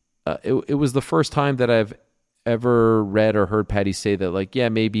 actually, it was the first time that I've ever read or heard Paddy say that, like, yeah,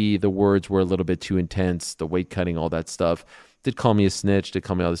 maybe the words were a little bit too intense, the weight cutting, all that stuff. Did call me a snitch, did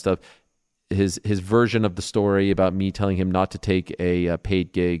call me all this stuff. His version of the story about me telling him not to take a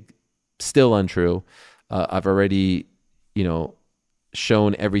paid gig, still untrue. I've already,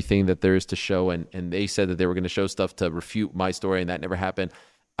 shown everything that there is to show, and they said that they were going to show stuff to refute my story, and that never happened.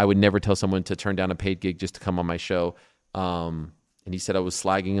 I would never tell someone to turn down a paid gig just to come on my show. And he said I was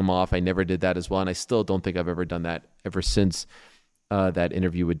slagging him off. I never did that as well. And I still don't think I've ever done that ever since that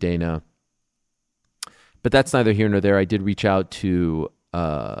interview with Dana. But that's neither here nor there. I did reach out to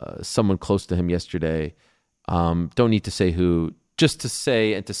someone close to him yesterday. Don't need to say who, just to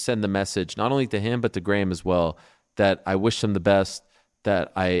say and to send the message, not only to him, but to Graham as well, that I wish him the best,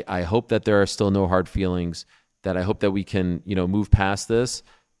 that I hope that there are still no hard feelings, that I hope that we can, move past this,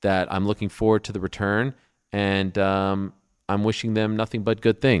 that I'm looking forward to the return, and I'm wishing them nothing but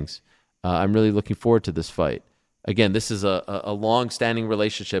good things. I'm really looking forward to this fight. Again, this is a long-standing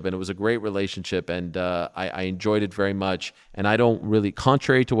relationship, and it was a great relationship, and I enjoyed it very much. And I don't really,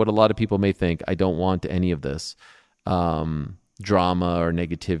 contrary to what a lot of people may think, I don't want any of this drama or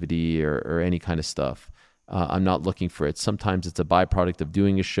negativity or any kind of stuff. I'm not looking for it. Sometimes it's a byproduct of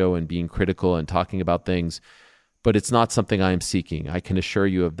doing a show and being critical and talking about things, but it's not something I am seeking. I can assure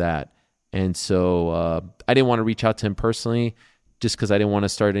you of that. And so I didn't want to reach out to him personally, just because I didn't want to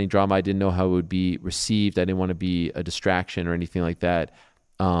start any drama. I didn't know how it would be received. I didn't want to be a distraction or anything like that.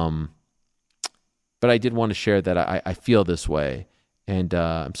 But I did want to share that I feel this way, and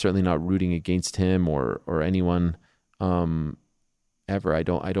I'm certainly not rooting against him or anyone ever. I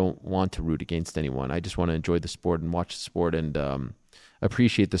don't want to root against anyone. I just want to enjoy the sport and watch the sport and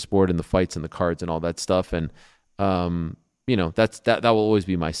appreciate the sport and the fights and the cards and all that stuff. And that will always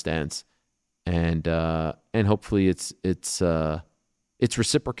be my stance. And hopefully it's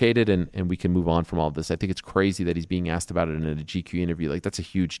reciprocated and we can move on from all of this. I think it's crazy that he's being asked about it in a GQ interview. Like, that's a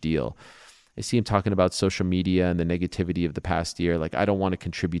huge deal. I see him talking about social media and the negativity of the past year. Like, I don't want to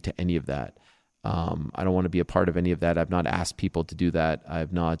contribute to any of that. I don't want to be a part of any of that. I've not asked people to do that.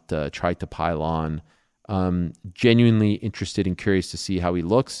 I've not tried to pile on. Genuinely interested and curious to see how he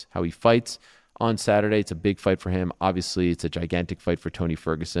looks, how he fights on Saturday. It's a big fight for him. Obviously, it's a gigantic fight for Tony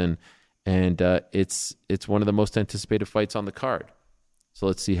Ferguson. And it's one of the most anticipated fights on the card. So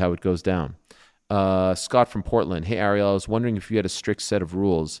let's see how it goes down. Scott from Portland. Hey, Ariel, I was wondering if you had a strict set of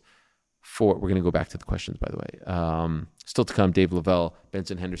rules for... We're going to go back to the questions, by the way. Still to come, Dave Lovell,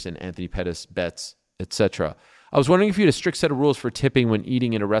 Benson, Henderson, Anthony Pettis, Betts, etc. I was wondering if you had a strict set of rules for tipping when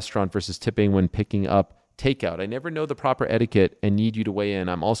eating in a restaurant versus tipping when picking up takeout. I never know the proper etiquette and need you to weigh in.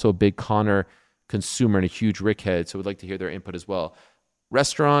 I'm also a big Connor consumer and a huge Rick head, so would like to hear their input as well.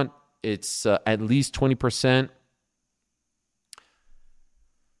 Restaurant, it's at least 20%.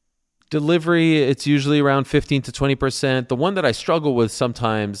 Delivery, it's usually around 15 to 20%. The one that I struggle with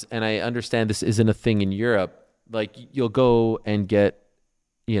sometimes, and I understand this isn't a thing in Europe, like you'll go and get,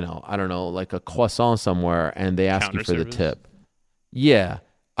 I don't know, like a croissant somewhere and they ask you for the tip. Yeah,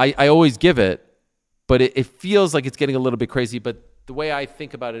 I always give it, but it feels like it's getting a little bit crazy. But the way I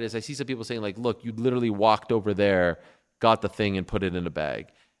think about it is I see some people saying like, look, you literally walked over there, got the thing and put it in a bag.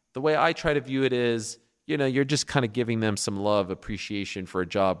 The way I try to view it is, you're just kind of giving them some love, appreciation for a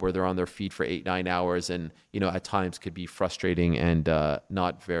job where they're on their feet for 8-9 hours and, at times could be frustrating and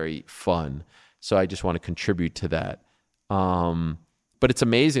not very fun. So I just want to contribute to that. But it's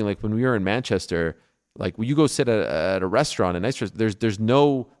amazing. Like when we were in Manchester, like when you go sit at a restaurant, there's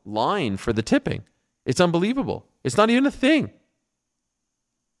no line for the tipping. It's unbelievable. It's not even a thing.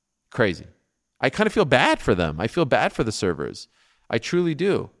 Crazy. I kind of feel bad for them. I feel bad for the servers. I truly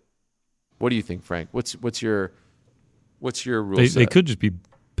do. What do you think, Frank? What's your rule set? They could just be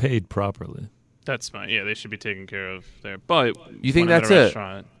paid properly. That's fine. Yeah, they should be taken care of there. But you think that's it?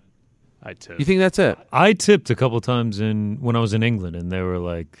 I tip. You think that's it? I tipped a couple times when I was in England, and they were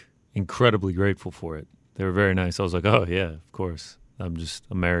like incredibly grateful for it. They were very nice. I was like, oh yeah, of course. I'm just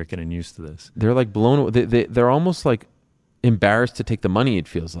American and used to this. They're like blown. They're almost like embarrassed to take the money. It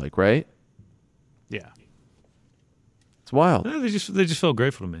feels like, right? Yeah. It's wild. Yeah, they just felt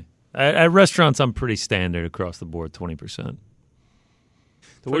grateful to me. At restaurants, I'm pretty standard across the board, 20%.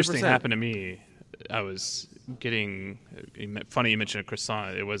 The worst thing happened to me. I was getting funny. You mentioned a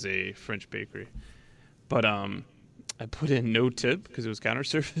croissant. It was a French bakery, but I put in no tip because it was counter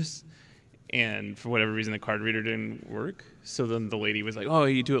service, and for whatever reason the card reader didn't work. So then the lady was like, "Oh,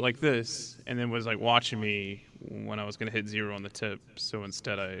 you do it like this," and then was like watching me when I was going to hit 0 on the tip. So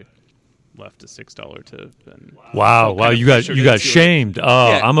instead, I left a $6 tip. And wow, you got shamed. Oh,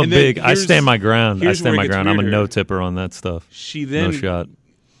 yeah, I stand my ground. I'm a no tipper on that stuff. She then no shot.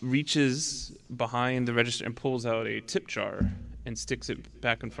 Reaches behind the register and pulls out a tip jar and sticks it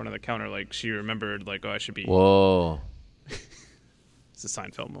back in front of the counter like she remembered, like, I should be. Whoa. It's a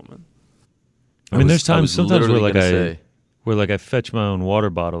Seinfeld moment. I mean, there's times sometimes where I fetch my own water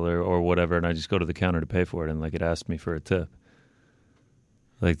bottle or whatever, and I just go to the counter to pay for it, and like it asked me for a tip.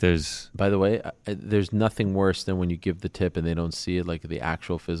 Like there's. By the way, there's nothing worse than when you give the tip and they don't see it, like the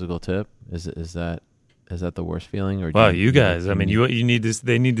actual physical tip. Is that the worst feeling? Or Wow, you guys! I mean, you need this.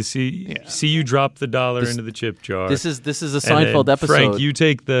 They need to see you drop the dollar into the chip jar. This is a Seinfeld episode. Frank, you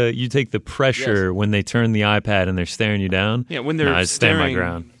take the pressure when they turn the iPad and they're staring you down. Yeah, when they're I stand my staring,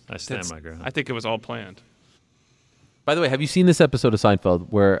 ground. I stand my ground. I think it was all planned. By the way, have you seen this episode of Seinfeld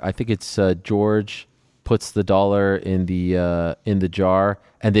where I think it's George puts the dollar in the jar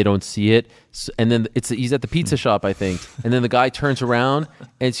and they don't see it, and then he's at the pizza shop, I think, and then the guy turns around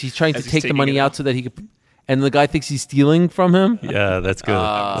and he's trying to take the money out so that he could, and the guy thinks he's stealing from him. Yeah, that's good.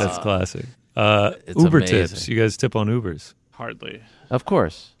 That's classic. It's Uber amazing. tips. You guys tip on Ubers? Hardly. Of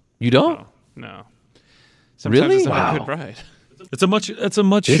course. You don't? No. Sometimes Really? it's not a good ride.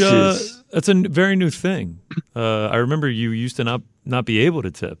 It's a very new thing. I remember you used to not be able to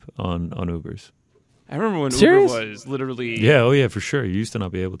tip on Ubers. I remember when Serious? Uber was literally... Yeah, oh yeah, for sure. You used to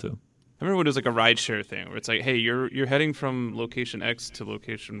not be able to. I remember when it was like a rideshare thing where it's like, hey, you're heading from location X to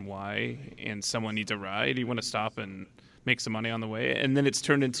location Y and someone needs a ride. You want to stop and make some money on the way? And then it's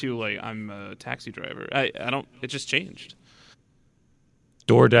turned into like, I'm a taxi driver. It just changed.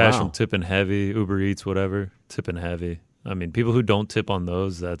 DoorDash and tipping heavy, Uber Eats, whatever, tipping heavy. I mean, people who don't tip on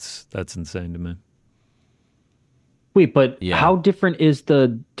those, that's insane to me. Wait, but how different is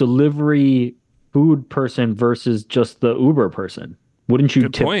the delivery food person versus just the Uber person? Wouldn't you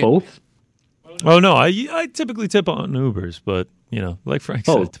tip both? Oh no, I typically tip on Ubers, but like Frank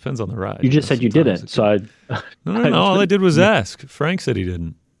said, it depends on the ride. You just said you didn't, so no. All I did was ask. Frank said he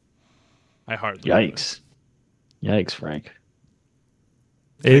didn't. I hardly. Yikes, Frank.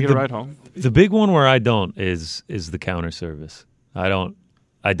 Take a ride home. The big one where I don't is the counter service. I don't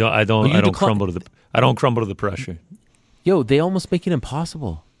crumble to the pressure. Yo, they almost make it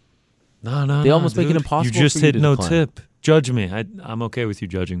impossible. No, they almost dude. make it impossible. You just for hit you to no decline. tip. Judge me. I'm okay with you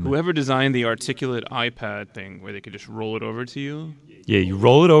judging me. Whoever designed the articulate iPad thing where they could just roll it over to you. Yeah, you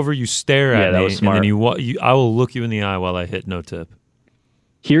roll it over, you stare at that me, was smart. and then I will look you in the eye while I hit no tip.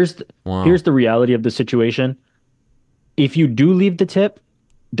 Here's the reality of the situation. If you do leave the tip,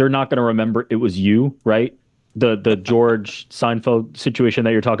 they're not going to remember it was you, right? The George Seinfeld situation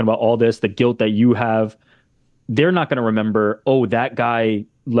that you're talking about, all this, the guilt that you have, they're not going to remember, oh, that guy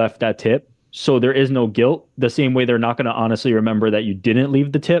left that tip. So there is no guilt. The same way they're not going to honestly remember that you didn't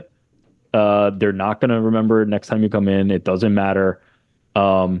leave the tip. They're not going to remember next time you come in. It doesn't matter.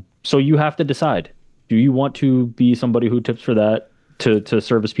 So you have to decide. Do you want to be somebody who tips for that to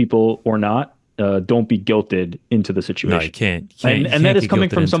service people or not? Don't be guilted into the situation. No, you can't. And that is coming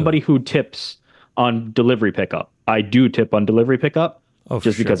from somebody who tips on delivery pickup. I do tip on delivery pickup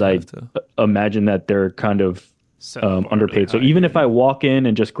just because I imagine that they're kind of underpaid. So even if I walk in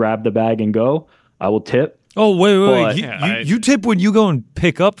and just grab the bag and go, I will tip. Oh, wait. You tip when you go and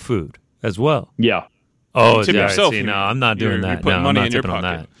pick up food as well. Yeah. Oh, tip yourself. No, I'm not doing that. You're putting money I'm not in your tipping on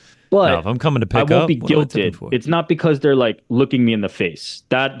pocket. that. But no, if I'm coming to pick up, I won't be guilted. It's not because they're like looking me in the face.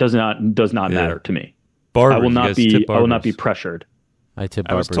 That does not matter to me. Barbers, I will not be pressured. I tip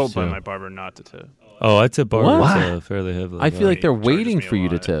I was barbers told by too. my barber not to tip. Oh, I tip barbers fairly heavily. I feel like they're waiting me for a you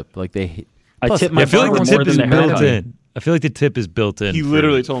to lot. tip. Like they. I tip my I feel like barber the more tip is than the built haircut. in. I feel like the tip is built in. He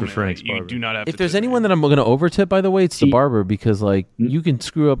literally told for me Frank's you barber. do not have to If there's tip anyone me. that I'm going to overtip, by the way, it's the barber because like you can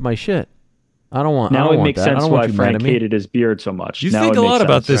screw up my shit. I don't want. I Now don't it want makes that. I sense don't want why you mad Frank at me. hated his beard so much. You Now think it a makes lot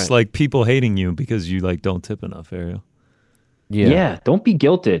about sense. this, like people hating you because you like don't tip enough, Ariel. Yeah, don't be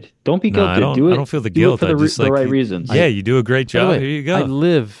guilted. Don't be No, guilted. I don't feel the guilt. Do it for I just the like right reasons. Yeah, you do a great By the job. way, Here you go.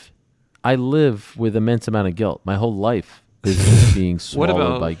 I live with immense amount of guilt. My whole life is just being swallowed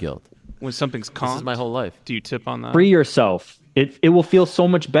about by guilt. When something's This comped, is my whole life. do you tip on that? Free yourself. It will feel so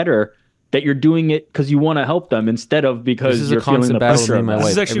much better that you're doing it because you want to help them instead of because This is you're a feeling constant the battle pressure with me of and my that.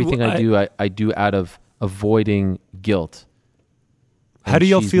 wife. is actually Everything what I do out of avoiding guilt. How do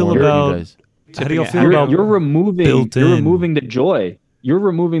y'all she's feel more than you about? guys. How do y'all feel You're, about? you're removing built-in- you're removing the joy. You're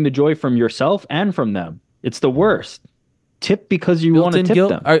removing the joy from yourself and from them. It's the worst. Tip because you want to Built-in tip guilt?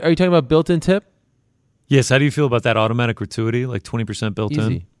 them. Are you talking about built-in tip? Yes. How do you feel about that automatic gratuity, like 20% built in?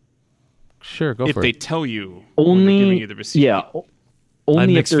 Easy. Sure, go if for they it. tell you when they're giving you the receipt.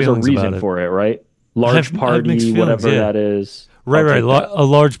 Only if mixed there's a feelings about reason it. for it, right? I Large have party, mixed feelings, whatever yeah. that is. Right. I'll take that. A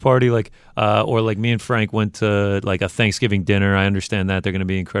large party, like, or like me and Frank went to like a Thanksgiving dinner. I understand that they're going to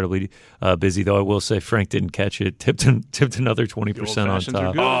be incredibly busy, though. I will say Frank didn't catch it. Tipped another 20% on old-fashions are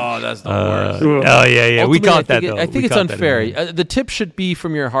top. good. Oh, that's the worst. Oh yeah. We Ultimately, caught that though. I think We it's caught that unfair. anyway. The tip should be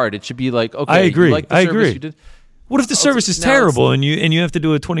from your heart. It should be like, okay, I agree. You like the I service agree. you did. What if the service is now it's- terrible and you have to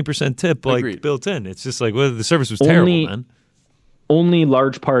do a 20% tip like Agreed. built in? It's just like, well, the service was terrible, man. Only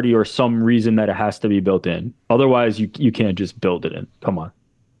large party or some reason that it has to be built in. Otherwise, you can't just build it in. Come on.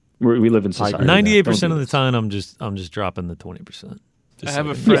 We live in society. 98% of the time, I'm just dropping the 20%. I have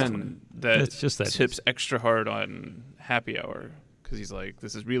a friend that tips extra hard on happy hour because he's like,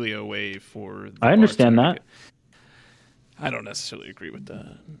 this is really a way for. I understand that. I don't necessarily agree with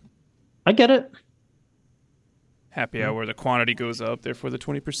that. I get it. Happy hour, the quantity goes up, therefore the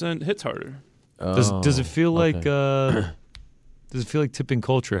 20% hits harder. Does it feel like tipping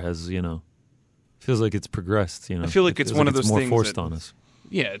culture has feels like it's progressed? I feel like it's one of those more things forced on us.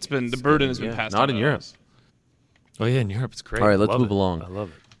 Yeah, it's been the burden has been passed. Not on in Europe. us. Oh yeah, in Europe it's great. All right, let's move along. I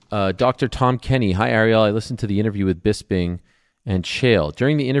love it. Dr. Tom Kenny. Hi, Ariel. I listened to the interview with Bisping and Chael.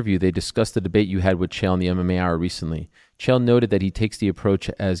 During the interview, they discussed the debate you had with Chael in the MMA Hour recently. Chael noted that he takes the approach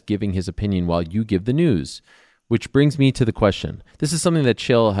as giving his opinion while you give the news, which brings me to the question. This is something that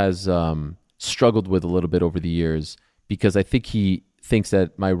Chael has struggled with a little bit over the years because I think he thinks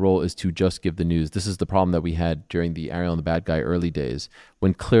that my role is to just give the news. This is the problem that we had during the Ariel and the Bad Guy early days,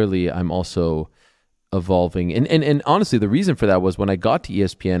 when clearly I'm also evolving. And honestly, the reason for that was when I got to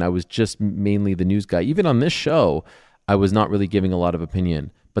ESPN, I was just mainly the news guy. Even on this show, I was not really giving a lot of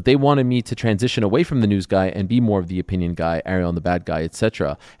opinion. But they wanted me to transition away from the news guy and be more of the opinion guy, Ariel and the Bad Guy,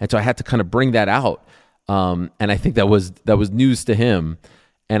 etc. And so I had to kind of bring that out. And I think that was news to him.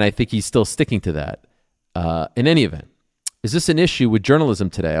 And I think he's still sticking to that. In any event, is this an issue with journalism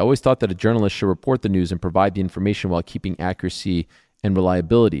today? I always thought that a journalist should report the news and provide the information while keeping accuracy and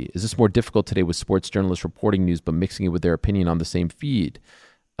reliability. Is this more difficult today with sports journalists reporting news but mixing it with their opinion on the same feed?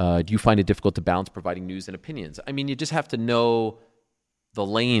 Do you find it difficult to balance providing news and opinions? I mean, you just have to know the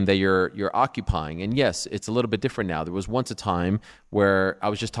lane that you're occupying. And yes, it's a little bit different now. There was once a time where I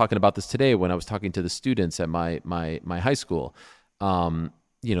was just talking about this today when I was talking to the students at my high school.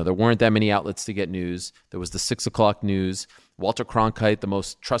 There weren't that many outlets to get news. There was the 6 o'clock news. Walter Cronkite, the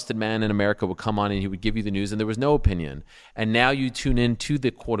most trusted man in America, would come on and he would give you the news, and there was no opinion. And now you tune in to the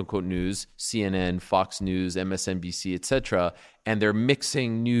quote-unquote news, CNN, Fox News, MSNBC, etc., and they're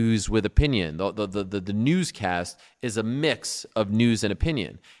mixing news with opinion. The newscast is a mix of news and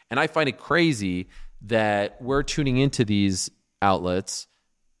opinion. And I find it crazy that we're tuning into these outlets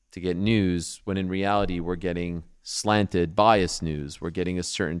to get news when in reality we're getting slanted, biased news. We're getting a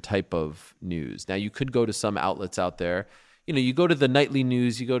certain type of news. Now, you could go to some outlets out there. You go to the nightly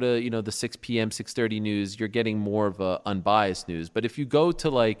news, you go to, the 6 p.m., 6:30 news, you're getting more of a unbiased news. But if you go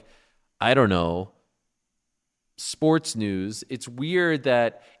to sports news, it's weird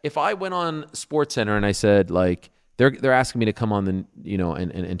that if I went on SportsCenter and I said they're asking me to come on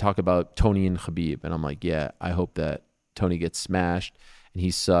and talk about Tony and Khabib, and I'm like, yeah, I hope that Tony gets smashed and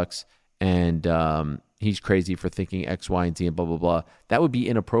he sucks and he's crazy for thinking X, Y, and Z and blah, blah, blah. That would be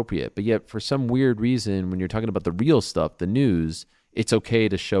inappropriate. But yet, for some weird reason, when you're talking about the real stuff, the news, it's okay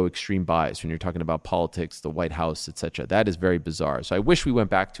to show extreme bias when you're talking about politics, the White House, etc. That is very bizarre. So I wish we went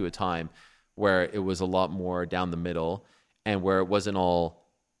back to a time where it was a lot more down the middle and where it wasn't all,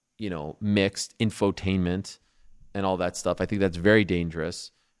 mixed infotainment and all that stuff. I think that's very dangerous.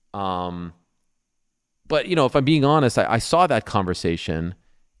 But, if I'm being honest, I saw that conversation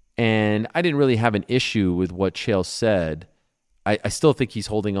and I didn't really have an issue with what Chael said. I still think he's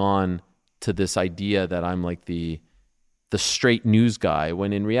holding on to this idea that I'm like the straight news guy,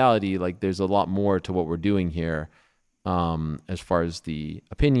 when in reality, there's a lot more to what we're doing here as far as the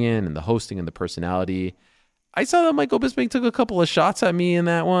opinion and the hosting and the personality. I saw that Michael Bisping took a couple of shots at me in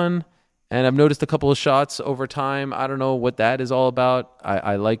that one, and I've noticed a couple of shots over time. I don't know what that is all about.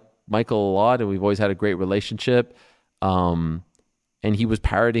 I like Michael a lot, and we've always had a great relationship. And he was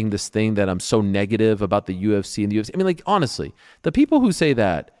parroting this thing that I'm so negative about the UFC and the UFC. I mean, honestly, the people who say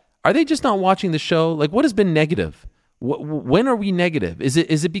that, are they just not watching the show? What has been negative? When are we negative? Is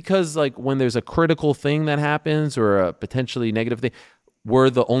it because when there's a critical thing that happens or a potentially negative thing,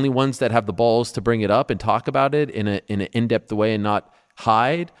 we're the only ones that have the balls to bring it up and talk about it in an in-depth way and not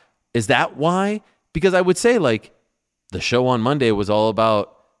hide? Is that why? Because I would say the show on Monday was all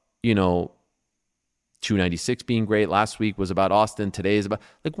about, 296 being great. Last week was about Austin. Today is about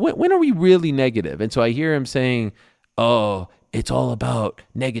when are we really negative? And so I hear him saying, oh, it's all about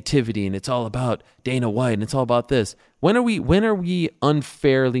negativity and it's all about Dana White and it's all about this. When are we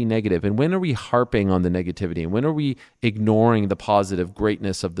unfairly negative? And when are we harping on the negativity? And when are we ignoring the positive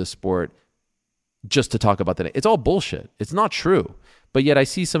greatness of the sport just to talk about that? It's all bullshit. It's not true. But yet I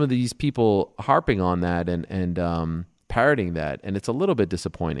see some of these people harping on that and parroting that, and it's a little bit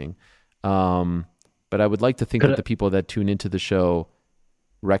disappointing. But I would like to think that the people that tune into the show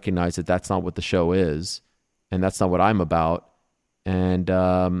recognize that that's not what the show is, and that's not what I'm about. And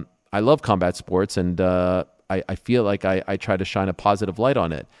I love combat sports, and I feel like I try to shine a positive light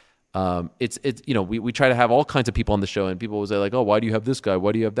on it. it's we try to have all kinds of people on the show, and people will say like, oh, why do you have this guy?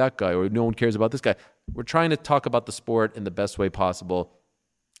 Why do you have that guy? Or no one cares about this guy. We're trying to talk about the sport in the best way possible,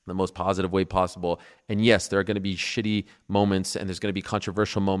 the most positive way possible. And yes, there are going to be shitty moments, and there's going to be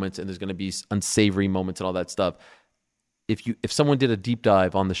controversial moments, and there's going to be unsavory moments and all that stuff. If someone did a deep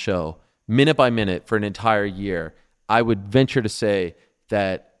dive on the show, minute by minute for an entire year, I would venture to say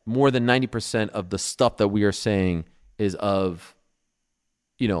that more than 90% of the stuff that we are saying is of,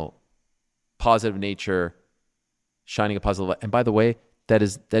 positive nature, shining a positive light. And by the way, that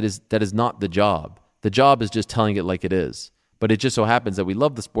is not the job. The job is just telling it like it is. But it just so happens that we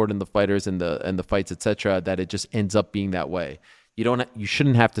love the sport and the fighters and the fights, etc., that it just ends up being that way. You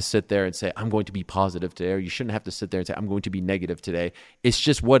shouldn't have to sit there and say, I'm going to be positive today, or you shouldn't have to sit there and say, I'm going to be negative today. It's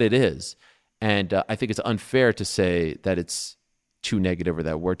just what it is. And I think it's unfair to say that it's too negative, or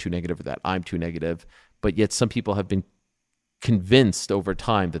that we're too negative, or that I'm too negative. But yet some people have been convinced over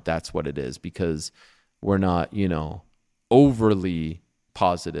time that that's what it is, because we're not, overly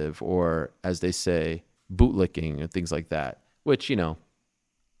positive, or as they say, bootlicking and things like that, which,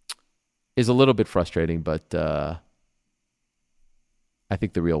 is a little bit frustrating, but I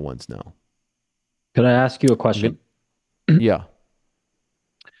think the real ones know. Could I ask you a question? Yeah.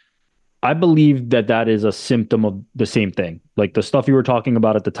 I believe that is a symptom of the same thing. Like the stuff you were talking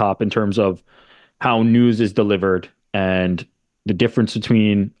about at the top in terms of how news is delivered and the difference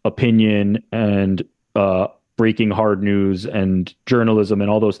between opinion and breaking hard news and journalism and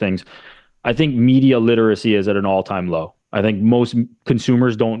all those things. I think media literacy is at an all-time low. I think most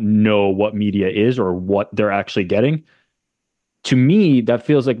consumers don't know what media is or what they're actually getting. To me, that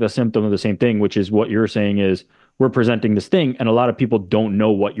feels like the symptom of the same thing, which is what you're saying is we're presenting this thing, and a lot of people don't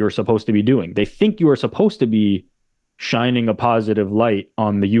know what you're supposed to be doing. They think you are supposed to be shining a positive light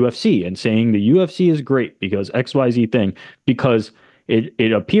on the UFC and saying the UFC is great because XYZ thing, because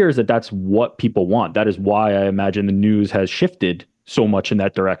it appears that that's what people want. That is why I imagine the news has shifted so much in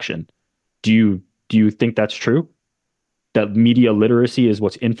that direction. Do you think that's true? That media literacy is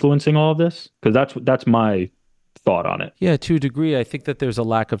what's influencing all of this? Because that's my thought on it. Yeah, to a degree, I think that there's a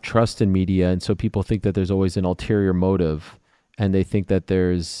lack of trust in media, and so people think that there's always an ulterior motive, and they think that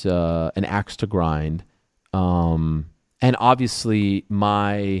there's an axe to grind. And obviously,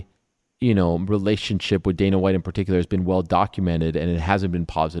 my relationship with Dana White in particular has been well documented, and it hasn't been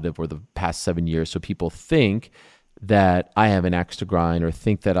positive over the past 7 years. So people think that I have an axe to grind, or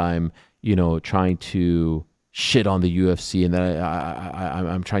think that I'm trying to shit on the UFC and that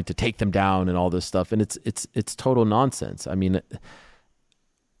I'm trying to take them down and all this stuff. And it's total nonsense. I mean,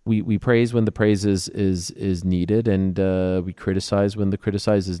 we praise when the praise is needed, and we criticize when the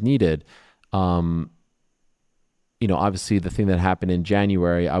criticize is needed. Obviously the thing that happened in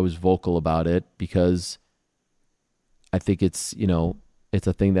January, I was vocal about it because I think it's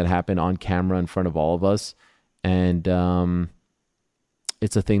a thing that happened on camera in front of all of us. And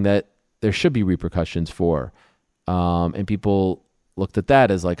it's a thing that there should be repercussions for. And people looked at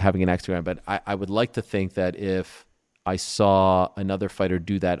that as like having an axe to grind. But I would like to think that if I saw another fighter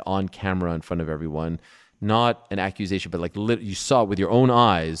do that on camera in front of everyone, not an accusation, but like you saw it with your own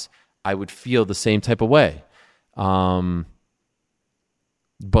eyes, I would feel the same type of way. But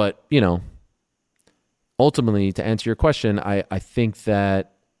ultimately, to answer your question, I think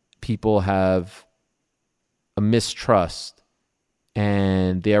that people have a mistrust,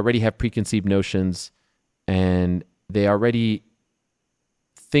 and they already have preconceived notions, and they already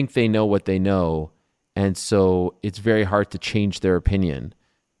think they know what they know, and so it's very hard to change their opinion.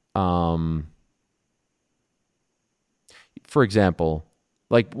 For example,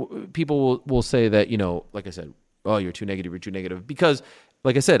 like people will say that, like I said, oh, you're too negative, because,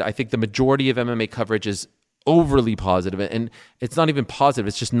 like I said, I think the majority of MMA coverage is overly positive, and it's not even positive,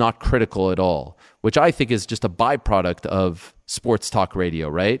 it's just not critical at all, which I think is just a byproduct of sports talk radio,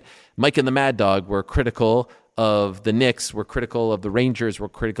 right? Mike and the Mad Dog were critical of the Knicks, were critical of the Rangers, were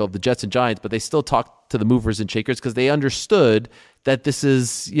critical of the Jets and Giants, but they still talked to the movers and shakers because they understood that this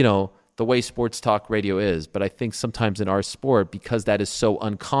is, the way sports talk radio is. But I think sometimes in our sport, because that is so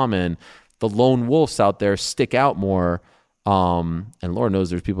uncommon, the lone wolves out there stick out more. And Lord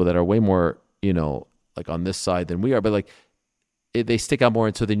knows there's people that are way more, like on this side than we are, but like they stick out more.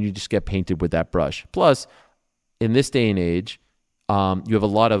 And so then you just get painted with that brush. Plus, in this day and age, you have a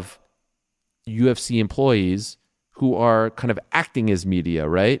lot of UFC employees who are kind of acting as media,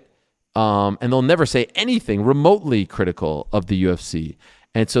 right? And they'll never say anything remotely critical of the UFC.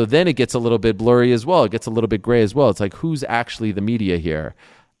 And so then it gets a little bit blurry as well. It gets a little bit gray as well. It's like, who's actually the media here?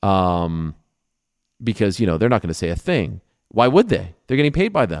 Because, they're not going to say a thing. Why would they? They're getting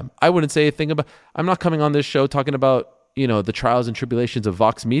paid by them. I wouldn't say a thing about, I'm not coming on this show talking about, the trials and tribulations of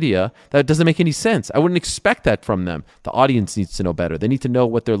Vox Media, that doesn't make any sense. I wouldn't expect that from them. The audience needs to know better. They need to know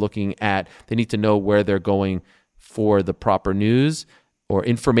what they're looking at. They need to know where they're going for the proper news or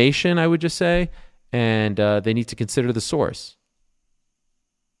information, I would just say, and they need to consider the source.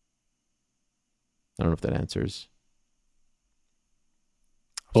 I don't know if that answers.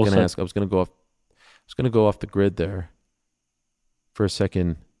 I was going to go off the grid there for a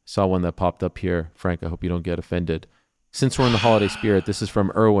second. Saw one that popped up here. Frank, I hope you don't get offended. Since we're in the holiday spirit, this is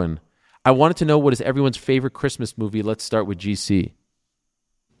from Erwin. I wanted to know, what is everyone's favorite Christmas movie? Let's start with GC.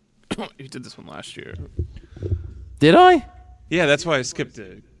 You did this one last year. Did I? Yeah, that's why I skipped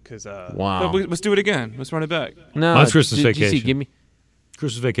it. Because wow. Let's do it again. Let's run it back. No, mine's Christmas Vacation. GC, give me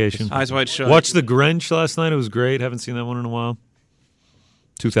Christmas Vacation. Eyes Wide Shut. Watched The Grinch last night. It was great. Haven't seen that one in a while.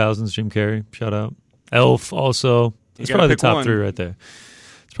 2000s, Jim Carrey. Shout out. Elf also. It's probably the top three right there.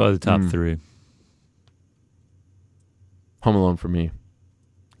 It's probably the top three. Home Alone for me.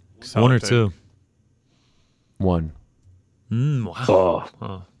 Solid one or pick. Two? One.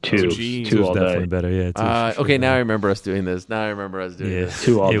 Wow. Two. Two all definitely day. Better. Yeah. Okay, now I remember us doing this. This.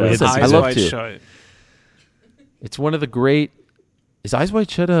 Two all day. I love two. It's one of the great. Is Eyes Wide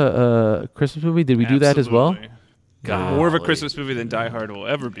Shut a Christmas movie? Did we do that as well? God, more of a Christmas movie than Die Hard will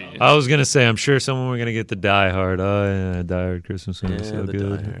ever be. I was gonna say, I'm sure someone were gonna get the Die Hard. Oh yeah, Die Hard Christmas movie, so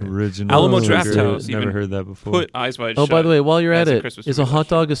good. Original. Alamo Drafthouse. Never heard that before. Put Eyes Wide Shut. Oh, by the way, while you're at it, is a hot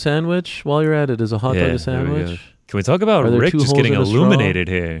dog a sandwich? While you're at it, is a hot dog a sandwich? Can we talk about Rick just getting illuminated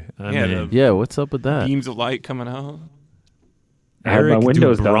here? Yeah, what's up with that? Beams of light coming out. I had my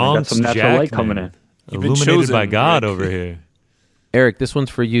windows down. I got some natural light coming in. Illuminated by God over here. Eric, this one's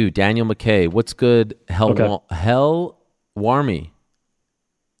for you. Daniel McKay. What's good? Hell Warmy.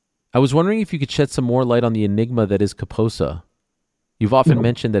 I was wondering if you could shed some more light on the enigma that is Kaposa. You've often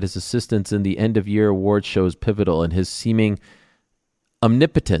mentioned that his assistance in the end-of-year award show is pivotal, and his seeming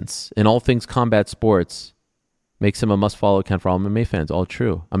omnipotence in all things combat sports makes him a must-follow account for all MMA fans. All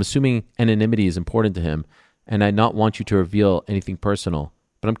true. I'm assuming anonymity is important to him, and I not want you to reveal anything personal.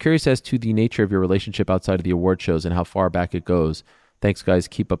 But I'm curious as to the nature of your relationship outside of the award shows and how far back it goes. Thanks, guys.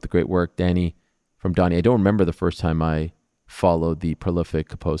 Keep up the great work. Danny from Donnie. I don't remember the first time I followed the prolific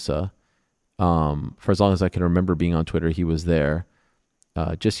Kaposa. For as long as I can remember being on Twitter, he was there.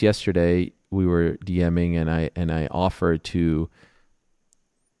 Just yesterday, we were DMing, and I offered to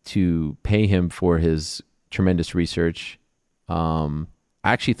pay him for his tremendous research. I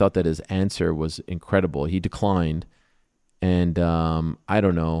actually thought that his answer was incredible. He declined. And I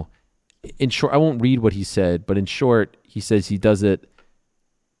don't know. In short, I won't read what he said, but in short, he says he does it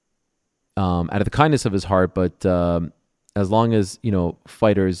out of the kindness of his heart. But as long as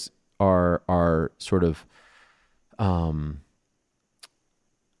fighters are sort of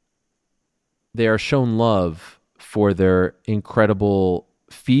they are shown love for their incredible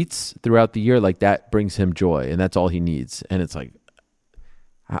feats throughout the year, like that brings him joy, and that's all he needs. And it's like,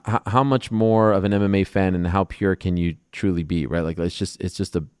 how much more of an MMA fan and how pure can you truly be, right? Like it's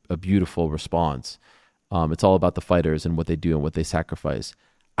just a beautiful response. It's all about the fighters and what they do and what they sacrifice.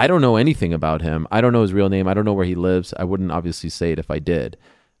 I don't know anything about him. I don't know his real name. I don't know where he lives. I wouldn't obviously say it if I did.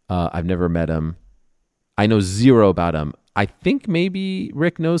 I've never met him. I know zero about him. I think maybe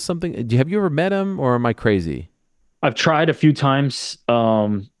Rick knows something. Have you ever met him, or am I crazy? I've tried a few times,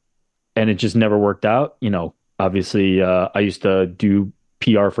 and it just never worked out. Obviously, I used to do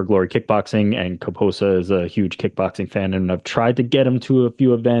PR for Glory Kickboxing, and Kaposa is a huge kickboxing fan, and I've tried to get him to a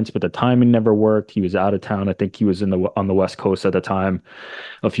few events, but the timing never worked. He was out of town. I think he was on the West Coast at the time,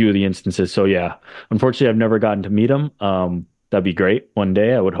 a few of the instances. So yeah, unfortunately, I've never gotten to meet him. That'd be great one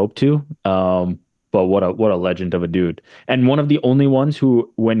day. I would hope to. But what a legend of a dude, and one of the only ones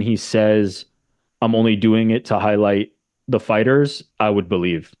who, when he says, "I'm only doing it to highlight the fighters," I would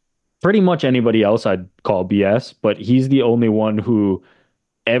believe. Pretty much anybody else I'd call BS, but he's the only one who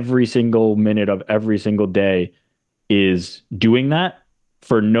every single minute of every single day is doing that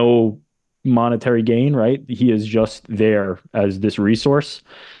for no monetary gain, right? He is just there as this resource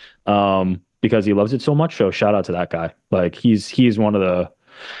because he loves it so much. So shout out to that guy. Like he's one of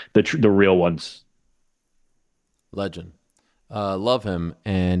the real ones. Legend. Love him.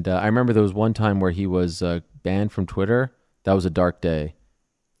 And I remember there was one time where he was banned from Twitter. That was a dark day.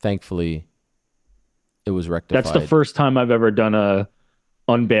 Thankfully, it was rectified. That's the first time I've ever done a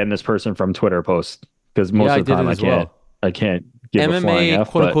unban this person from Twitter post, because most of the time I can't give a flying F. MMA,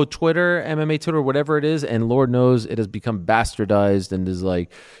 quote unquote, Twitter, MMA Twitter, whatever it is, and Lord knows it has become bastardized and is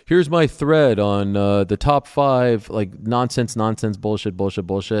like, here's my thread on the top 5, like nonsense, bullshit.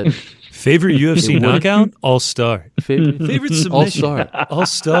 Favorite UFC knockout? All-Star. Favorite submission?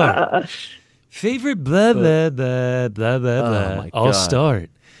 All-Star. Favorite blah, blah, blah, blah, blah, blah. I'll start.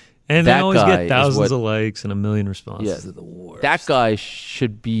 And they always get thousands of likes and a million responses. Yeah, They're the worst. That guy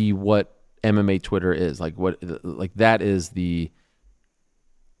should be what MMA Twitter is. That is the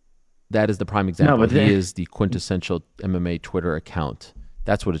prime example. No, but he is the quintessential MMA Twitter account.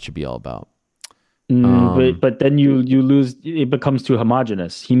 That's what it should be all about. But then you lose. It becomes too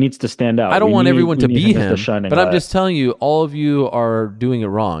homogenous. He needs to stand out. I don't want everyone to be him, but I'm light. just telling you, all of you are doing it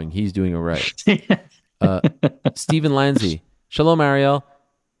wrong. He's doing it right. Stephen Lanzi. Shalom, Ariel.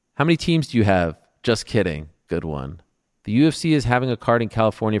 How many teams do you have? Just kidding. Good one. The UFC is having a card in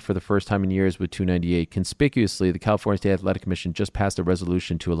California for the first time in years with 298. Conspicuously, the California State Athletic Commission just passed a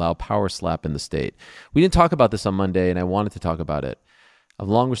resolution to allow power slap in the state. We didn't talk about this on Monday, and I wanted to talk about it. I've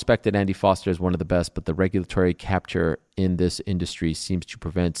long respected Andy Foster as one of the best, but the regulatory capture in this industry seems to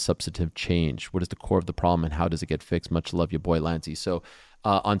prevent substantive change. What is the core of the problem, and how does it get fixed? Much love, your boy Lancy. So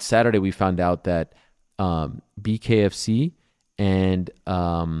on Saturday, we found out that BKFC and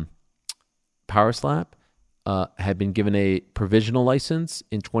Power Slap had been given a provisional license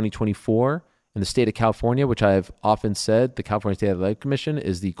in 2024 in the state of California, which I've often said the California State Athletic Commission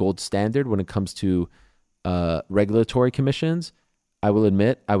is the gold standard when it comes to regulatory commissions. I will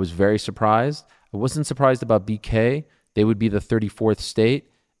admit I was very surprised. I wasn't surprised about BK. They would be the 34th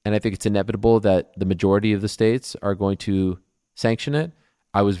state, and I think it's inevitable that the majority of the states are going to sanction it.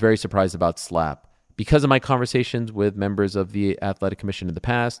 I was very surprised about SLAP because of my conversations with members of the Athletic Commission in the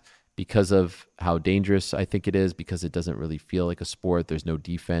past, because of how dangerous I think it is, because it doesn't really feel like a sport. There's no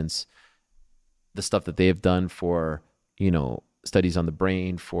defense. The stuff that they have done for, studies on the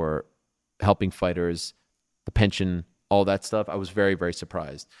brain, for helping fighters, the pension, all that stuff, I was very, very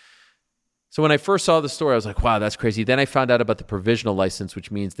surprised. So when I first saw the story, I was like, wow, that's crazy. Then I found out about the provisional license, which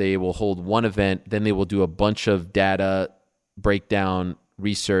means they will hold one event, then they will do a bunch of data breakdown,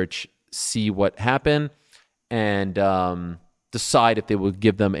 research, see what happened, and decide if they will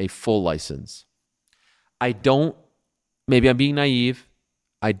give them a full license. Maybe I'm being naive.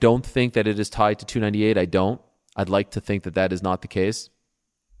 I don't think that it is tied to 298. I don't. I'd like to think that that is not the case.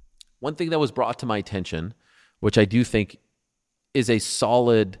 One thing that was brought to my attention, which I do think is a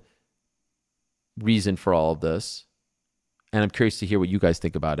solid reason for all of this, and I'm curious to hear what you guys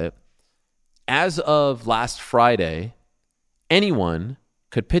think about it. As of last Friday, anyone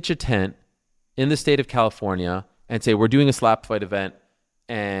could pitch a tent in the state of California and say, we're doing a slap fight event,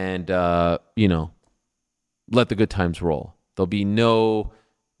 and, let the good times roll. There'll be no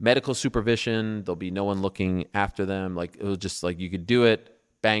medical supervision. There'll be no one looking after them. It was just you could do it,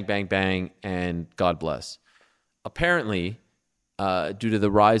 bang, bang, bang, and God bless. Apparently, due to the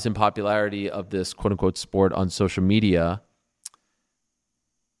rise in popularity of this quote-unquote sport on social media,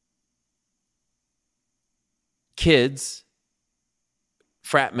 kids,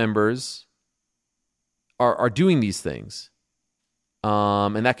 frat members are doing these things.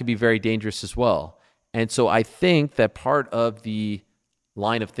 And that could be very dangerous as well. And so I think that part of the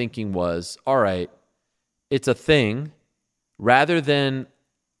line of thinking was, all right, it's a thing. Rather than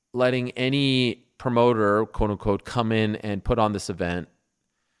letting any promoter, quote unquote, come in and put on this event,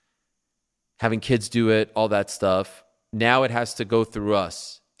 having kids do it, all that stuff, now it has to go through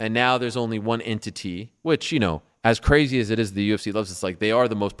us. And now there's only one entity, which, as crazy as it is, the UFC loves, it's they are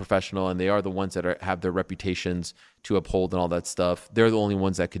the most professional, and they are the ones that have their reputations to uphold and all that stuff. They're the only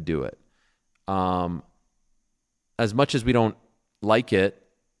ones that could do it. As much as we don't like it,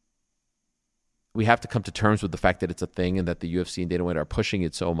 we have to come to terms with the fact that it's a thing and that the UFC and Dana White are pushing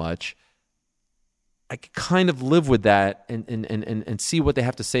it so much. I could kind of live with that and see what they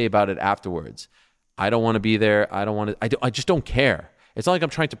have to say about it afterwards. I don't want to be there. I just don't care. It's not like I'm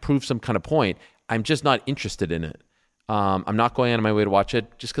trying to prove some kind of point. I'm just not interested in it. I'm not going out of my way to watch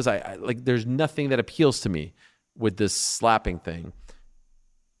it just because there's nothing that appeals to me with this slapping thing.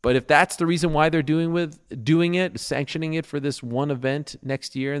 But if that's the reason why they're doing it, sanctioning it for this one event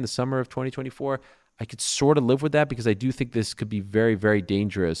next year in the summer of 2024, I could sort of live with that, because I do think this could be very, very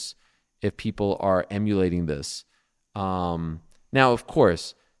dangerous if people are emulating this. Now, of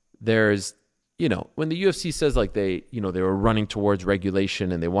course, there's, when the UFC says they were running towards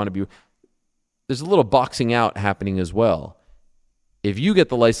regulation and they want to be, there's a little boxing out happening as well. If you get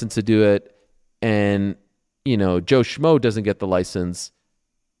the license to do it and, Joe Schmo doesn't get the license,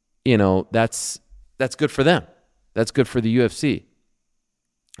 that's good for them. That's good for the UFC.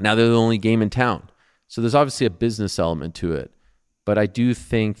 Now they're the only game in town. So there's obviously a business element to it. But I do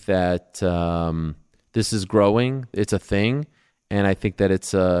think that this is growing. It's a thing. And I think that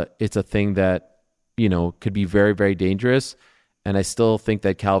it's a thing that, could be very, very dangerous. And I still think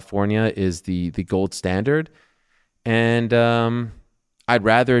that California is the gold standard. And I'd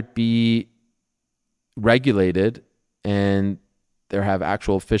rather it be regulated and there have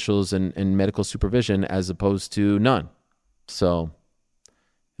actual officials and medical supervision as opposed to none. So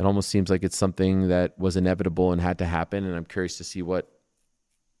it almost seems like it's something that was inevitable and had to happen. And I'm curious to see what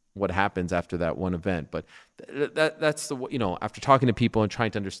happens after that one event. But that's the, after talking to people and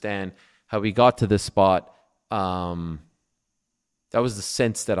trying to understand how we got to this spot, that was the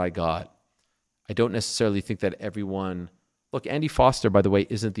sense that I got. I don't necessarily think that everyone, look, Andy Foster, by the way,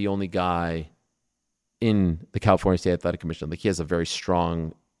 isn't the only guy in the California State Athletic Commission. Like, he has a very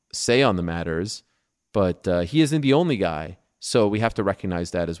strong say on the matters, but he isn't the only guy. So we have to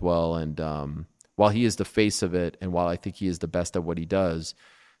recognize that as well. And while he is the face of it, and while I think he is the best at what he does,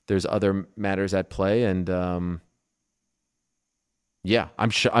 there's other matters at play. And I'm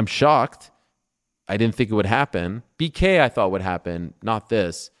shocked. I didn't think it would happen. BK I thought would happen, not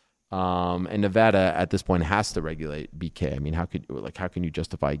this. And Nevada at this point has to regulate BK. I mean, how can you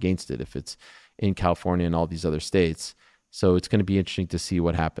justify against it if it's in California and all these other states? So it's going to be interesting to see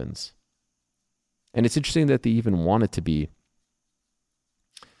what happens. And it's interesting that they even want it to be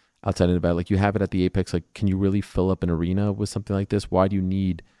outside of Nevada. Like, you have it at the Apex. Like, can you really fill up an arena with something like this? Why do you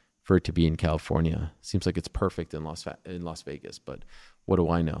need for it to be in California? Seems like it's perfect in Las Vegas, but what do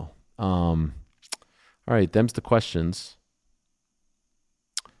I know? All right, them's the questions.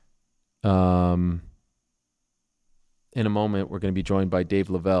 In a moment, we're going to be joined by Dave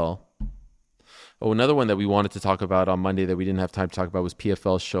Lovell. Oh, another one that we wanted to talk about on Monday that we didn't have time to talk about was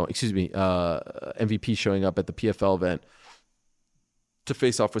MVP showing up at the PFL event to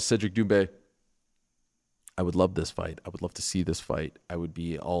face off with Cedric Doumbé. I would love this fight. I would love to see this fight. I would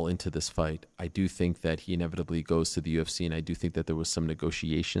be all into this fight. I do think that he inevitably goes to the UFC, and I do think that there was some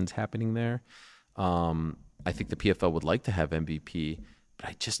negotiations happening there. I think the PFL would like to have MVP, but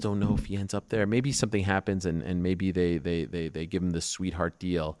I just don't know if he ends up there. Maybe something happens and maybe they give him this sweetheart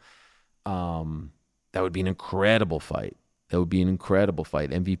deal. That would be an incredible fight.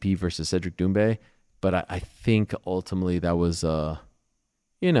 MVP versus Cedric Doumbé. But I think ultimately that was,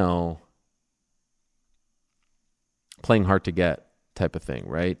 playing hard to get type of thing,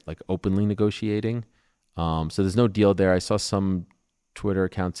 right? Like openly negotiating. So there's no deal there. I saw some Twitter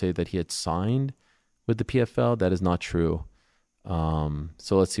account say that he had signed with the PFL. That is not true.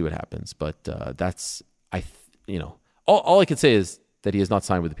 So let's see what happens. But all I can say is that he has not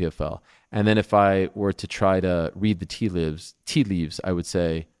signed with the PFL. And then if I were to try to read the tea leaves, I would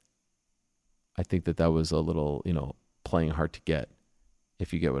say I think that was a little, playing hard to get,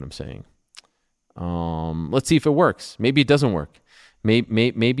 if you get what I'm saying. Let's see if it works. Maybe it doesn't work.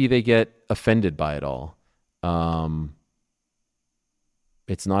 Maybe they get offended by it all.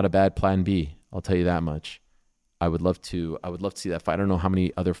 It's not a bad plan B. I'll tell you that much. I would love to see that fight. I don't know how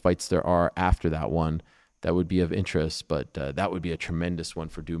many other fights there are after that one that would be of interest, but that would be a tremendous one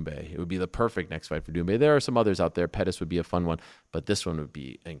for Doumbé. It would be the perfect next fight for Doumbé. There are some others out there. Pettis would be a fun one, but this one would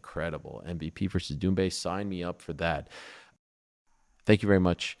be incredible. MVP versus Doumbé. Sign me up for that. Thank you very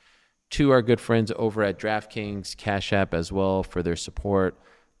much to our good friends over at DraftKings, Cash App as well for their support.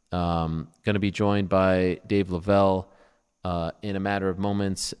 Going to be joined by Dave Lovell in a matter of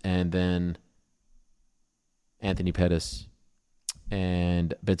moments, and then Anthony Pettis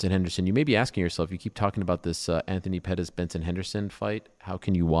and Benson Henderson. You may be asking yourself, you keep talking about this Anthony Pettis-Benson Henderson fight. How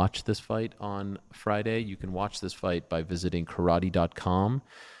can you watch this fight on Friday? You can watch this fight by visiting karate.com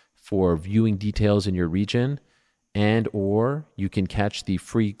for viewing details in your region, and or you can catch the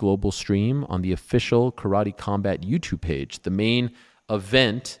free global stream on the official Karate Combat YouTube page. The main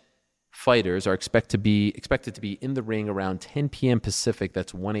event fighters are expected to be in the ring around 10 p.m. Pacific.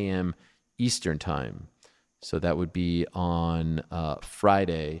 That's 1 a.m. Eastern time. So that would be on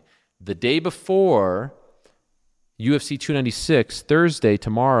Friday. The day before UFC 296, Thursday,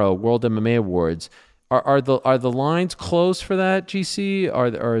 tomorrow, World MMA Awards. Are the lines closed for that, GC?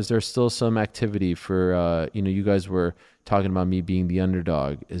 Or is there still some activity for, you guys were talking about me being the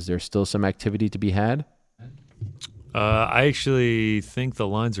underdog. Is there still some activity to be had? I actually think the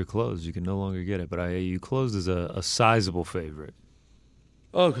lines are closed. You can no longer get it, but you closed as a sizable favorite.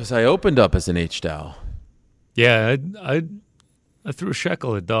 Oh, because I opened up as an H-Dow. Yeah, I threw a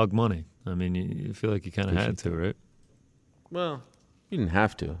shekel at dog money. I mean, you feel like you kind of had to, right? Well, you didn't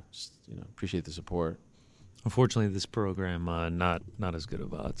have to. Just, appreciate the support. Unfortunately, this program not as good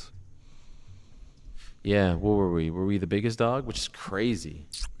of odds. Yeah, what were we? Were we the biggest dog? Which is crazy.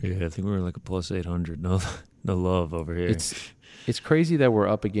 Yeah, I think we were like a plus 800. No love over here. It's crazy that we're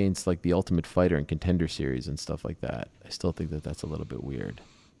up against like the Ultimate Fighter and Contender Series and stuff like that. I still think that that's a little bit weird.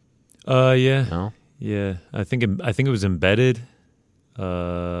 Yeah. No? Yeah, I think it was embedded.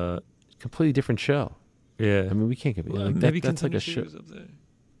 Completely different show. Yeah, I mean we can't compete. Maybe that's like a show. Up there.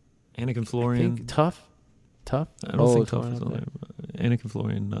 Anakin Florian. Tough. I don't think Tough is on there. Anakin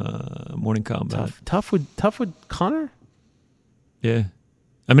Florian, Morning Combat. Tough with Connor? Yeah.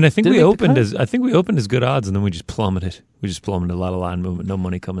 I mean, I think we opened as good odds, and then we just plummeted. We just plummeted a lot of line movement, no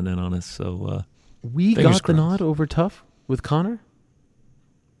money coming in on us. So we got the nod over Tough with Connor?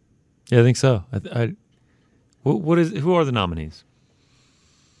 Yeah, I think so. Who are the nominees?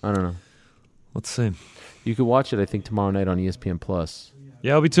 I don't know. Let's see. You could watch it, I think, tomorrow night on ESPN Plus.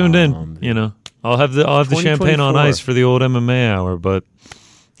 Yeah, I'll be tuned in. I'll have the champagne on ice for the old MMA hour, but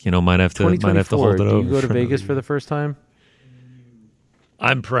might have to hold it over. Do you go to Vegas for the first time?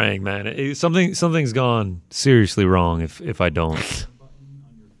 I'm praying, man. Something's gone seriously wrong if I don't.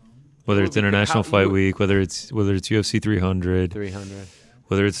 Whether it's International Fight Week, whether it's UFC 300,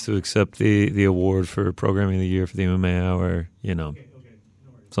 whether it's to accept the award for Programming of the Year for the MMA Hour,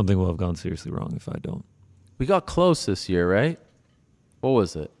 something will have gone seriously wrong if I don't. We got close this year, right? What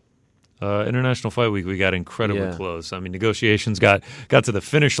was it? International Fight Week, we got incredibly close. I mean, negotiations got to the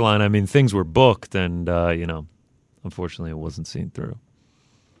finish line. I mean, things were booked, and unfortunately, it wasn't seen through.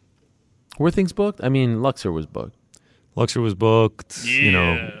 Were things booked? I mean, Luxor was booked.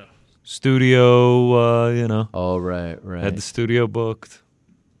 Yeah. Studio. Oh, right. Had the studio booked.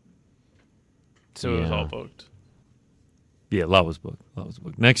 So it was all booked. Yeah, a lot was booked.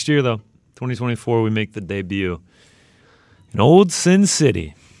 Next year, though, 2024, we make the debut in Old Sin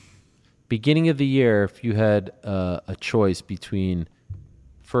City. Beginning of the year, if you had a choice between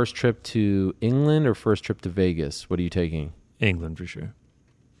first trip to England or first trip to Vegas, what are you taking? England, for sure.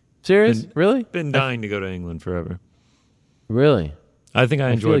 Serious? Really? Been dying to go to England forever. Really? I think I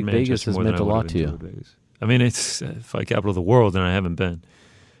enjoyed like Manchester Vegas has more meant than I a lot would to have enjoyed Vegas. I mean, it's fight capital of the world, and I haven't been.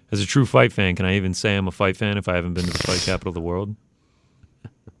 As a true fight fan, can I even say I'm a fight fan if I haven't been to the fight capital of the world?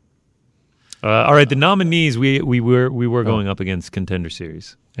 All right, the nominees we were going up against Contender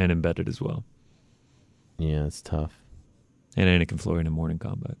Series and Embedded as well. Yeah, it's tough. And Anakin Florian in Morning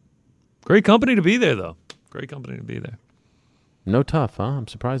Combat. Great company to be there, though. Great company to be there. No Tough, huh? I'm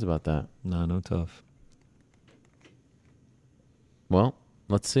surprised about that. No Tough. Well,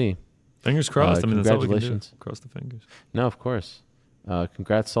 let's see. Fingers crossed. I mean, that's all we can do. Cross the fingers. No, of course.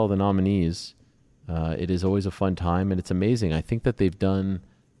 Congrats to all the nominees. It is always a fun time, and it's amazing. I think that they've done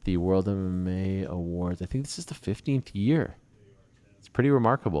the World MMA Awards. I think this is the 15th year. It's pretty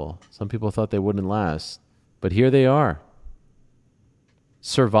remarkable. Some people thought they wouldn't last, but here they are,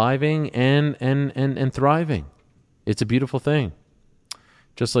 surviving and thriving. It's a beautiful thing.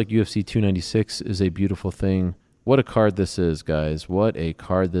 Just like UFC 296 is a beautiful thing. What a card this is, guys. What a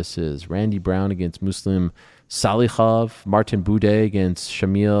card this is. Randy Brown against Muslim Salikhov. Martin Boudet against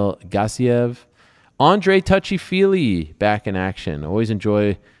Shamil Gassiev. Andre Touchy-Feely back in action. Always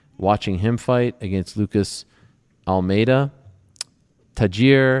enjoy watching him fight against Lucas Almeida.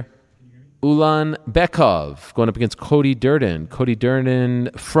 Tajir Ulanbekov going up against Cody Durden. Cody Durden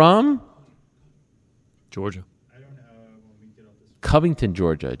from? Georgia. Covington,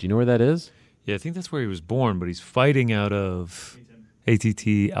 Georgia. Do you know where that is? Yeah, I think that's where he was born, but he's fighting out of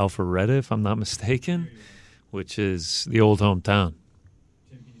ATT Alpharetta, if I'm not mistaken, which is the old hometown.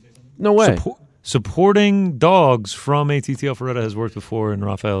 No way. Supporting dogs from ATT Alpharetta has worked before in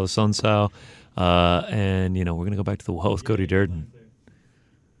Rafael Sunsao. And, we're going to go back to the well with Cody Durden.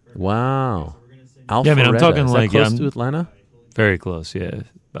 Wow. Alpharetta. Yeah, I mean, I'm talking is like... that close to Atlanta? Very close, yeah.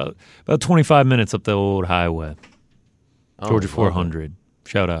 About 25 minutes up the old highway. Georgia 400.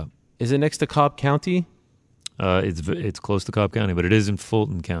 Shout out. Is it next to Cobb County? It's close to Cobb County, but it is in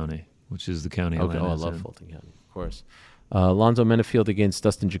Fulton County, which is the county. Okay. I love Fulton County, of course. Lonzo Menefield against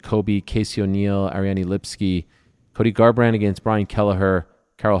Dustin Jacoby, Casey O'Neill, Ariane Lipsky, Cody Garbrandt against Brian Kelleher,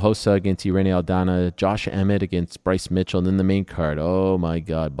 Carol Hossa against Irene Aldana, Josh Emmett against Bryce Mitchell, and then the main card. Oh my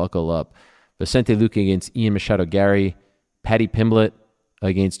God, buckle up. Vicente Luque against Ian Machado Gary, Paddy Pimblett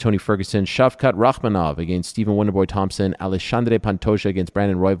against Tony Ferguson, Shavkat Rakhmonov against Stephen Wonderboy Thompson, Alexandre Pantoja against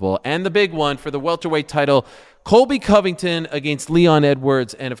Brandon Royval, and the big one for the welterweight title, Colby Covington against Leon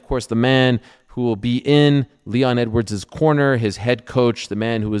Edwards, and of course the man who will be in Leon Edwards' corner, his head coach, the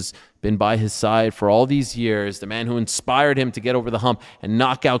man who has been by his side for all these years, the man who inspired him to get over the hump and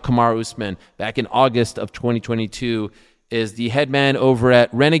knock out Kamaru Usman back in August of 2022, is the head man over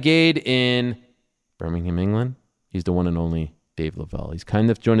at Renegade in Birmingham, England. He's the one and only Dave Lovell. He's kind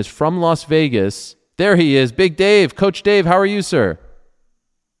enough to join us from Las Vegas. There he is, Big Dave. Coach Dave, how are you, sir?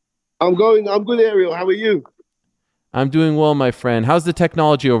 I'm good, Ariel. How are you? I'm doing well, my friend. How's the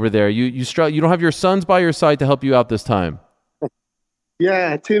technology over there? You don't have your sons by your side to help you out this time?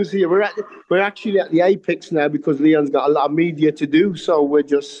 Yeah, Tim's here. We're actually at the Apex now because Leon's got a lot of media to do. So we're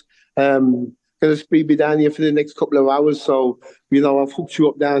just going to be down here for the next couple of hours. So, I've hooked you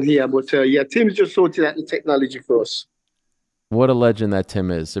up down here. But Tim's just sorted out the technology for us. What a legend that Tim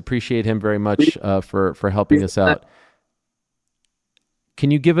is. Appreciate him very much for helping us out. Can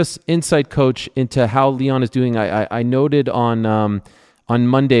you give us insight, Coach, into how Leon is doing? I noted on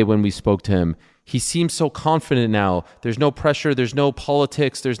Monday when we spoke to him, he seems so confident now. There's no pressure. There's no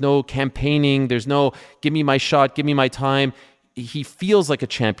politics. There's no campaigning. There's no give me my shot, give me my time. He feels like a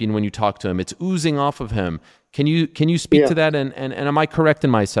champion when you talk to him. It's oozing off of him. Can you speak to that? And am I correct in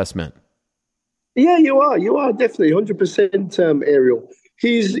my assessment? Yeah, you are. You are definitely 100%, Ariel.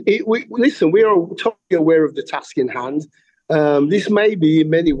 Listen, we are totally aware of the task in hand. This may be in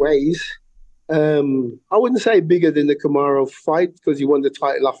many ways, I wouldn't say bigger than the Kamaru fight because he won the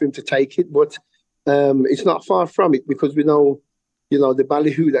title off him to take it, but it's not far from it because we know, the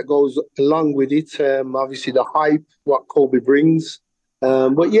ballyhoo that goes along with it. Obviously, the hype, what Colby brings.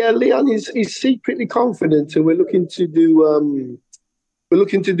 But yeah, Leon is secretly confident, and we're looking to do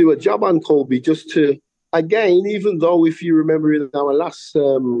a job on Colby just to, again, even though if you remember in our last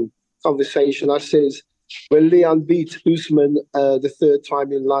conversation, I says, when Leon beat Usman the third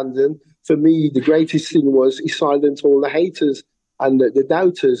time in London, for me, the greatest thing was he silenced all the haters and the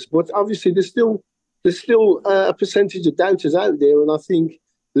doubters. But obviously, there's still a percentage of doubters out there. And I think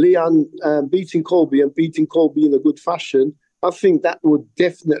Leon beating Colby in a good fashion, I think that would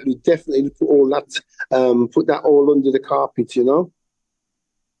definitely put that all under the carpet,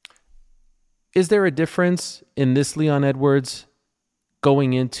 Is there a difference in this Leon Edwards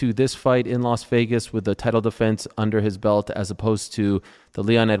going into this fight in Las Vegas with the title defense under his belt as opposed to the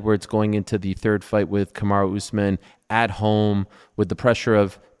Leon Edwards going into the third fight with Kamaru Usman at home with the pressure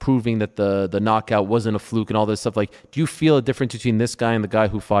of proving that the knockout wasn't a fluke and all this stuff? Like, do you feel a difference between this guy and the guy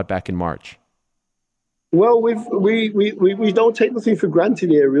who fought back in March? Well, we don't take nothing for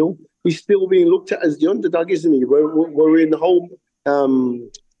granted, Ariel. He's still being looked at as the underdog, isn't he? We're in home.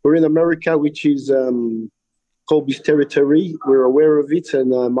 We're in America, which is Colby's territory. We're aware of it,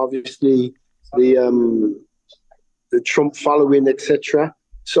 and obviously the Trump following, etc.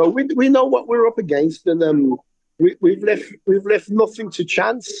 So we know what we're up against, and we've left nothing to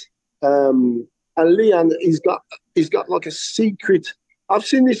chance. And Leon, he's got like a secret. I've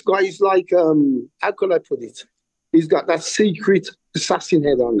seen this guy. He's like, how can I put it? He's got that secret assassin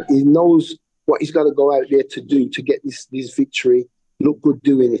head on. He knows what he's got to go out there to do to get this victory. Look good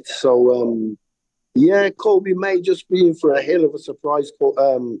doing it. So, Colby may just be in for a hell of a surprise,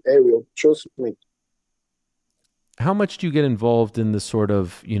 Ariel. Trust me. How much do you get involved in the sort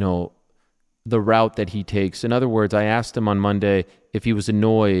of, the route that he takes? In other words, I asked him on Monday if he was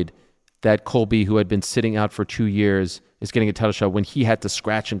annoyed that Colby, who had been sitting out for 2 years, is getting a title shot when he had to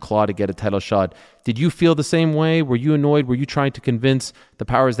scratch and claw to get a title shot. Did you feel the same way? Were you annoyed? Were you trying to convince the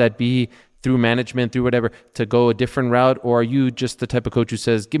powers that be through management, through whatever, to go a different route? Or are you just the type of coach who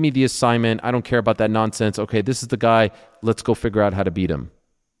says, give me the assignment, I don't care about that nonsense, okay, this is the guy, let's go figure out how to beat him?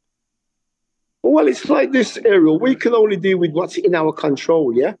 Well, it's like this, Ariel. We can only deal with what's in our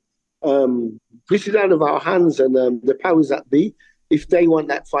control, yeah? This is out of our hands, and the powers that be, if they want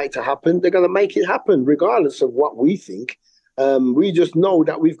that fight to happen, they're going to make it happen, regardless of what we think. We just know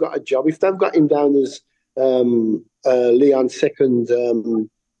that we've got a job. If they've got him down as Leon's second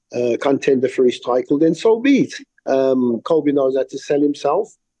contender for his title, then so be it. Colby knows how to sell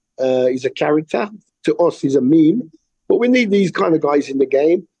himself. He's a character. To us, he's a meme. But we need these kind of guys in the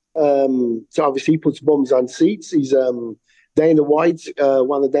game. So obviously he puts bums on seats. He's Dana White,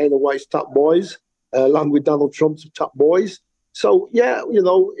 one of Dana White's top boys, along with Donald Trump's top boys. So yeah,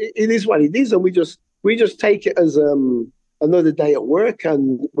 it is what it is, and we just take it as another day at work,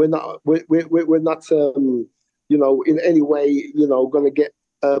 and we're not in any way going to get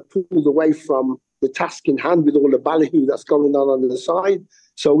pulled away from the task in hand with all the ballyhoo that's going on the side.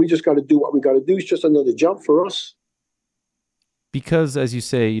 So we just got to do what we got to do. It's just another job for us. Because, as you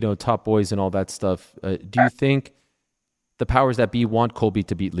say, top boys and all that stuff, do you think the powers that be want Colby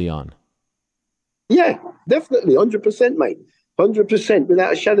to beat Leon? Yeah, definitely. 100%, mate. 100%,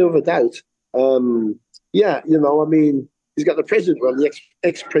 without a shadow of a doubt. He's got the president, well, the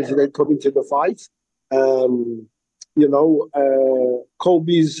ex-president coming to the fight.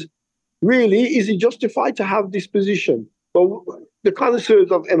 Colby's really, is he justified to have this position? Well, the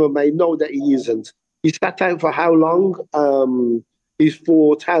connoisseurs of MMA know that he isn't. He's sat out for how long? He's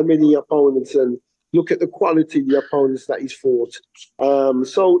fought how many opponents, and look at the quality of the opponents that he's fought.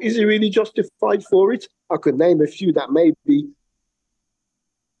 So is he really justified for it? I could name a few that may be.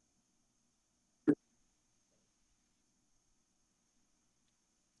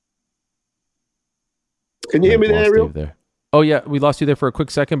 Can you hear me there, Ariel? There. Oh, yeah, we lost you there for a quick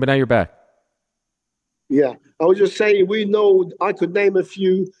second, but now you're back. Yeah, I was just saying, we know I could name a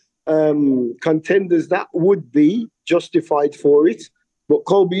few contenders that would be justified for it, but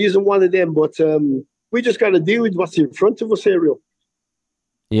Colby isn't one of them. But we just got to deal with what's in front of us, Ariel.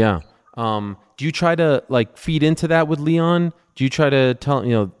 Yeah. Do you try to like feed into that with Leon? Do you try to tell,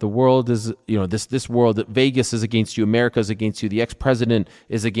 the world is, this world, that Vegas is against you, America is against you, the ex-president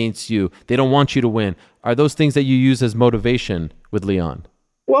is against you, they don't want you to win? Are those things that you use as motivation with Leon?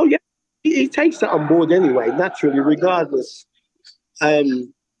 Well, yeah, he takes that on board anyway, naturally, regardless.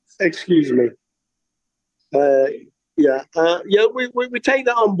 Excuse me. We take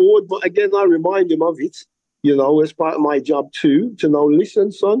that on board, but again, I remind him of it, as part of my job too, to know,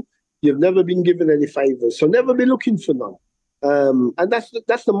 listen, son, you've never been given any favors, so never be looking for none. And that's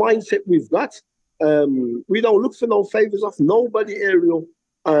the mindset we've got. We don't look for no favors off nobody, Ariel.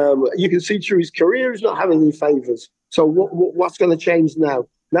 You can see through his career, he's not having any favors. So what's going to change now?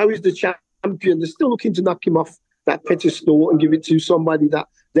 Now he's the champion. They're still looking to knock him off that pedestal and give it to somebody that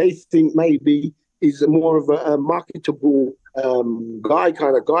they think maybe is more of a marketable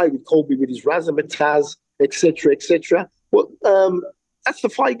kind of guy with Colby, with his razzmatazz, etc., etc. But that's the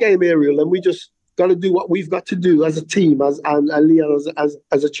fight game, Ariel, and we just got to do what we've got to do as a team, and Leon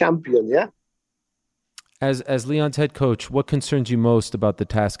as a champion, yeah? As Leon's head coach, what concerns you most about the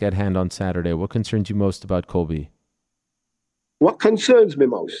task at hand on Saturday? What concerns you most about Colby? What concerns me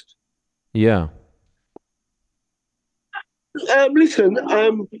most? Yeah. Listen,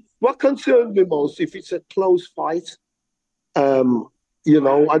 what concerns me most, if it's a close fight, I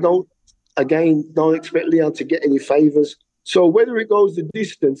don't expect Leon to get any favors. So whether it goes the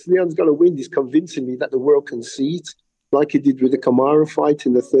distance, Leon's going to win this convincingly that the world can see it, like he did with the Kamaru fight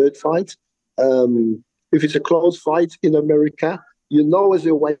in the third fight. If it's a close fight in America, as a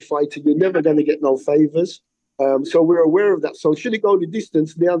away fighter, you're never going to get no favors. So we're aware of that. So should it go the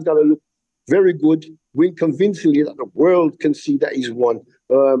distance, Leon's got to look very good, win convincingly that the world can see that he's won.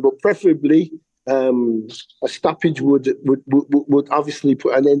 But preferably, a stoppage would obviously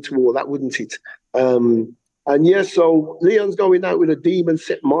put an end to all that, wouldn't it? So Leon's going out with a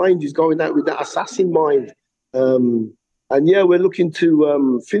demon-set mind. He's going out with that assassin mind. We're looking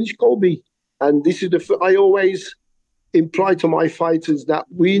to finish Colby. And this is I always imply to my fighters that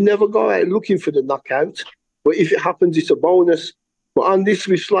we never go out looking for the knockout. But if it happens, it's a bonus. But on this,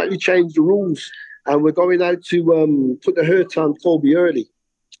 we've slightly changed the rules. And we're going out to put the hurt on Colby early.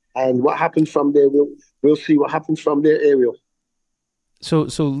 And what happens from there, we'll see what happens from there, Ariel. So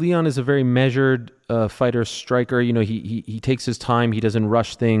Leon is a very measured fighter, striker. He takes his time. He doesn't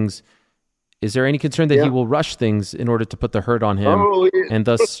rush things. Is there any concern that he will rush things in order to put the hurt on him and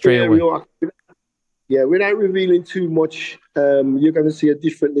thus stray away? Yeah, without revealing too much, you're going to see a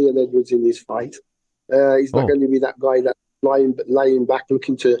different Leon Edwards in this fight. He's not going to be that guy that's lying back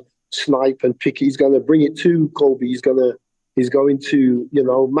looking to snipe and pick. He's going to bring it to Colby. He's going to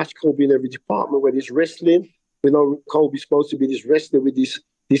match Colby in every department, whether it's wrestling. We know Colby's supposed to be this wrestler with this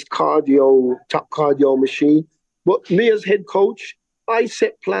top cardio machine. But me as head coach, I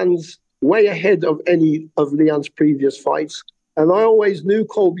set plans way ahead of any of Leon's previous fights. And I always knew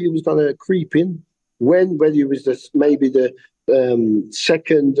Colby was going to creep in whether he was maybe the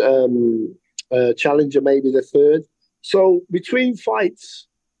second challenger, maybe the third. So between fights,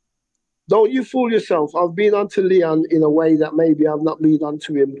 don't you fool yourself. I've been onto Leon in a way that maybe I've not been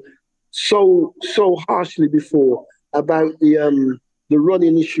onto him so harshly before about the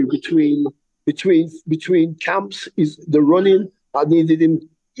running issue between camps. Is the running? I needed him.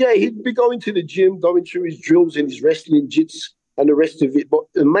 Yeah, he'd be going to the gym, going through his drills and his wrestling jits and the rest of it. But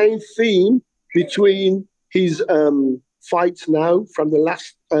the main theme between his fights now, from the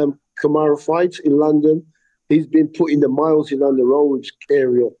last Kamaru fight in London, he's been putting the miles in on the roads,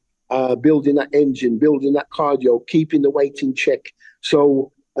 Ariel, building that engine, building that cardio, keeping the weight in check.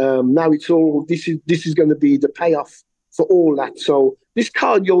 So now it's all, this is going to be the payoff for all that. So this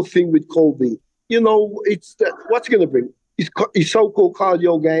cardio thing with Colby, it's what's going to bring his so-called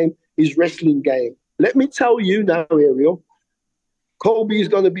cardio game, his wrestling game. Let me tell you now, Ariel, Colby is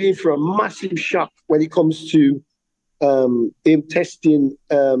going to be in for a massive shock when it comes to him testing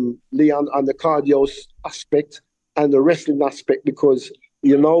Leon on the cardio aspect and the wrestling aspect, because,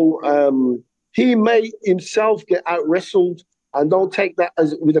 he may himself get out-wrestled. And don't take that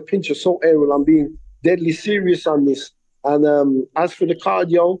as with a pinch of salt, Ariel. I'm being deadly serious on this. And as for the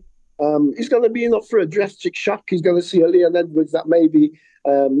cardio, he's going to be in up for a drastic shock. He's going to see a Leon Edwards that maybe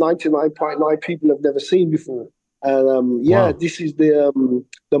 99.9 people have never seen before. And wow. This is the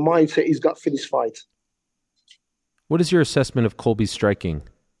mindset he's got for this fight. What is your assessment of Colby's striking?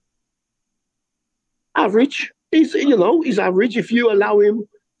 Average. He's average. If you allow him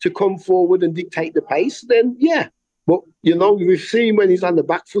to come forward and dictate the pace, then yeah. But, we've seen when he's on the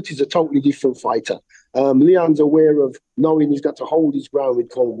back foot, he's a totally different fighter. Leon's aware of knowing he's got to hold his ground with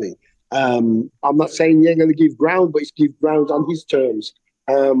Colby. I'm not saying he ain't going to give ground, but he's give ground on his terms.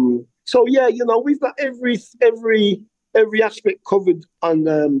 So, yeah, we've got every aspect covered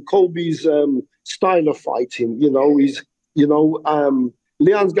on Colby's style of fighting. Leon's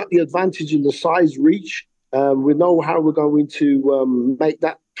got the advantage in the size reach. We know how we're going to make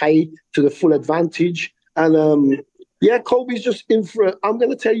that pay to the full advantage. And, Colby's just in for I'm going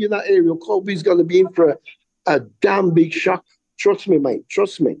to tell you that, Ariel. Colby's going to be in for a damn big shock. Trust me, mate.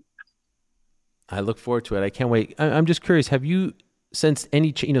 Trust me. I look forward to it. I can't wait. I'm just curious. Have you sensed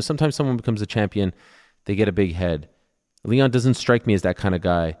any sometimes someone becomes a champion, they get a big head. Leon doesn't strike me as that kind of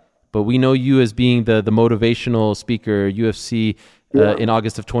guy. But we know you as being the motivational speaker, UFC in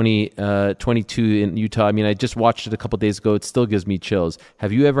August of 2022 in Utah. I mean, I just watched it a couple of days ago. It still gives me chills.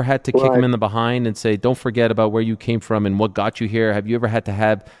 Have you ever had to kick him in the behind and say, don't forget about where you came from and what got you here? Have you ever had to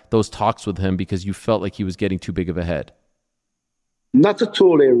have those talks with him because you felt like he was getting too big of a head? Not at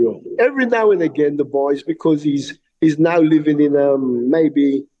all, Ariel. Every now and again, the boys, because he's now living in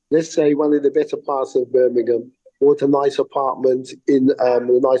maybe, let's say, one of the better parts of Birmingham, or a nice apartment in a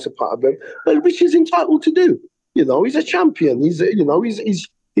nice apartment, which he's entitled to do. He's a champion. He's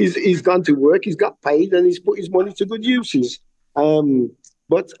gone to work, he's got paid, and he's put his money to good uses.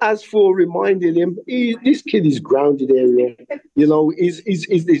 But as for reminding him, this kid is grounded, Ariel.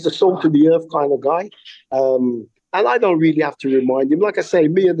 He's a salt of the earth kind of guy. And I don't really have to remind him. Like I say,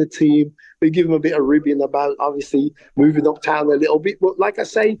 me and the team, we give him a bit of ribbing about obviously moving uptown a little bit. But like I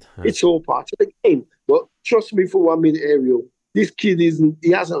say, it's all part of the game. But trust me for 1 minute, Ariel. This kid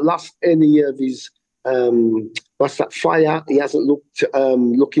he hasn't lost any of his what's that fire. He hasn't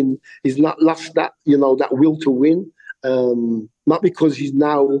he's not lost that, that will to win. Not because he's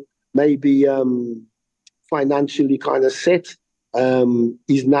now maybe financially kind of set.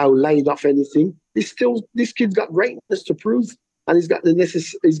 He's now laid off anything. This kid's got greatness to prove, and he's got the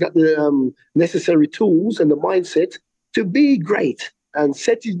necessary tools and the mindset to be great and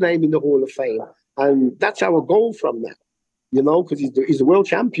set his name in the Hall of Fame. And that's our goal from that, because he's a world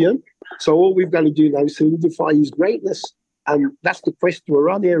champion. So all we've got to do now is solidify his greatness, and that's the quest we're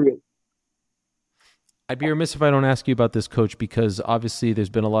on, Ariel. I'd be remiss if I don't ask you about this, Coach, because obviously there's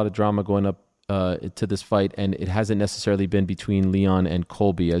been a lot of drama going up to this fight, and it hasn't necessarily been between Leon and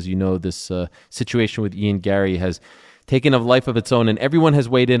Colby. As you know, this situation with Ian Gary has taken a life of its own, and everyone has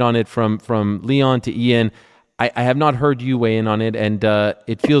weighed in on it from Leon to Ian. I have not heard you weigh in on it, and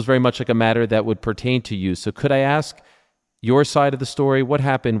it feels very much like a matter that would pertain to you. So could I ask your side of the story? What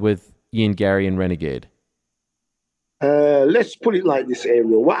happened with Ian Gary and Renegade? Let's put it like this,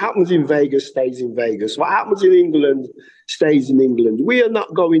 Ariel. What happens in Vegas stays in Vegas. What happens in England stays in England. We are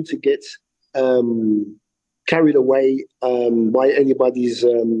not going to get carried away by anybody's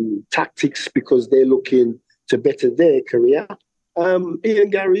tactics because they're looking to better their career. Ian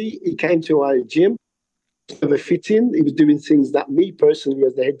Gary, he came to our gym, never fit in. He was doing things that me personally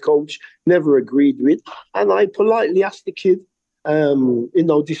as the head coach never agreed with. And I politely asked the kid in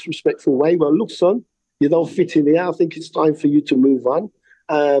no disrespectful way, well, look, son, you don't fit in here. I think it's time for you to move on.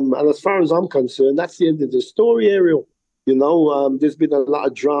 And as far as I'm concerned, that's the end of the story, Ariel. There's been a lot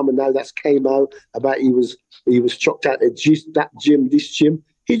of drama now that's came out about he was chucked out at that gym, this gym.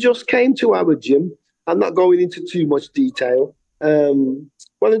 He just came to our gym. I'm not going into too much detail. One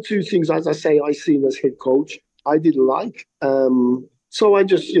or two things, as I say, I seen as head coach, I didn't like. So I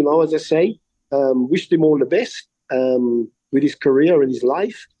just, as I say, wished him all the best with his career and his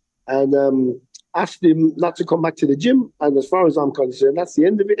life, and asked him not to come back to the gym. And as far as I'm concerned, that's the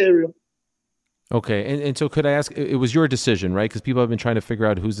end of it, Ariel. Okay, and so could I ask, it was your decision, right? Because people have been trying to figure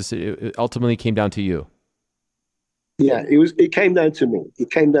out whose decision. It ultimately came down to you. Yeah, it came down to me.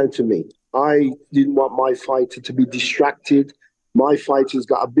 It came down to me. I didn't want my fighter to be distracted. My fighter's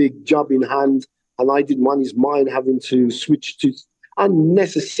got a big job in hand, and I didn't want his mind having to switch to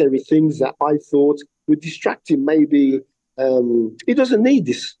unnecessary things that I thought would distract him. Maybe he doesn't need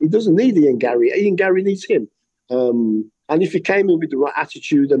this. He doesn't need Ian Gary. Ian Gary needs him. And if he came in with the right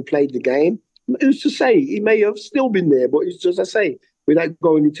attitude and played the game, who's to say? He may have still been there, but it's just, as I say, without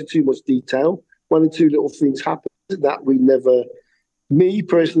going into too much detail, one or two little things happened that me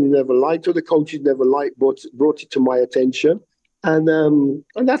personally never liked, or the coaches never liked, but brought it to my attention. And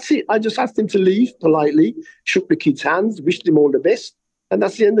that's it. I just asked him to leave politely, shook the kid's hands, wished him all the best, and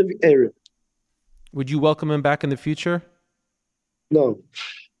that's the end of the area. Would you welcome him back in the future? No.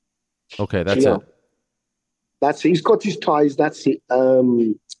 Okay, that's it. That's it. He's got his ties. That's it.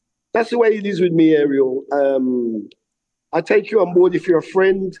 That's the way it is with me, Ariel. I take you on board. If you're a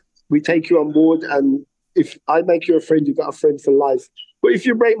friend, we take you on board. And if I make you a friend, you've got a friend for life. But if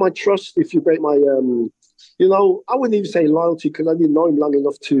you break my trust, if you break my, I wouldn't even say loyalty because I didn't know him long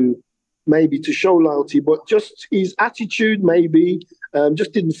enough to show loyalty, but just his attitude maybe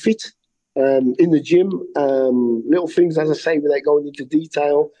just didn't fit in the gym. Little things, as I say, without going into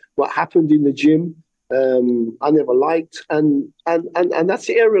detail, what happened in the gym, I never liked. And that's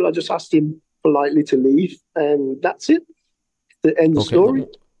the area I just asked him politely to leave. And that's it. The end of the story.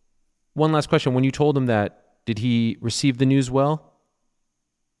 One last question. When you told him that, did he receive the news well?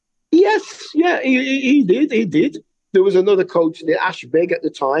 Yes, yeah, he did. He did. There was another coach, the Ash Begg at the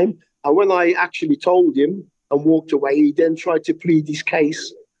time. And when I actually told him and walked away, he then tried to plead his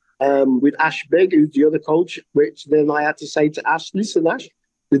case with Ash Begg, who's the other coach, which then I had to say to Ash, listen, Ash,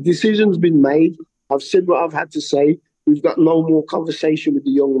 the decision's been made. I've said what I've had to say. We've got no more conversation with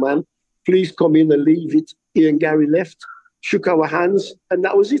the young man. Please come in and leave it. He and Gary left, shook our hands, and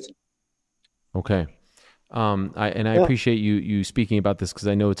that was it. Okay. I appreciate you speaking about this because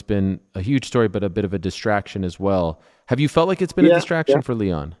I know it's been a huge story, but a bit of a distraction as well. Have you felt like it's been a distraction for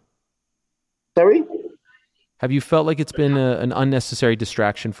Leon? Sorry? Have you felt like it's been an unnecessary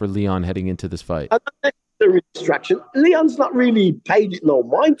distraction for Leon heading into this fight? Unnecessary distraction. Leon's not really paid it no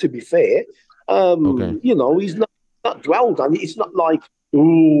mind, to be fair. He's not dwelled on it. It's not like,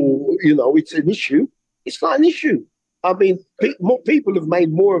 it's an issue. It's not an issue. I mean, more people have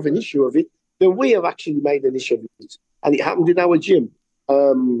made more of an issue of it than we have actually made an issue of it. And it happened in our gym,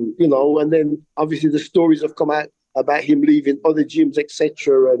 and then obviously the stories have come out about him leaving other gyms,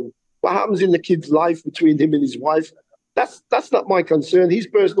 etc. And what happens in the kid's life between him and his wife, that's not my concern. His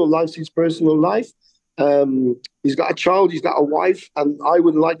personal life's his personal life. He's got a child, he's got a wife, and I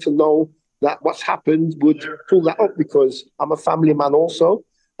would like to know that what's happened would pull that up because I'm a family man also.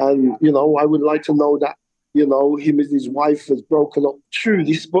 And, I would like to know that, him and his wife has broken up through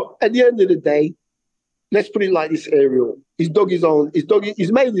this. But at the end of the day, let's put it like this, Ariel. He's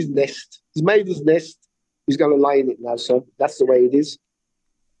made his nest. He's made his nest. He's going to lie in it now. So that's the way it is.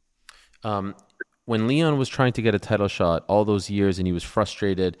 When Leon was trying to get a title shot all those years and he was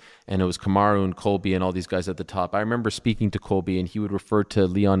frustrated and it was Kamaru and Colby and all these guys at the top, I remember speaking to Colby and he would refer to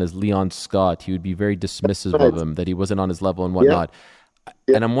Leon as Leon Scott. He would be very dismissive of him, that he wasn't on his level and whatnot.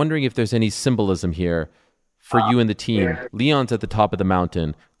 Yeah. And I'm wondering if there's any symbolism here for you and the team. Leon's at the top of the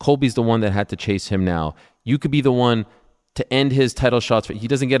mountain. Colby's the one that had to chase him now. You could be the one to end his title shots. He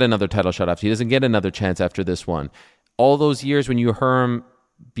doesn't get another title shot after. He doesn't get another chance after this one. All those years when you heard him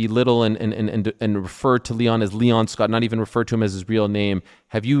belittle and refer to Leon as Leon Scott, not even refer to him as his real name,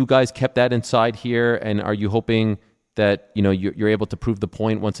 have you guys kept that inside here? And are you hoping that you're able to prove the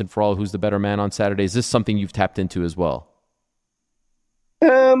point once and for all who's the better man on Saturday? Is this something you've tapped into as well?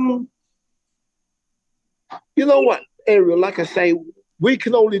 You know what, Ariel, like I say, we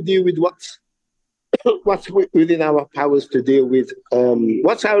can only deal with what's within our powers to deal with.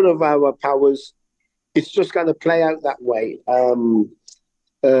 What's out of our powers, it's just going to play out that way.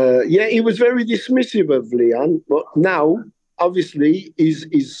 He was very dismissive of Leon, but now, obviously,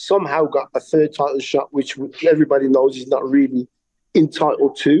 he's somehow got a third title shot, which everybody knows he's not really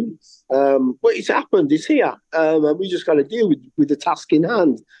entitled to. But it's happened, it's here, and we just got to deal with the task in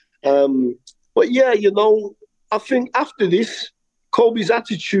hand. But yeah, I think after this, Colby's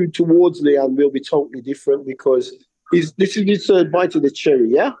attitude towards Leon will be totally different because this is his third bite of the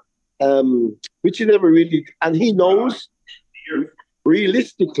cherry, yeah? Which he never really, and he knows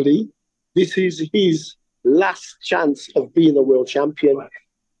realistically, this is his last chance of being a world champion.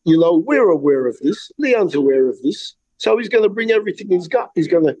 We're aware of this. Leon's aware of this. So he's going to bring everything he's got. He's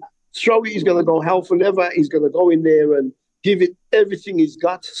going to throw it. He's going to go hell for leather. He's going to go in there and give it everything he's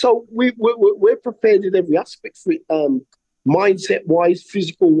got. So we're prepared in every aspect for it, mindset-wise,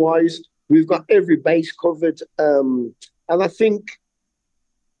 physical-wise. We've got every base covered. And I think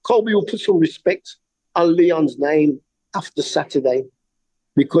Colby will put some respect on Leon's name after Saturday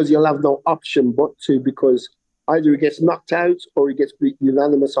because he'll have no option but to, because either he gets knocked out or he gets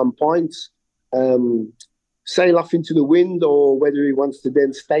unanimous on points, sail off into the wind, or whether he wants to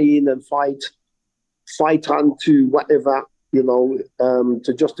then stay in and fight on to whatever,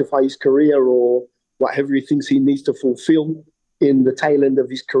 to justify his career or whatever he thinks he needs to fulfill in the tail end of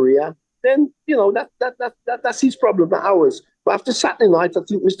his career, then, that's his problem, not ours. But after Saturday night, I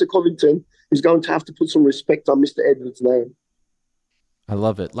think Mr. Covington is going to have to put some respect on Mr. Edwards' name. I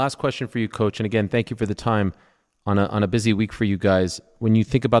love it. Last question for you, Coach. And again, thank you for the time on a busy week for you guys. When you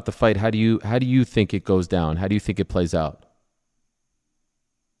think about the fight, how do you think it goes down? How do you think it plays out?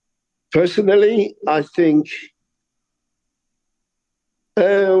 Personally, I think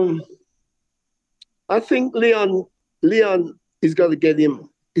Leon Leon is going to get him.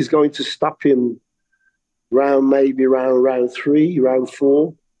 Is going to stop him round 3, round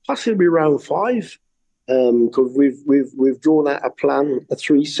 4, possibly round 5. Because we've drawn out a plan, a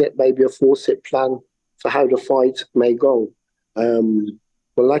 3-set, maybe a 4-set plan for how the fight may go.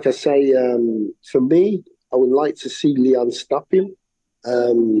 But like I say, for me, I would like to see Leon stop him.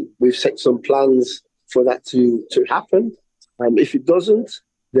 We've set some plans for that to happen. If it doesn't,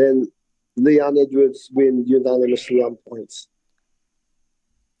 then Leon Edwards win unanimously on points.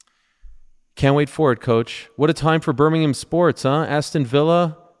 Can't wait for it, Coach. What a time for Birmingham sports, huh? Aston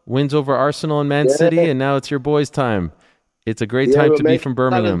Villa wins over Arsenal and Man City, and now it's your boys' time. It's a great time to be from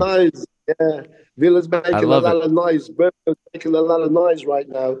Birmingham. Yeah, Villa's making a lot of noise. Birmingham's making a lot of noise right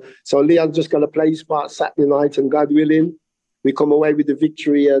now. So Leon's just going to play his part Saturday night, and God willing, we come away with the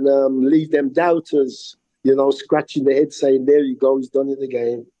victory and leave them doubters, scratching their head saying, there you go, he's done it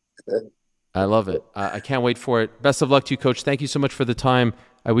again. I love it. I can't wait for it. Best of luck to you, Coach. Thank you so much for the time.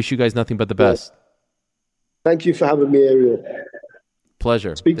 I wish you guys nothing but the best. Thank you for having me, Ariel.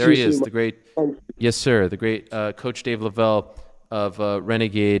 Pleasure. There he is, the great, yes, sir, the great Coach Dave Lovell of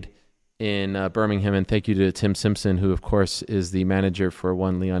Renegade in Birmingham. And thank you to Tim Simpson, who, of course, is the manager for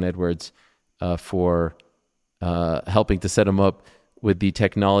one Leon Edwards, for helping to set him up with the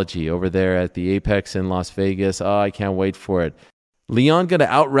technology over there at the Apex in Las Vegas. Oh, I can't wait for it. Leon going to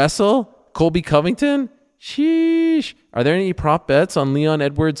out-wrestle Colby Covington? Sheesh. Are there any prop bets on Leon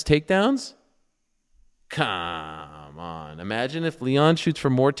Edwards' takedowns? Come on. Imagine if Leon shoots for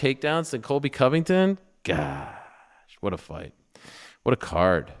more takedowns than Colby Covington. Gosh, what a fight. What a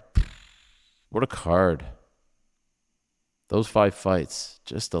card. What a card. Those 5 fights,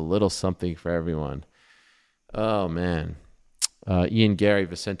 just a little something for everyone. Oh, man. Ian Gary,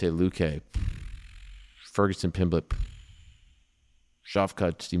 Vicente Luque, Ferguson Pimblett,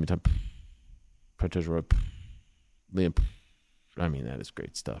 Shavkat, Steven Time, Pettis, Liam. I mean, that is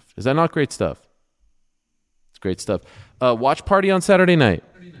great stuff. Is that not great stuff? It's great stuff. Watch party on Saturday night.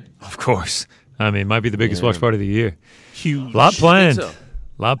 Of course. I mean, it might be the biggest watch party of the year. Huge. Lot planned. So.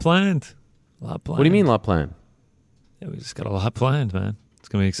 Lot planned. What do you mean, lot planned? Yeah, we just got a lot planned, man. It's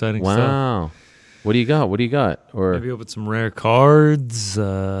going to be exciting stuff. Wow. What do you got? Or maybe open some rare cards.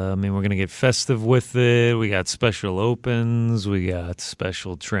 I mean, we're going to get festive with it. We got special opens. We got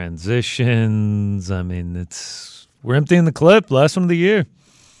special transitions. I mean, we're emptying the clip. Last one of the year.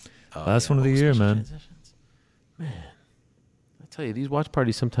 Last one of the year, man. Man, I tell you, these watch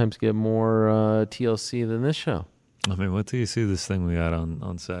parties sometimes get more TLC than this show. I mean, what do you see this thing we got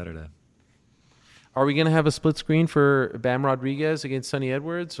on Saturday? Are we going to have a split screen for Bam Rodriguez against Sonny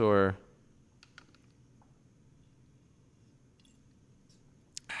Edwards, or...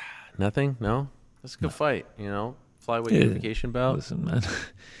 Nothing? No? That's a good fight, Flyweight unification bout. Listen, man.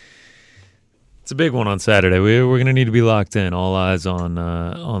 It's a big one on Saturday. We're going to need to be locked in. All eyes on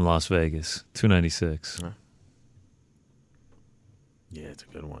Las Vegas. 296. Yeah, it's a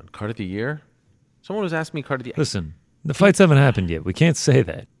good one. Card of the year? Someone was asking me card of the year. Listen, the fights haven't happened yet. We can't say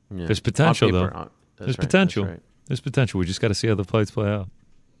that. Yeah. There's potential, though. There's potential. Right. There's potential. We just got to see how the fights play out.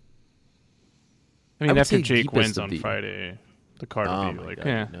 I mean, after Jake wins on Friday... The card would be like,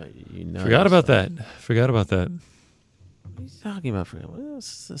 yeah. Forgot about that. What are you talking about?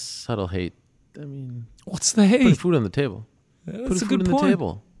 What's this subtle hate? I mean, what's the hate? Put food on the table. That's a good point.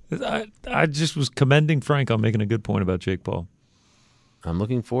 On the table. I just was commending Frank on making a good point about Jake Paul. I'm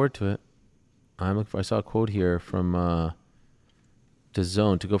looking forward to it. I saw a quote here from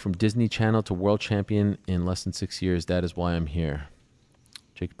DAZN: to go from Disney Channel to world champion in less than 6 years. That is why I'm here.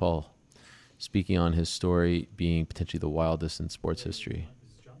 Jake Paul. Speaking on his story being potentially the wildest in sports history.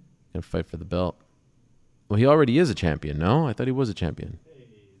 Going to fight for the belt. Well, he already is a champion, no? I thought he was a champion.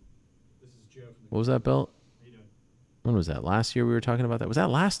 What was that belt? When was that? Last year we were talking about that? Was that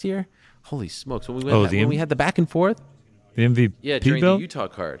last year? Holy smokes. When we had the back and forth? The MVP Yeah, during belt? the Utah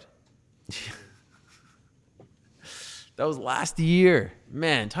card. That was last year.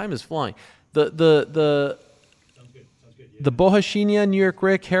 Man, time is flying. The Bohashinian New York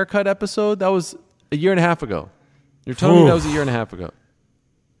Rick haircut episode, that was a year and a half ago. You're telling me that was a year and a half ago.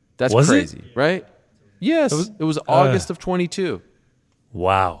 That's crazy, right? Yes. It was August of 22.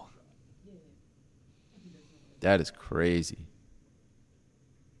 Wow. That is crazy.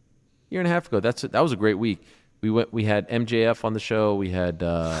 Year and a half ago. That was a great week. We had MJF on the show. We had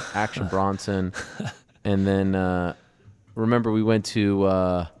Action Bronson. And then remember we went to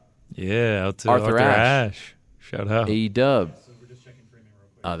out to Arthur Ashe. Shout out. A-Dub.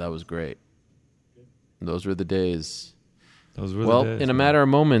 Oh, that was great. Those were the days. Well, in a matter of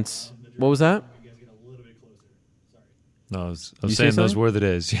moments. What was that? No, I was saying those were the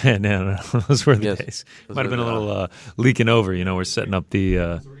days. Yeah, no, those were the days. Might have been a little leaking over. We're setting up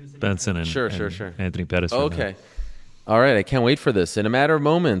the Benson and sure. Anthony Pettis. Okay. All right, I can't wait for this. In a matter of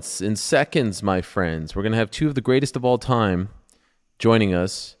moments, in seconds, my friends, we're going to have two of the greatest of all time joining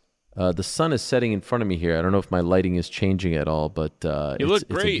us. The sun is setting in front of me here. I don't know if my lighting is changing at all, but it's a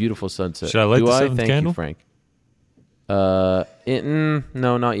beautiful sunset. Should I light the seventh candle? Thank you, Frank.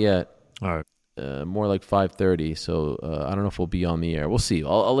 No, not yet. All right. More like 5:30, so I don't know if we'll be on the air. We'll see.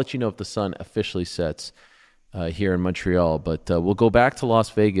 I'll let you know if the sun officially sets here in Montreal. But we'll go back to Las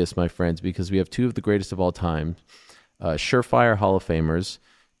Vegas, my friends, because we have two of the greatest of all time, surefire Hall of Famers,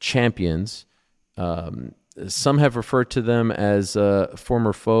 champions. Some have referred to them as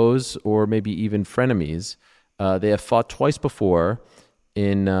former foes or maybe even frenemies. They have fought twice before.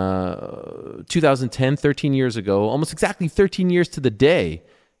 In 2010, 13 years ago, almost exactly 13 years to the day.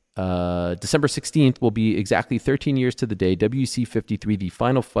 December 16th will be exactly 13 years to the day. WEC 53, the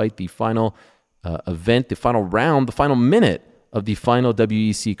final fight, the final event, the final round, the final minute of the final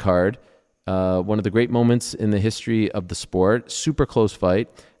WEC card. One of the great moments in the history of the sport. Super close fight.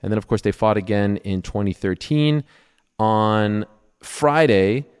 And then, of course, they fought again in 2013. On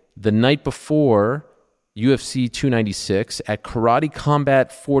Friday, the night before UFC 296, at Karate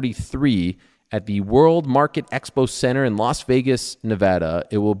Combat 43 at the World Market Expo Center in Las Vegas, Nevada,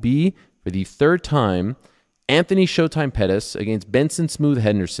 it will be, for the third time, Anthony Showtime Pettis against Benson Smooth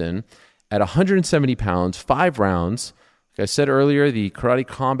Henderson at 170 pounds, 5 rounds. Like I said earlier, the Karate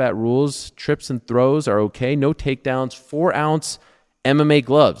Combat rules, trips and throws are okay. No takedowns, 4-ounce MMA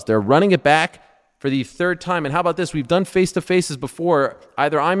gloves. They're running it back for the third time. And how about this? We've done face-to-faces before.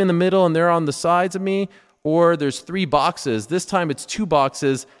 Either I'm in the middle and they're on the sides of me, or there's 3 boxes. This time it's 2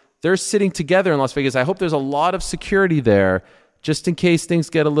 boxes. They're sitting together in Las Vegas. I hope there's a lot of security there just in case things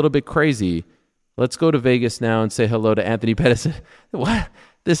get a little bit crazy. Let's go to Vegas now and say hello to Anthony Pettis. What?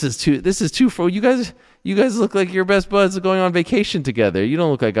 This is too for you guys. You guys look like your best buds are going on vacation together. You don't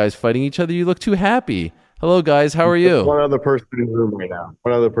look like guys fighting each other. You look too happy. Hello, guys. How are you? One other person in the room right now.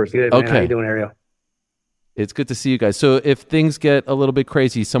 One other person. Good, man. Okay. How you doing, Ariel? It's good to see you guys. So if things get a little bit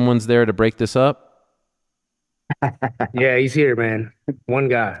crazy, someone's there to break this up? Yeah, he's here, man. One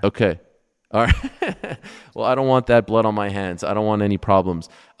guy. Okay. All right. Well, I don't want that blood on my hands. I don't want any problems.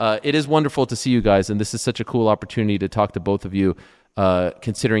 It is wonderful to see you guys, and this is such a cool opportunity to talk to both of you,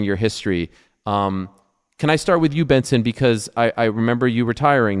 considering your history. Can I start with you, Benson? Because I remember you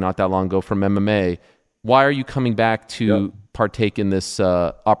retiring not that long ago from MMA. Why are you coming back to partake in this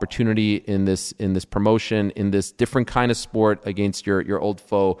opportunity, in this promotion, in this different kind of sport against your old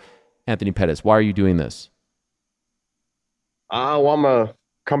foe, Anthony Pettis? Why are you doing this? Well, I'm a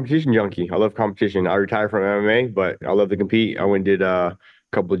competition junkie. I love competition. I retired from MMA, but I love to compete. I went and did a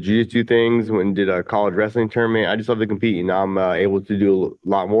couple of jiu-jitsu things, went and did a college wrestling tournament. I just love to compete, and now I'm able to do a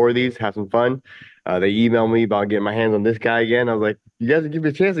lot more of these, have some fun. They emailed me about getting my hands on this guy again. I was like, you guys give me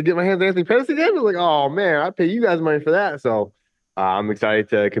a chance to get my hands on Anthony Pettis again? I was like, oh, man, I pay you guys money for that. So I'm excited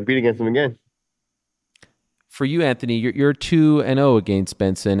to compete against him again. For you, Anthony, you're 2-0 against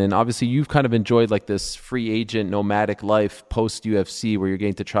Benson, and obviously you've kind of enjoyed like this free agent nomadic life post UFC where you're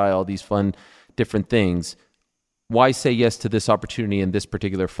getting to try all these fun different things. Why say yes to this opportunity in this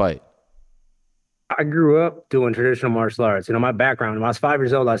particular fight? I grew up doing traditional martial arts. My background, when I was 5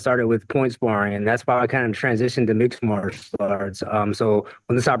 years old, I started with point sparring, and that's why I kind of transitioned to mixed martial arts. So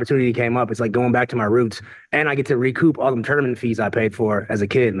when this opportunity came up, it's like going back to my roots, and I get to recoup all them tournament fees I paid for as a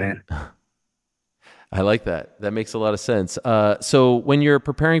kid, man. I like that. That makes a lot of sense. So when you're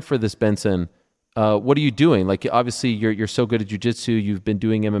preparing for this, Benson, what are you doing? Like, obviously, you're so good at jiu-jitsu. You've been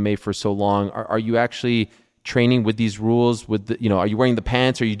doing MMA for so long. Are you actually training with these rules? Are you wearing the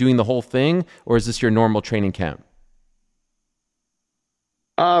pants? Are you doing the whole thing? Or is this your normal training camp?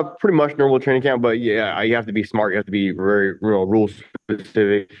 Pretty much normal training camp. But, yeah, you have to be smart. You have to be very rule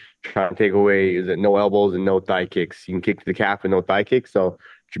specific. Trying to take away, no elbows and no thigh kicks. You can kick to the calf and no thigh kicks. So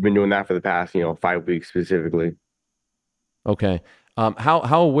you've been doing that for the past, 5 weeks specifically. Okay.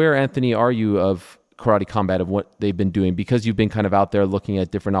 How aware, Anthony, are you of Karate Combat, of what they've been doing? Because you've been kind of out there looking at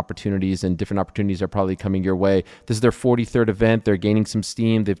different opportunities, and different opportunities are probably coming your way. This is their 43rd event. They're gaining some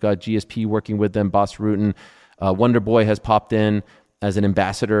steam. They've got GSP working with them. Boss Rutan. Wonder Boy has popped in as an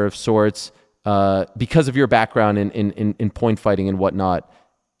ambassador of sorts. Because of your background in point fighting and whatnot,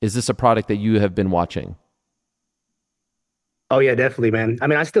 is this a product that you have been watching? Oh, yeah, definitely, man. I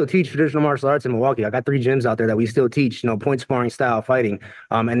mean, I still teach traditional martial arts in Milwaukee. I got 3 gyms out there that we still teach, point sparring style fighting.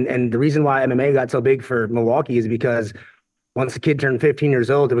 And the reason why MMA got so big for Milwaukee is because once the kid turned 15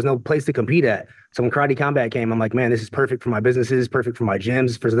 years old, there was no place to compete at. So when Karate Combat came, I'm like, man, this is perfect for my businesses, perfect for my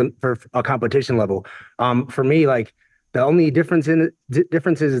gyms, for a competition level. For me, like, The only difference is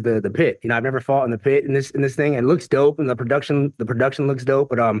the pit. I've never fought in the pit in this thing. It looks dope, and the production looks dope.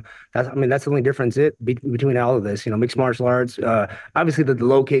 But that's the only difference between all of this. Mixed martial arts. Obviously the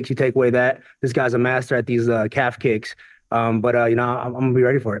low kicks, you take away that. This guy's a master at these calf kicks. But I'm gonna be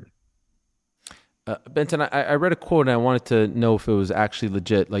ready for it. Benson, I read a quote and I wanted to know if it was actually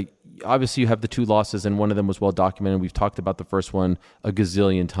legit. Like, obviously you have the 2 losses and one of them was well documented. We've talked about the first one a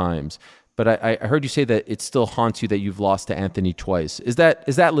gazillion times. But I heard you say that it still haunts you that you've lost to Anthony twice. Is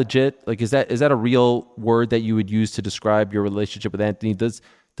that legit? Like, is that a real word that you would use to describe your relationship with Anthony? Does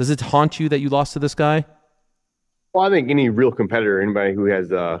it haunt you that you lost to this guy? Well, I think any real competitor, anybody who has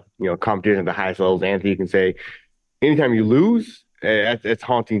competition at the highest levels, Anthony can say, anytime you lose, it's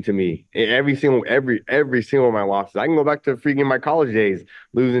haunting to me. Every single one of my losses. I can go back to freaking my college days,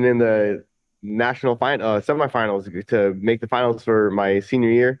 losing in the national semifinals to make the finals for my senior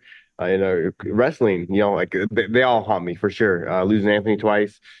year. In wrestling, they all haunt me for sure. Losing Anthony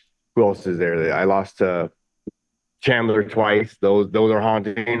twice. Who else is there? I lost to Chandler twice. Those are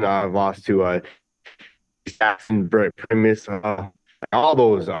haunting. I've lost to Jackson, Primus, all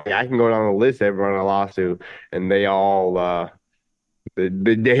those. I can go down the list. Everyone I lost to, and they all. The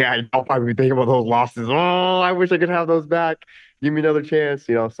day I'll probably be thinking about those losses. Oh, I wish I could have those back. Give me another chance.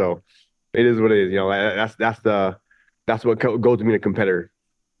 So it is what it is. That's what goes to being a competitor.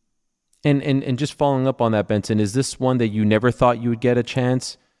 And just following up on that, Benson, is this one that you never thought you would get a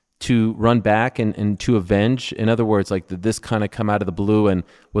chance to run back and to avenge? In other words, like, did this kind of come out of the blue and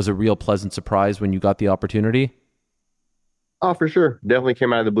was a real pleasant surprise when you got the opportunity? Oh, for sure. Definitely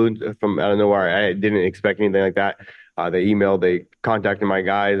came out of the blue from out of nowhere. I didn't expect anything like that. They contacted my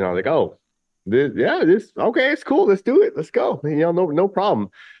guys, and I was like, oh, this, okay, it's cool. Let's do it. Let's go. No problem.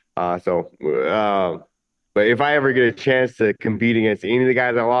 But if I ever get a chance to compete against any of the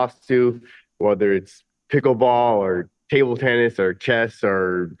guys I lost to, whether it's pickleball or table tennis or chess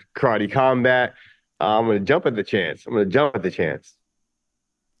or karate combat, I'm going to jump at the chance.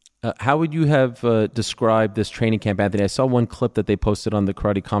 How would you have described this training camp, Anthony? I saw one clip that they posted on the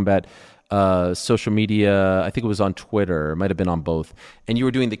Karate Combat social media. I think it was on Twitter. It might have been on both. And you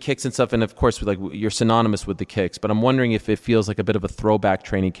were doing the kicks and stuff. And of course, you're synonymous with the kicks. But I'm wondering if it feels like a bit of a throwback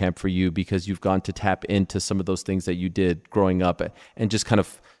training camp for you because you've gone to tap into some of those things that you did growing up and just kind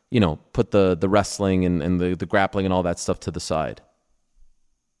of, put the wrestling and the grappling and all that stuff to the side.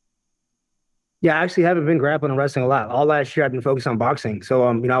 Yeah, I actually haven't been grappling and wrestling a lot. All last year, I've been focused on boxing. So,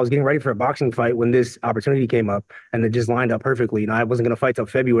 I was getting ready for a boxing fight when this opportunity came up, and it just lined up perfectly. I wasn't going to fight till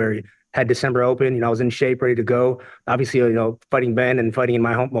February. Had December open. I was in shape, ready to go. Obviously, fighting Ben and fighting in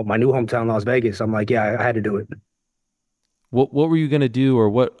my new hometown, Las Vegas. I'm like, yeah, I had to do it. What were you going to do, or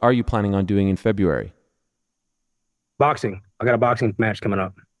what are you planning on doing in February? Boxing. I got a boxing match coming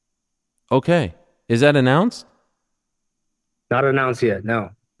up. Okay. Is that announced? Not announced yet, no.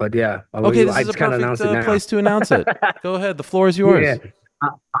 But yeah, okay, this is a perfect place to announce it. Go ahead, the floor is yours. Yeah.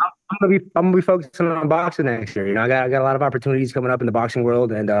 I'm gonna be focusing on boxing next year. I got a lot of opportunities coming up in the boxing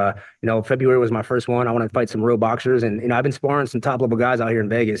world, and February was my first one. I want to fight some real boxers, and I've been sparring some top level guys out here in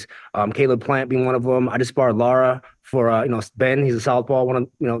Vegas. Caleb Plant being one of them. I just sparred Lara for Ben. He's a southpaw.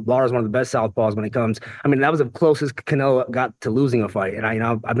 Lara's one of the best southpaws when it comes. That was the closest Canelo got to losing a fight, and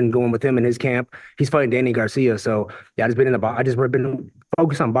I've been going with him in his camp. He's fighting Danny Garcia, so yeah, I've been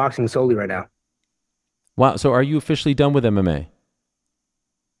focused on boxing solely right now. Wow. So are you officially done with MMA?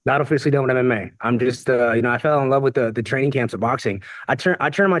 Not officially done with MMA. I'm just, I fell in love with the training camps of boxing. I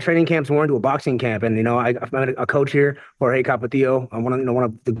turned my training camps more into a boxing camp, and I met a coach here, Jorge Capatillo. I'm one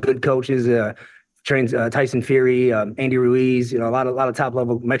of the good coaches. Trains Tyson Fury, Andy Ruiz. A lot of top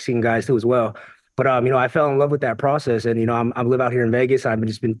level Mexican guys too as well. But I fell in love with that process, and I live out here in Vegas. I've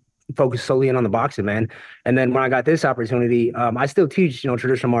just been focused solely in on the boxing, man. And then when I got this opportunity, I still teach,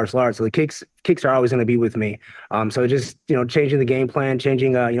 traditional martial arts. So the kicks are always going to be with me. So just, changing the game plan,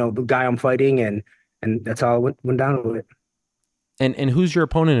 changing, the guy I'm fighting, and that's how it went down with it. And who's your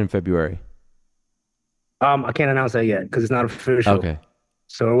opponent in February? I can't announce that yet because it's not official. Okay.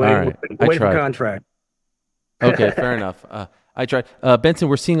 So we're waiting for contract. Okay, fair enough. I tried. Benson,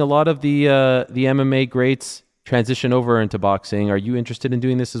 we're seeing a lot of the MMA greats transition over into boxing. Are you interested in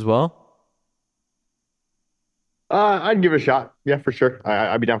doing this as well? I'd give it a shot. Yeah, for sure.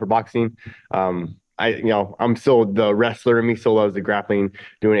 I'd be down for boxing. I'm still the wrestler in me, still loves the grappling,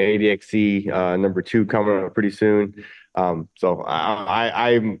 doing ADXC number 2 coming up pretty soon. So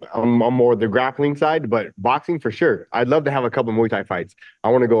I'm more the grappling side, but boxing for sure. I'd love to have a couple Muay Thai fights. I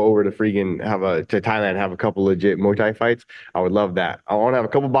want to go over to to Thailand, have a couple legit Muay Thai fights. I would love that. I want to have a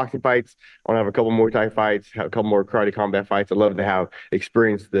couple boxing fights. I want to have a couple Muay Thai fights, have a couple more karate combat fights. I'd love to have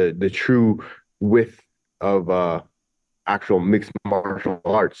experienced the true width of actual mixed martial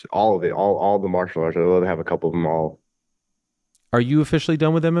arts, all of it, all the martial arts. I'd love to have a couple of them all. Are you officially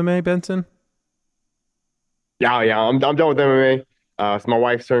done with MMA, Benson? Yeah, I'm done with MMA. So my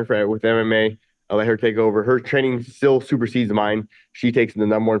wife's turn with MMA. I let her take over. Her training still supersedes mine. She takes the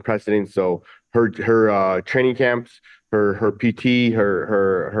number one precedence. So her training camps, her PT,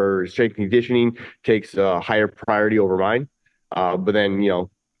 her strength conditioning takes higher priority over mine. But then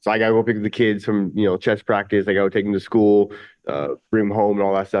so I gotta go pick up the kids from chess practice. I gotta take them to school, bring them home, and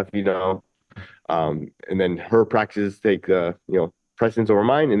all that stuff. And then her practices take precedence over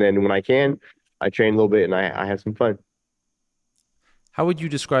mine. And then when I can, I train a little bit and I have some fun. How would you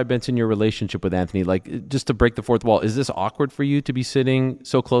describe, Benson, your relationship with Anthony? Like, just to break the fourth wall, is this awkward for you to be sitting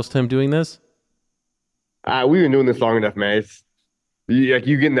so close to him doing this? We've been doing this long enough, man. It's like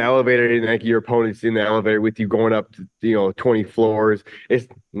you get in the elevator and like your opponent's in the elevator with you going up to 20 floors. It's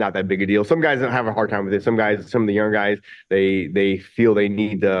not that big a deal. Some guys don't have a hard time with it. Some of the young guys, they feel they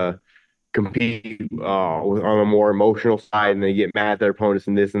need to compete on a more emotional side, and they get mad at their opponents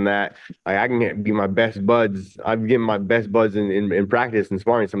and this and that. Like, I can be my best buds. I'm getting my best buds in practice and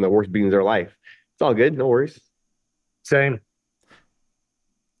sparring some of the worst beatings of their life. It's all good. No worries. Same.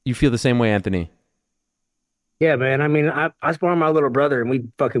 You feel the same way, Anthony? Yeah, man. I mean, I spar my little brother and we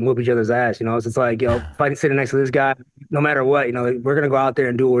fucking whoop each other's ass. It's like, fighting, sitting next to this guy, no matter what, we're going to go out there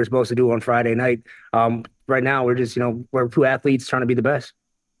and do what we're supposed to do on Friday night. Right now, we're just, we're two athletes trying to be the best.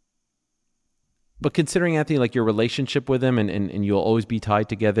 But considering, Anthony, like your relationship with him and you'll always be tied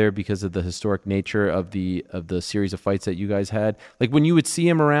together because of the historic nature of the series of fights that you guys had, like when you would see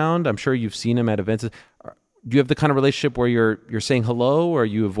him around, I'm sure you've seen him at events. Do you have the kind of relationship where you're saying hello, or are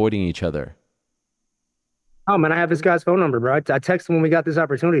you avoiding each other? Oh, man, I have this guy's phone number, bro. I text him when we got this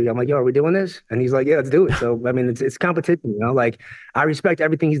opportunity. I'm like, yo, are we doing this? And he's like, yeah, let's do it. So, I mean, it's competition, Like, I respect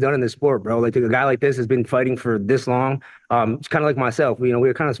everything he's done in this sport, bro. Like, a guy like this has been fighting for this long. It's kind of like myself.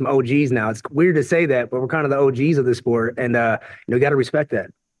 We're kind of some OGs now. It's weird to say that, but we're kind of the OGs of the sport. And, you got to respect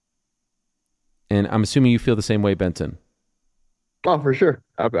that. And I'm assuming you feel the same way, Benson. Oh, for sure.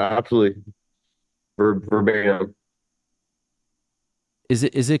 Absolutely. Verbatim.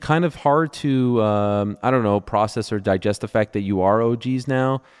 Is it kind of hard to I don't know, process or digest the fact that you are OGs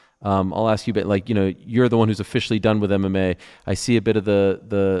now? I'll ask you, but you're the one who's officially done with MMA. I see a bit of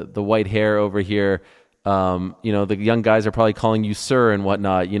the white hair over here. The young guys are probably calling you sir and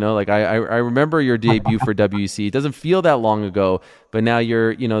whatnot. I remember your debut for WEC. It doesn't feel that long ago, but now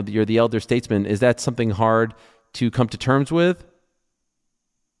you're the elder statesman. Is that something hard to come to terms with?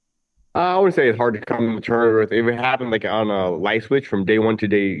 I wouldn't say it's hard to come to terms with. If it happened like on a light switch from day one to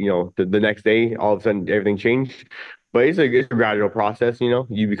day, the next day, all of a sudden everything changed. But it's a gradual process.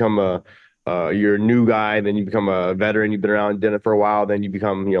 You become you're a new guy, then you become a veteran. You've been around, done it for a while, then you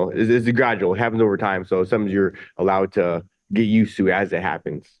become, it's a gradual. It happens over time. So something you're allowed to get used to as it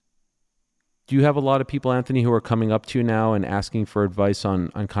happens. Do you have a lot of people, Anthony, who are coming up to you now and asking for advice on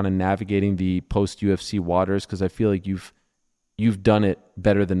kind of navigating the post UFC waters? Because I feel like you've done it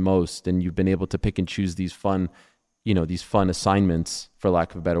better than most, and you've been able to pick and choose these fun assignments, for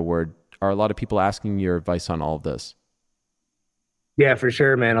lack of a better word. Are a lot of people asking your advice on all of this? Yeah, for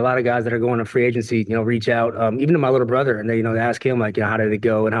sure, man. A lot of guys that are going to free agency, reach out, even to my little brother, and they ask him like, how did it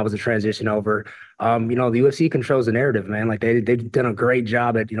go and how was the transition over? The UFC controls the narrative, man. Like they've done a great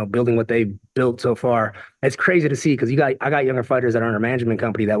job at building what they've built so far. It's crazy to see because I got younger fighters that are in a management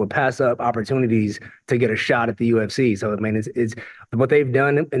company that would pass up opportunities to get a shot at the UFC. So I mean, it's what they've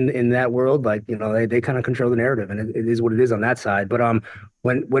done in that world. Like they kind of control the narrative, and it is what it is on that side. But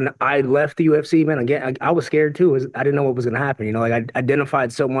when I left the UFC, man, again, I was scared too. I didn't know what was going to happen. I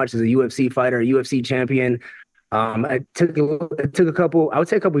identified so much as a UFC fighter, a UFC champion. It took a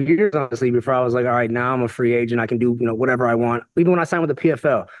couple years, honestly, before I was like, all right, now I'm a free agent. I can do, whatever I want. Even when I signed with the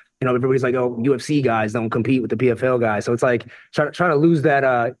PFL, everybody's like, oh, UFC guys don't compete with the PFL guys. So it's like trying to lose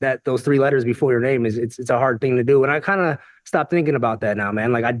those three letters before your name it's a hard thing to do. And I kind of stopped thinking about that now,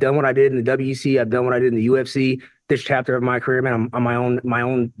 man. Like I've done what I did in the WEC. I've done what I did in the UFC. This chapter of my career, man, I'm my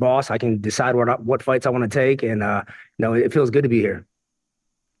own boss. I can decide what fights I want to take. And, it feels good to be here.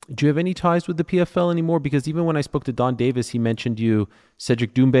 Do you have any ties with the PFL anymore? Because even when I spoke to Don Davis, he mentioned you.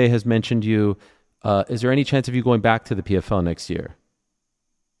 Cedric Doumbé has mentioned you. Is there any chance of you going back to the PFL next year?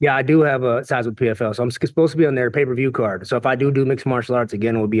 Yeah, I do have ties with PFL. So I'm supposed to be on their pay-per-view card. So if I do mixed martial arts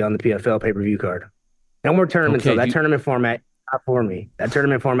again, it will be on the PFL pay-per-view card. No more tournaments, though. That tournament format, not for me. That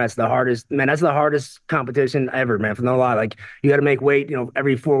tournament format's the hardest. Man, that's the hardest competition ever, man. For no lie, like you got to make weight,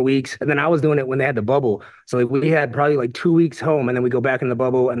 every 4 weeks. And then I was doing it when they had the bubble. So like, we had probably like 2 weeks home, and then we go back in the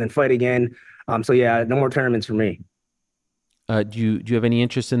bubble and then fight again. So yeah, no more tournaments for me. Do you have any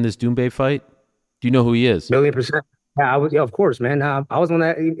interest in this Doumbé fight? Do you know who he is? 1,000,000%. Yeah, yeah, of course, man. I was on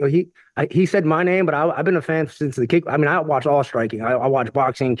that. He said my name, but I've been a fan since the kick. I mean, I watch all striking. I watch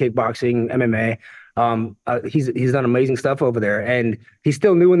boxing, kickboxing, MMA. He's done amazing stuff over there, and he's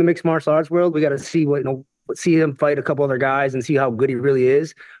still new in the mixed martial arts world. We got to see see him fight a couple other guys and see how good he really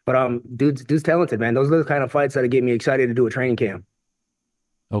is. But dude's talented, man. Those are the kind of fights that get me excited to do a training camp.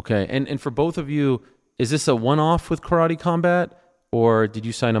 Okay, and for both of you, is this a one-off with Karate Combat, or did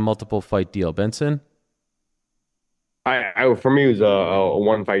you sign a multiple fight deal, Benson? For me, it was a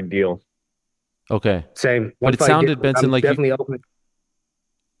one fight deal. Okay. Same. But it sounded, Benson, I'm like definitely open.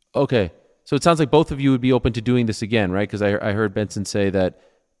 Okay. So it sounds like both of you would be open to doing this again, right? Because I heard Benson say that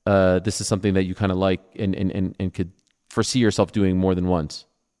this is something that you kind of like and could foresee yourself doing more than once.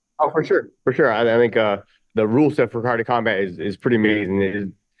 Oh, for sure. For sure. I think the rule set for Karate Combat is pretty amazing. It is,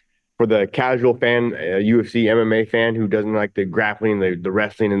 for the casual fan, UFC, MMA fan who doesn't like the grappling, the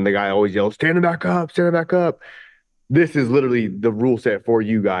wrestling, and the guy always yells, stand it back up, stand it back up. This is literally the rule set for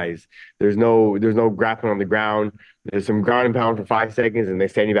you guys. There's no grappling on the ground. There's some ground and pound for 5 seconds, and they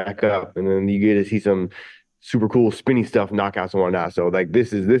stand you back up, and then you get to see some super cool spinny stuff, knockouts and whatnot. So like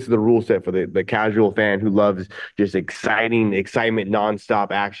this is the rule set for the casual fan who loves just excitement,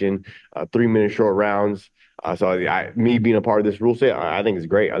 nonstop action, 3-minute short rounds. Me being a part of this rule set, I think it's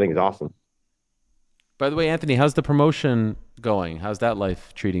great. I think it's awesome. By the way, Anthony, how's the promotion going? How's that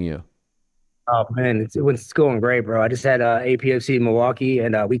life treating you? Oh man, it's going great, bro. I just had APFC in Milwaukee,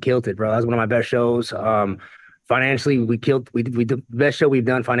 and we killed it, bro. That was one of my best shows. Financially, we did the best show we've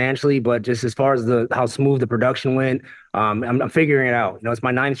done financially, but just as far as how smooth the production went, I'm figuring it out. It's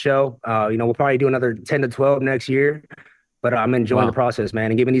my 9th show. We'll probably do another 10 to 12 next year, but I'm enjoying the process,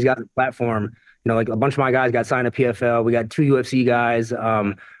 man, and giving these guys a platform. Like a bunch of my guys got signed to PFL. We got 2 UFC guys.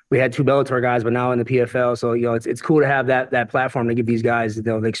 We had 2 Bellator guys, but now in the PFL. So, it's cool to have that platform to give these guys,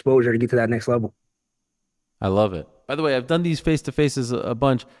 the exposure to get to that next level. I love it. By the way, I've done these face-to-faces a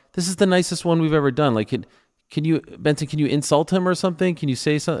bunch. This is the nicest one we've ever done. Like, can you, Benson, can you insult him or something? Can you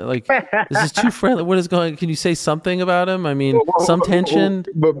say something? Like, this is too friendly. What is going on? Can you say something about him? I mean, some tension.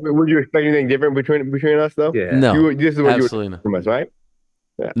 But would you expect anything different between us, though? Yeah. No, this is what absolutely you would from us, right?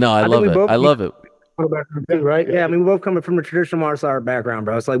 Yeah. No, I love it. I love it. Right? Yeah, I mean, we're both coming from a traditional martial art background,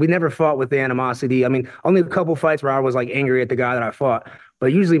 bro. It's like we never fought with the animosity. I mean, only a couple fights where I was like angry at the guy that I fought. But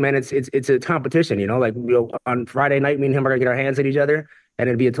usually, man, it's a competition. Like on Friday night, me and him are gonna get our hands at each other, and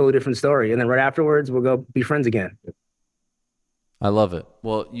it'd be a totally different story. And then right afterwards, we'll go be friends again. I love it.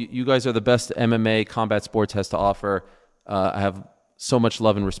 Well, you guys are the best MMA combat sports has to offer. I have so much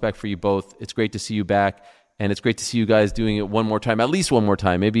love and respect for you both. It's great to see you back. And it's great to see you guys doing it one more time, at least one more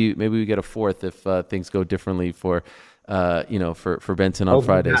time. Maybe we get a fourth if things go differently for Benson on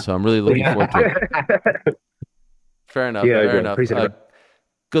Friday. So I'm really looking forward to it. Fair enough. Yeah, fair enough.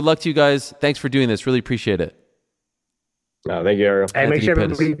 Good luck to you guys. Thanks for doing this. Really appreciate it. No, thank you, Ariel. Hey, make sure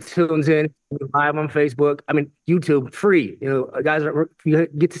everybody tunes in live on Facebook. I mean, YouTube, free. Guys, you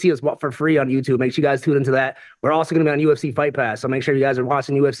get to see us for free on YouTube. Make sure you guys tune into that. We're also going to be on UFC Fight Pass. So make sure you guys are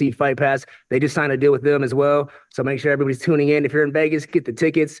watching UFC Fight Pass. They just signed a deal with them as well. So make sure everybody's tuning in. If you're in Vegas, get the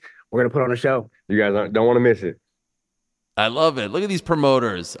tickets. We're going to put on a show. You guys don't want to miss it. I love it. Look at these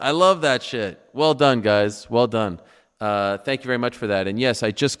promoters. I love that shit. Well done, guys. Well done. Thank you very much for that. And yes,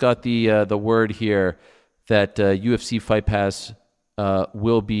 I just got the word here that UFC Fight Pass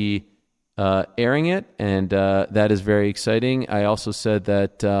will be airing it, and that is very exciting. I also said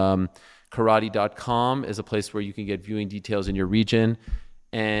that karate.com is a place where you can get viewing details in your region,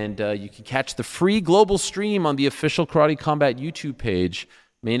 and you can catch the free global stream on the official Karate Combat YouTube page.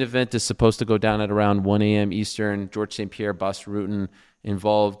 Main event is supposed to go down at around 1 a.m. Eastern. George St. Pierre, Bas Rutten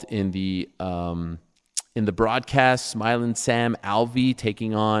involved in the broadcast. Smilin' Sam Alvey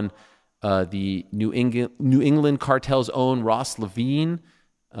taking on the New England Cartel's own Ross Levine,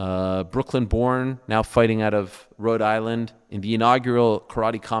 Brooklyn-born, now fighting out of Rhode Island in the inaugural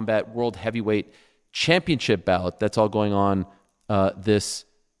Karate Combat World Heavyweight Championship bout. That's all going on this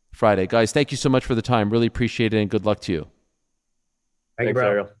Friday. Guys, thank you so much for the time. Really appreciate it, and good luck to you. Thanks,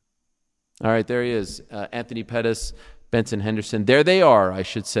 Ariel. All right, there he is. Anthony Pettis, Benson Henderson. There they are, I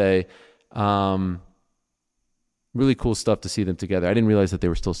should say. Really cool stuff to see them together. I didn't realize that they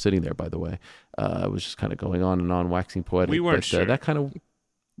were still sitting there, by the way. I was just kind of going on and on, waxing poetic. We weren't sure. That kind of,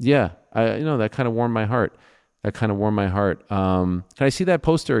 that kind of warmed my heart. Can I see that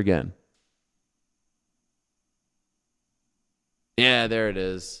poster again? Yeah, there it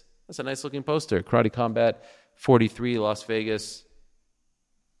is. That's a nice looking poster. Karate Combat 43, Las Vegas,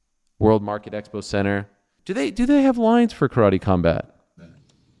 World Market Expo Center. Do they have lines for Karate Combat?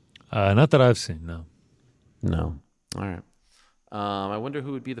 Not that I've seen, no. No. All right. I wonder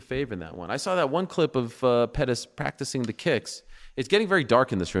who would be the favorite in that one. I saw that one clip of Pettis practicing the kicks. It's getting very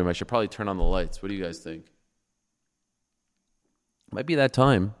dark in this room. I should probably turn on the lights. What do you guys think? Might be that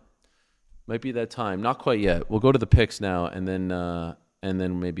time. Not quite yet. We'll go to the picks now, and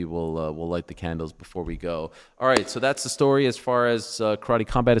then maybe we'll light the candles before we go. All right, so that's the story as far as Karate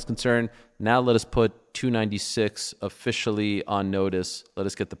Combat is concerned. Now let us put 296 officially on notice. Let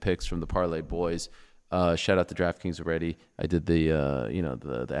us get the picks from the Parlay boys. Shout out to DraftKings already. I did the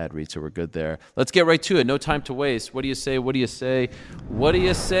the ad read, so we're good there. Let's get right to it. No time to waste. What do you say? What do you say,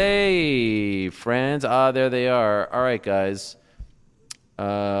 friends? There they are. All right, guys.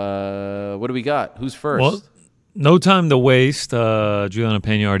 What do we got? Who's first? Well, no time to waste. Juliana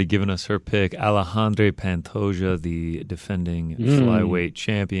Pena already given us her pick. Alejandra Pantoja, the defending flyweight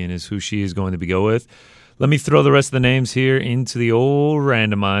champion, is who she is going to go with. Let me throw the rest of the names here into the old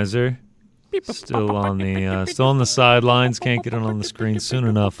randomizer. Still on the sidelines. Can't get it on the screen soon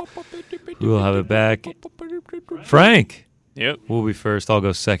enough. We'll have it back. Frank. Yep. We'll be first. I'll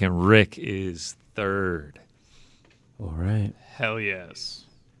go second. Rick is third. All right. Hell yes.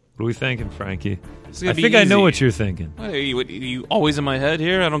 What are we thinking, Frankie? I think I know what you're thinking. Are you always in my head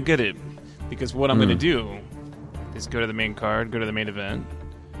here? I don't get it. Because what I'm going to do is go to the main card, go to the main event,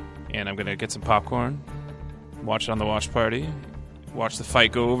 and I'm going to get some popcorn, watch it on the watch party, watch the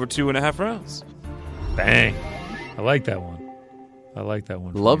fight go over 2.5 rounds. Bang. I like that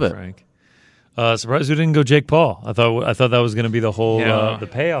one. Love it. Frank. Surprised we didn't go Jake Paul. I thought that was going to be the whole the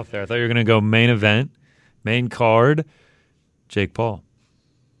payoff there. I thought you were going to go main event, main card, Jake Paul.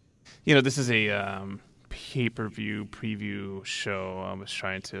 This is a pay-per-view preview show. I was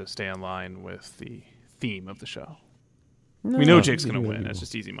trying to stay in line with the theme of the show. We know Jake's going to win. That's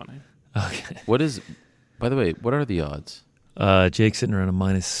just easy money. Okay. By the way, what are the odds? Jake's sitting around a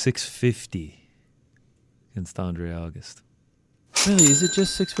minus 650 against Andre August. Really? Is it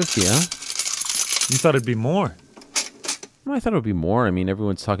just 650, huh? You thought it'd be more. Well, I thought it would be more. I mean,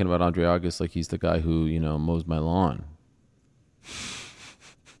 everyone's talking about Andre August like he's the guy who, mows my lawn.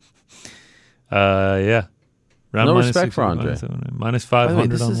 Yeah. No respect for Andre. Minus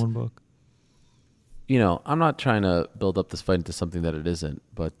 500 on one book. I'm not trying to build up this fight into something that it isn't,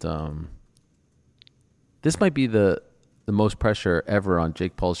 but this might be the most pressure ever on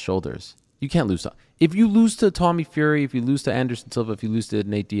Jake Paul's shoulders. You can't lose. If you lose to Tommy Fury, if you lose to Anderson Silva, if you lose to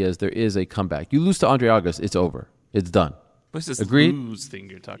Nate Diaz, there is a comeback. You lose to Andre August, it's over. It's done. What's this Agreed? lose thing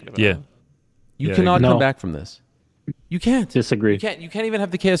you're talking about? Yeah. You cannot come back from this. You can't. Disagree. You can't even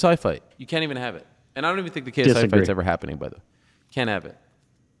have the KSI fight. You can't even have it. And I don't even think the KSI fight's ever happening, by the way. Can't have it.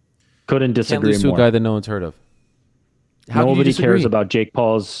 Couldn't disagree more. Can't lose to a guy that no one's heard of. Nobody cares about Jake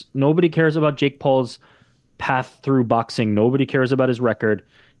Paul's path through boxing. Nobody cares about his record.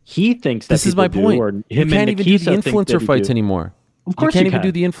 He thinks that this is my point. You can't even do the influencer fights anymore. Of course you can't even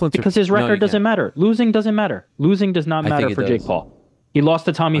do the influencer because his record doesn't matter. Losing doesn't matter. Losing does not matter for Jake Paul. He lost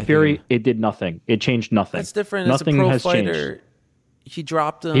to Tommy Fury. It did nothing. It changed nothing. That's different. Nothing as a pro has fighter, changed. He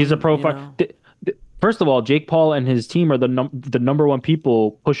dropped him. He's a pro fighter. First of all, Jake Paul and his team are the number one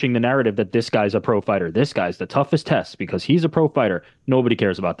people pushing the narrative that this guy's a pro fighter. This guy's the toughest test because he's a pro fighter. Nobody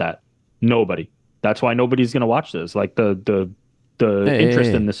cares about that. Nobody. That's why nobody's going to watch this. Like the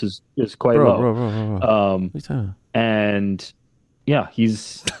interest in this is quite low. And yeah,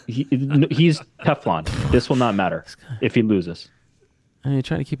 he's Teflon. This will not matter if he loses. And you're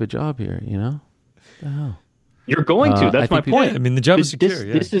trying to keep a job here, What the hell? You're going to. That's my point. I mean, the job is secure.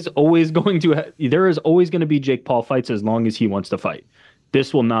 This is always going to. There is always going to be Jake Paul fights as long as he wants to fight.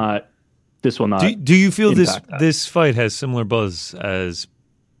 This will not. Do you feel this fight has similar buzz as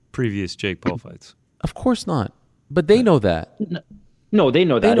previous Jake Paul fights? Of course not. But they know that. No, they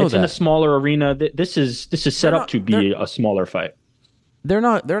know that. It's in a smaller arena. This is set up to be a smaller fight. They're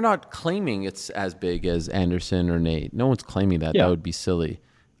not claiming it's as big as Anderson or Nate. No one's claiming that. Yeah. That would be silly.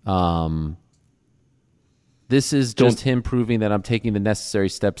 This is just him proving that I'm taking the necessary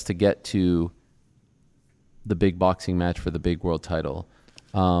steps to get to the big boxing match for the big world title.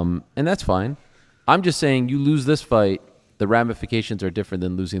 And that's fine. I'm just saying you lose this fight, the ramifications are different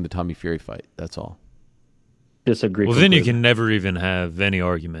than losing the Tommy Fury fight. That's all. Disagree. Well, then you can never even have any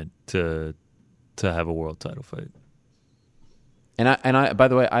argument to have a world title fight. And I by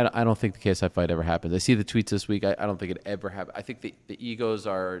the way, I don't think the KSI fight ever happens. I see the tweets this week. I don't think it ever happened. I think the egos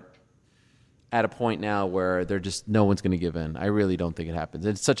are at a point now where they're just no one's going to give in. I really don't think it happens.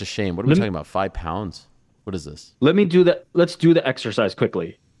 It's such a shame. What are we talking about? 5 pounds? What is this? Let's do the exercise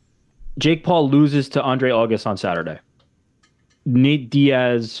quickly. Jake Paul loses to Andre August on Saturday. Nate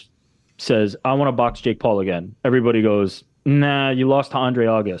Diaz says, I want to box Jake Paul again. Everybody goes, nah, you lost to Andre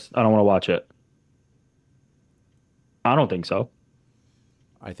August. I don't want to watch it. I don't think so.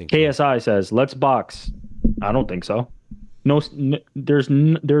 I think KSI says, let's box. I don't think so. There's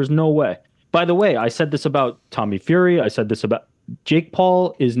no way. By the way, I said this about Tommy Fury. I said this about Jake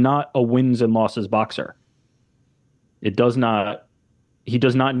Paul is not a wins and losses boxer. He does not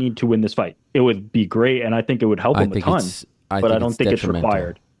need to win this fight. It would be great, and I think it would help him a ton. But I don't think it's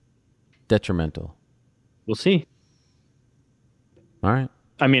required. Detrimental. We'll see. All right.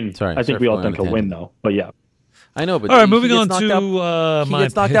 I mean, I think we all think he'll win, though. But yeah. I know, but all right, moving on to he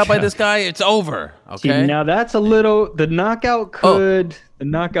gets knocked out by this guy, it's over. Okay. See, now that's a little the knockout could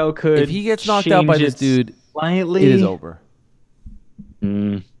if he gets knocked out by this dude slightly, it is over.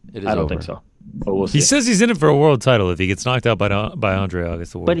 I don't think so. But we'll see. He says he's in it for a world title if he gets knocked out by Andre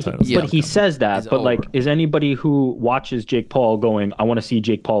August, the world title. But he says that. But like, is anybody who watches Jake Paul going, I want to see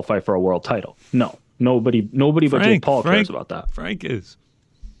Jake Paul fight for a world title? No. Nobody but Jake Paul cares about that. Frank is.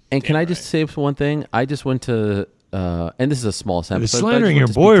 And can I just say one thing? I just went to, and this is a small sample. You're slandering your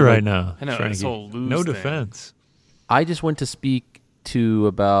boy right now. I know, it's whole lose no thing. defense. I just went to speak to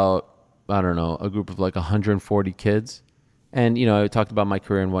about, I don't know, a group of like 140 kids. And, you know, I talked about my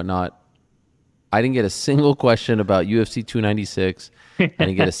career and whatnot. I didn't get a single question about UFC 296. I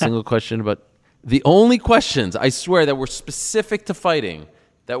didn't get a single question about... The only questions, I swear, that were specific to fighting,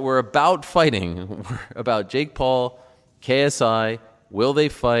 that were about fighting, were about Jake Paul, KSI... Will they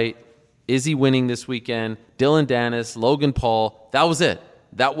fight? Is he winning this weekend? Dylan Dennis, Logan Paul. That was it.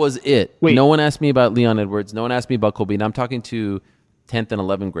 Wait. No one asked me about Leon Edwards. No one asked me about Colby. And I'm talking to 10th and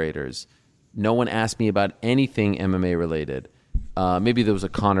 11th graders. No one asked me about anything MMA related. Maybe there was a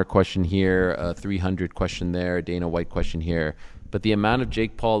Connor question here, a 300 question there, a Dana White question here. But the amount of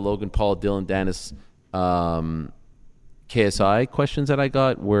Jake Paul, Logan Paul, Dylan Dennis, KSI questions that I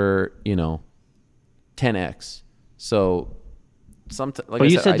got were, 10x. So... but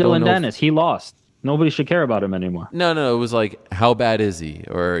you said Dylan Dennis. He lost. Nobody should care about him anymore. No. It was like, how bad is he?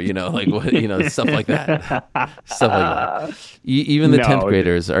 Or, like what, stuff like that. Stuff like that. Even the 10th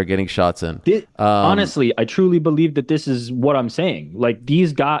graders are getting shots in. Honestly, I truly believe that this is what I'm saying. Like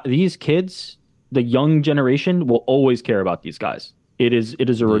these kids, the young generation will always care about these guys. It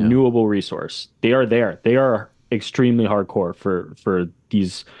is a renewable resource. They are there. They are extremely hardcore for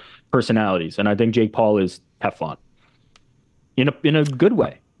these personalities. And I think Jake Paul is Teflon. In a good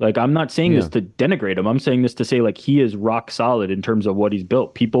way. Like, I'm not saying this to denigrate him. I'm saying this to say, like, he is rock solid in terms of what he's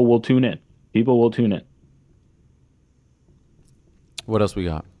built. People will tune in. What else we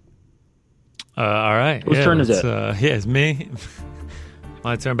got? All right. Whose turn is it? It's me.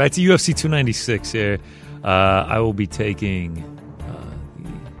 My turn. Back to UFC 296 here. I will be taking the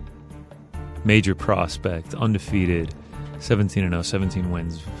major prospect, undefeated, 17-0, 17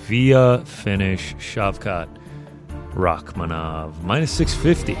 wins, via finish, Shavkat Rakhmonov, minus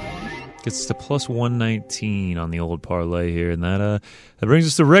 650. Gets to plus 119 on the old parlay here. And that brings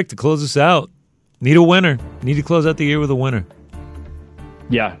us to Rick to close us out. Need a winner. Need to close out the year with a winner.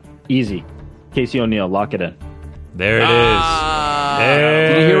 Yeah, easy. Casey O'Neill, lock it in. There it is.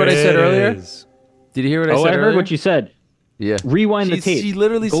 Did you hear what I said earlier? Did you hear what I said earlier? I heard what you said. Yeah. Rewind the tape. She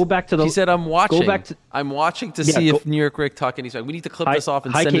literally go back to the. She said, "I'm watching. Go back to, I'm watching to see if New York Rick talk any side. We need to clip this off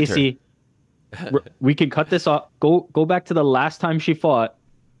and send it to her." Hi, Casey. We can cut this off. Go back to the last time she fought.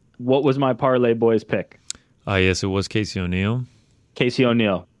 What was my parlay boys pick? Yes, it was Casey O'Neill. Casey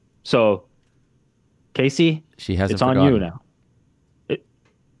O'Neill. So, Casey, it's on you now.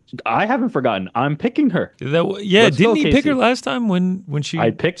 I haven't forgotten. I'm picking her. Didn't he pick her last time when she?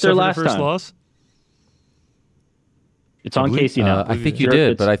 I picked her last first time. Loss? It's on Casey now. I think you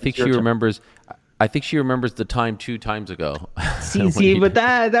did, but I think she remembers. I think she remembers the time 2 times ago. See, but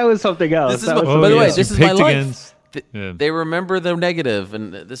that was something else. By the way, this is my life. They remember the negative,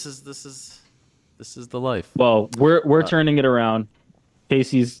 and this is the life. Well, we're turning it around.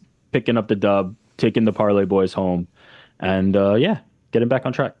 Casey's picking up the dub, taking the parlay boys home, and getting back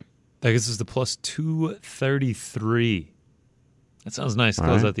on track. That gets us to plus 233. That sounds nice to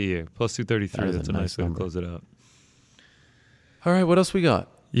close out the year. Plus 233. That's a nice way to close it out. All right, what else we got?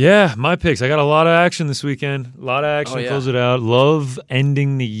 Yeah, my picks. I got a lot of action this weekend. A lot of action to close it out. Love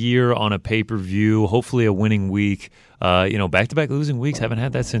ending the year on a pay-per-view. Hopefully a winning week. Back-to-back losing weeks. Haven't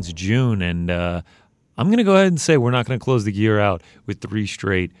had that since June. And I'm going to go ahead and say we're not going to close the year out with 3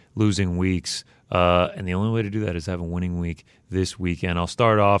 straight losing weeks. And the only way to do that is have a winning week this weekend. I'll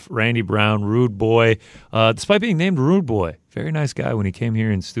start off Randy Brown, Rude Boy. Despite being named Rude Boy, very nice guy when he came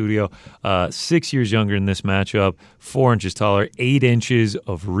here in studio. 6 years younger in this matchup, 4 inches taller, 8 inches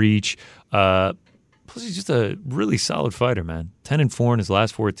of reach. Plus, he's just a really solid fighter, man. 10-4 in his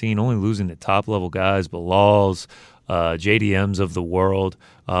last 14, only losing to top-level guys, Bilals, JDMs of the world.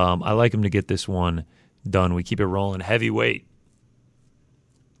 I like him to get this one done. We keep it rolling. Heavyweight.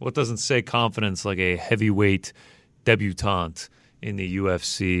 What doesn't say confidence like a heavyweight debutante in the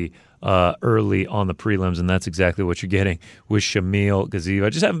UFC early on the prelims, and that's exactly what you're getting with Shamil Gaziev. I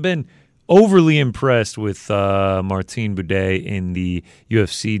just haven't been overly impressed with Martin Buday in the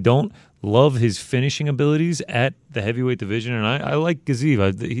UFC. Don't love his finishing abilities at the heavyweight division, and I like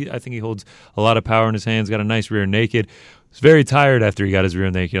Gaziev. I think he holds a lot of power in his hands, got a nice rear naked. Was very tired after he got his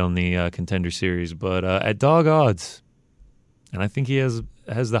rear naked on the Contender Series, but at dog odds, and I think he has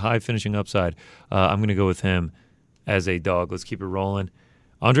the high finishing upside. I'm going to go with him as a dog. Let's keep it rolling.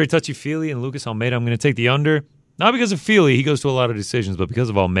 Andre Touchy-Fili and Lucas Almeida, I'm going to take the under. Not because of Fili, he goes to a lot of decisions, but because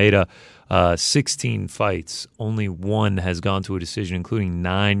of Almeida, 16 fights, only one has gone to a decision, including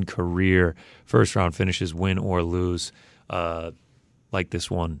 9 career first-round finishes, win or lose, like this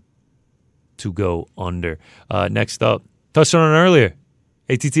one, to go under. Next up, touched on it earlier,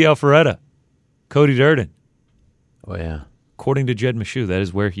 ATT Alpharetta, Cody Durden. Oh, yeah. According to Jed Meshew, that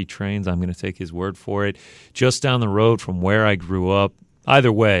is where he trains. I'm going to take his word for it. Just down the road from where I grew up.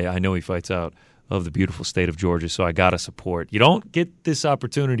 Either way, I know he fights out of the beautiful state of Georgia, so I got to support. You don't get this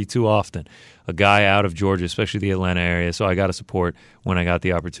opportunity too often, a guy out of Georgia, especially the Atlanta area, so I got to support when I got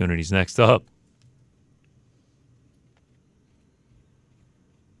the opportunities. Next up,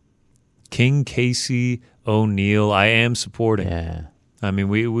 King Casey O'Neill. I am supporting. Yeah. I mean,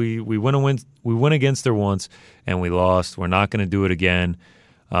 we went against her once, and we lost. We're not going to do it again.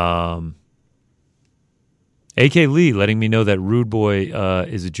 A.K. Lee letting me know that rude boy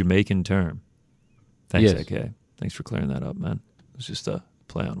is a Jamaican term. Thanks, yes. A.K. Thanks for clearing that up, man. It was just a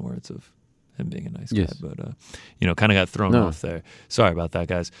play on words of him being a nice yes. guy, but, kind of got thrown off there. Sorry about that,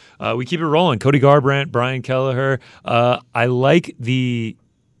 guys. We keep it rolling. Cody Garbrandt, Brian Kelleher. I like the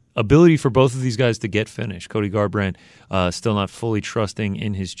ability for both of these guys to get finished. Cody Garbrandt still not fully trusting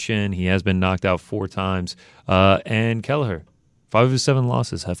in his chin. He has been knocked out 4 times. And Kelleher, 5 of his 7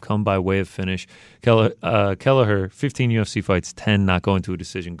 losses have come by way of finish. Kelleher, 15 UFC fights, 10 not going to a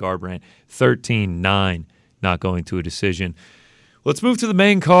decision. Garbrandt, 13, 9 not going to a decision. Let's move to the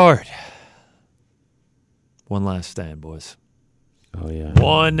main card. One last stand, boys. Oh, yeah.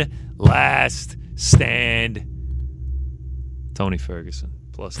 One last stand. Tony Ferguson.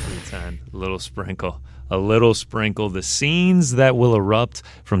 Plus 310, a little sprinkle. The scenes that will erupt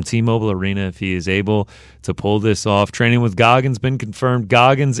from T-Mobile Arena if he is able to pull this off. Training with Goggins been confirmed.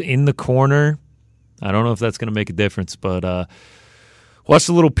 Goggins in the corner. I don't know if that's going to make a difference, but watched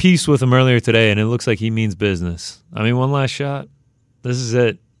a little piece with him earlier today, and it looks like he means business. I mean, one last shot. This is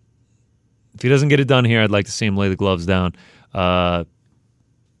it. If he doesn't get it done here, I'd like to see him lay the gloves down. But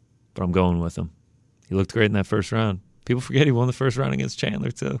I'm going with him. He looked great in that first round. People forget he won the first round against Chandler,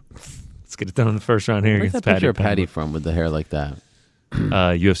 too. Let's get it done in the first round here Where's against that picture Patty. of Patty from with the hair like that?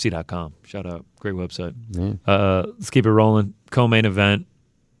 UFC.com. Shout out. Great website. Yeah. Let's keep it rolling. Co-main event.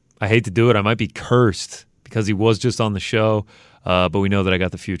 I hate to do it. I might be cursed because he was just on the show, but we know that I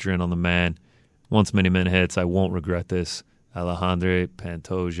got the future in on the man. Once Mini-Min hits, I won't regret this. Alejandro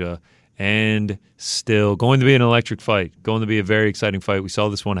Pantoja. And still going to be an electric fight. Going to be a very exciting fight. We saw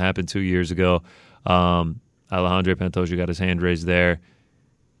this one happen 2 years ago. Alejandro Pantoja got his hand raised there.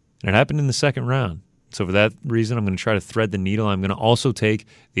 And it happened in the second round. So for that reason, I'm going to try to thread the needle. I'm going to also take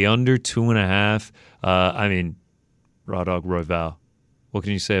the under 2.5. Raw Dog Royval. What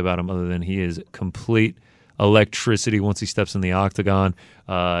can you say about him other than he is complete electricity once he steps in the octagon?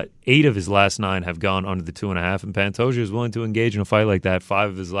 8 of his last 9 have gone under the 2.5, and Pantoja is willing to engage in a fight like that. 5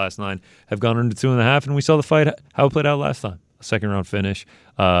 of his last 9 have gone under 2.5, and we saw the fight, how it played out last time. A second-round finish.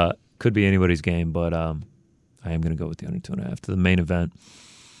 Could be anybody's game, but I am going to go with the under 2.5 to the main event.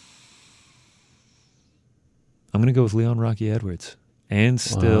 I'm going to go with Leon Rocky Edwards. And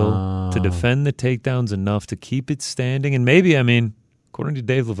still to defend the takedowns enough to keep it standing. And maybe, according to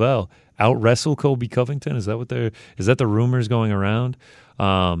Dave Lovell, out-wrestle Colby Covington. Is that the rumors going around?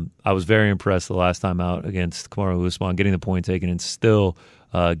 I was very impressed the last time out against Kamaru Usman, getting the point taken and still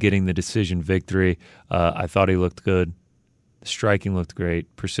getting the decision victory. I thought he looked good. The striking looked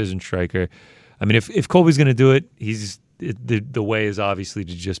great. Precision striker. If Colby's going to do it, the way is obviously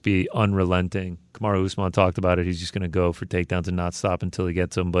to just be unrelenting. Kamaru Usman talked about it. He's just going to go for takedowns and not stop until he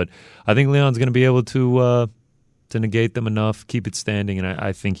gets them. But I think Leon's going to be able to negate them enough, keep it standing, and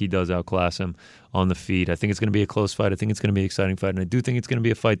I think he does outclass him on the feet. I think it's going to be a close fight. I think it's going to be an exciting fight, and I do think it's going to be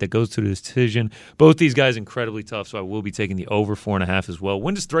a fight that goes to the decision. Both these guys incredibly tough, so I will be taking the over 4.5 as well.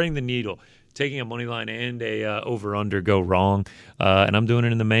 When does threading the needle, taking a money line and a over-under go wrong? And I'm doing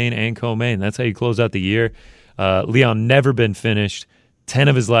it in the main and co-main. That's how you close out the year. Leon never been finished. 10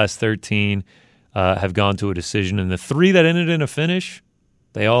 of his last 13 have gone to a decision, and the 3 that ended in a finish,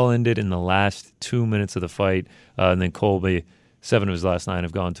 they all ended in the last 2 minutes of the fight. And then Colby 7 of his last 9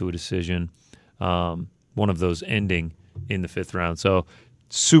 have gone to a decision. One of those ending in the 5th round. So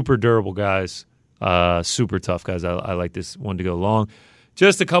super durable guys, super tough guys. I like this one to go long.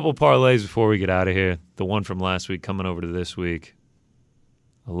 Just a couple parlays before we get out of here. The one from last week coming over to this week.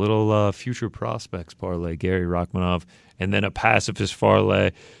 A little future prospects parlay, Gary Rachmanov, and then a pacifist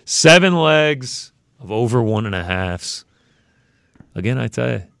parlay. 7 legs of over 1.5s. Again, I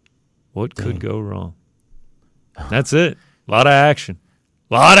tell you, what could go wrong? That's it. A lot of action.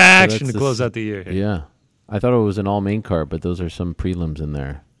 A lot of action to close out the year here. Yeah. I thought it was an all-main card, but those are some prelims in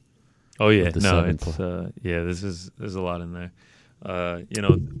there. Oh, yeah. No, it's, there's a lot in there.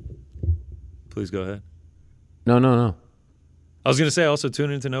 Please go ahead. No. I was going to say, also tune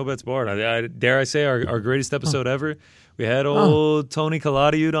into No Bets Barred. I dare I say our greatest episode ever. We had old Tony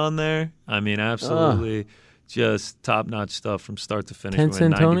Kaladiud on there. I mean, absolutely just top-notch stuff from start to finish. 10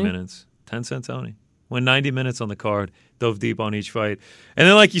 cent 90 Tony? minutes. 10 cent Tony. Went 90 minutes on the card. Dove deep on each fight. And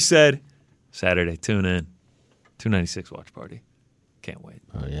then, like you said, Saturday, tune in. 296 watch party. Can't wait.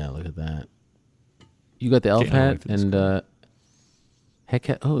 Oh, yeah, look at that. You got the elf hat and Heck,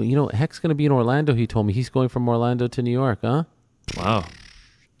 Heck's going to be in Orlando, he told me. He's going from Orlando to New York, huh? Wow.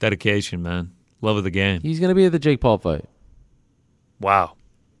 Dedication, man. Love of the game. He's going to be at the Jake Paul fight. Wow.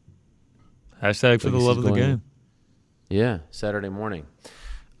 Hashtag for the love of the game. Yeah, Saturday morning.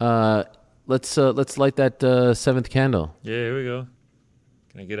 Let's light that 7th candle. Yeah, here we go.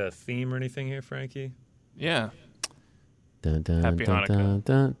 Can I get a theme or anything here, Frankie? Yeah. Dun, dun, Happy dun, Hanukkah.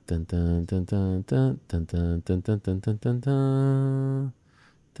 dun, dun, dun, dun, dun, dun, dun, dun, dun, dun, dun, dun, dun, dun.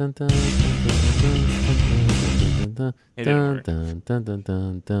 Dun, dun, dun, dun, dun,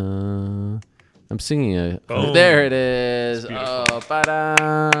 dun, dun. I'm singing it. Boom. There it is. Oh,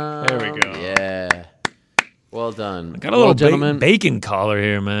 ba-da. There we go. Yeah. Well done. Got a little gentlemen. bacon collar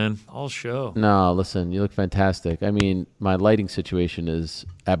here, man. All show. No, listen, you look fantastic. I mean, my lighting situation is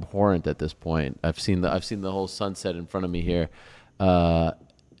abhorrent at this point. I've seen the whole sunset in front of me here, I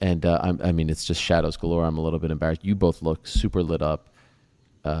mean, it's just shadows galore. I'm a little bit embarrassed. You both look super lit up.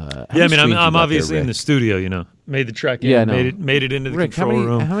 I'm obviously in the studio. Made the trek in. Yeah, no. Made it into the Rick, control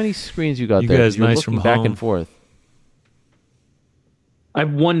room. How many screens you got You there? guys You're nice looking from back home. and forth. I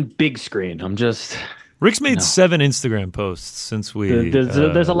have one big screen. I'm just. Rick's made 7 Instagram posts since we.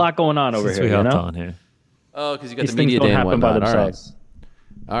 There's a lot going on over since here. we hopped on here. Oh, because you got These the things media don't day and happen by whatnot. themselves.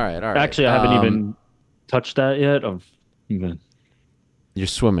 All right. Actually, I haven't even touched that yet. You're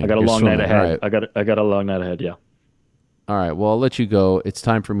swimming. I got a You're long swimming. night ahead. All right. I got a long night ahead. Yeah. All right. Well, I'll let you go. It's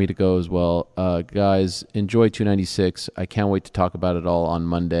time for me to go as well. Guys, enjoy 296. I can't wait to talk about it all on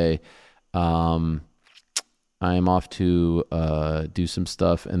Monday. I am off to do some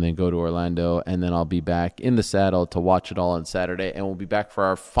stuff and then go to Orlando, and then I'll be back in the saddle to watch it all on Saturday, and we'll be back for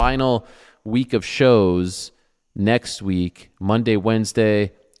our final week of shows next week, Monday,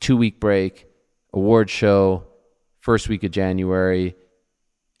 Wednesday, 2-week break, award show, first week of January.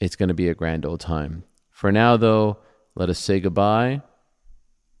 It's going to be a grand old time. For now, though, let us say goodbye.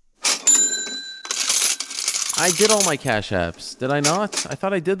 I did all my Cash Apps. Did I not? I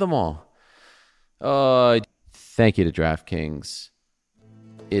thought I did them all. Thank you to DraftKings.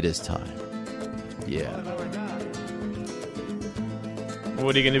 It is time. Yeah.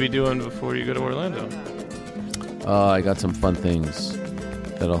 What are you going to be doing before you go to Orlando? I got some fun things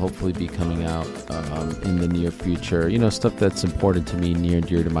that'll hopefully be coming out in the near future. Stuff that's important to me, near and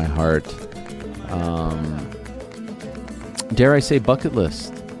dear to my heart. Dare I say bucket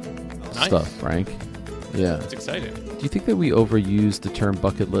list stuff, Frank? Yeah. It's exciting. Do you think that we overuse the term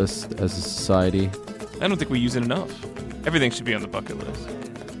bucket list as a society? I don't think we use it enough. Everything should be on the bucket list.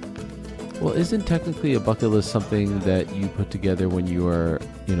 Well, isn't technically a bucket list something that you put together when you are,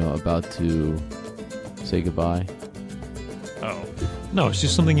 about to say goodbye? Oh. No, it's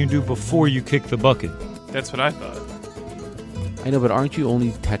just something you do before you kick the bucket. That's what I thought. I know, but aren't you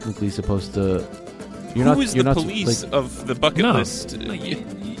only technically supposed to... Who is the police of the bucket list?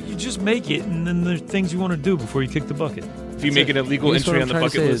 You just make it, and then there's things you want to do before you kick the bucket. If you make an illegal entry on the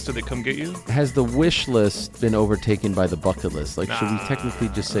bucket list, do they come get you? Has the wish list been overtaken by the bucket list? Should we technically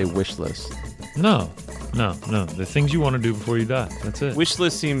just say wish list? No. The things you want to do before you die. That's it. Wish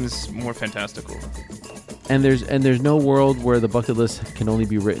list seems more fantastical. And there's no world where the bucket list can only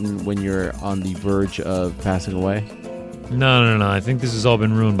be written when you're on the verge of passing away? No. I think this has all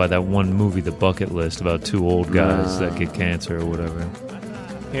been ruined by that one movie, The Bucket List, about 2 old guys that get cancer or whatever.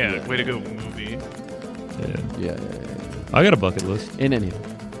 Yeah, way to go, movie. Yeah. I got a bucket list. In any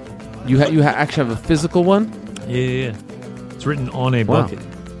you actually have a physical one? Yeah. It's written on a bucket.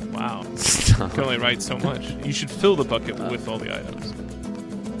 Wow. You can only write so much. You should fill the bucket with all the items.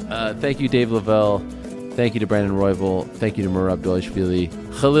 Thank you, Dave Lovell. Thank you to Brandon Royval. Thank you to Merab Dvalishvili,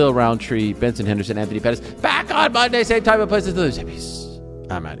 Khalil, Rountree, Benson, Henderson, Anthony Pettis. Back on Monday, same time and place as the Peace.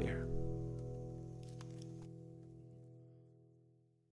 I'm out of here.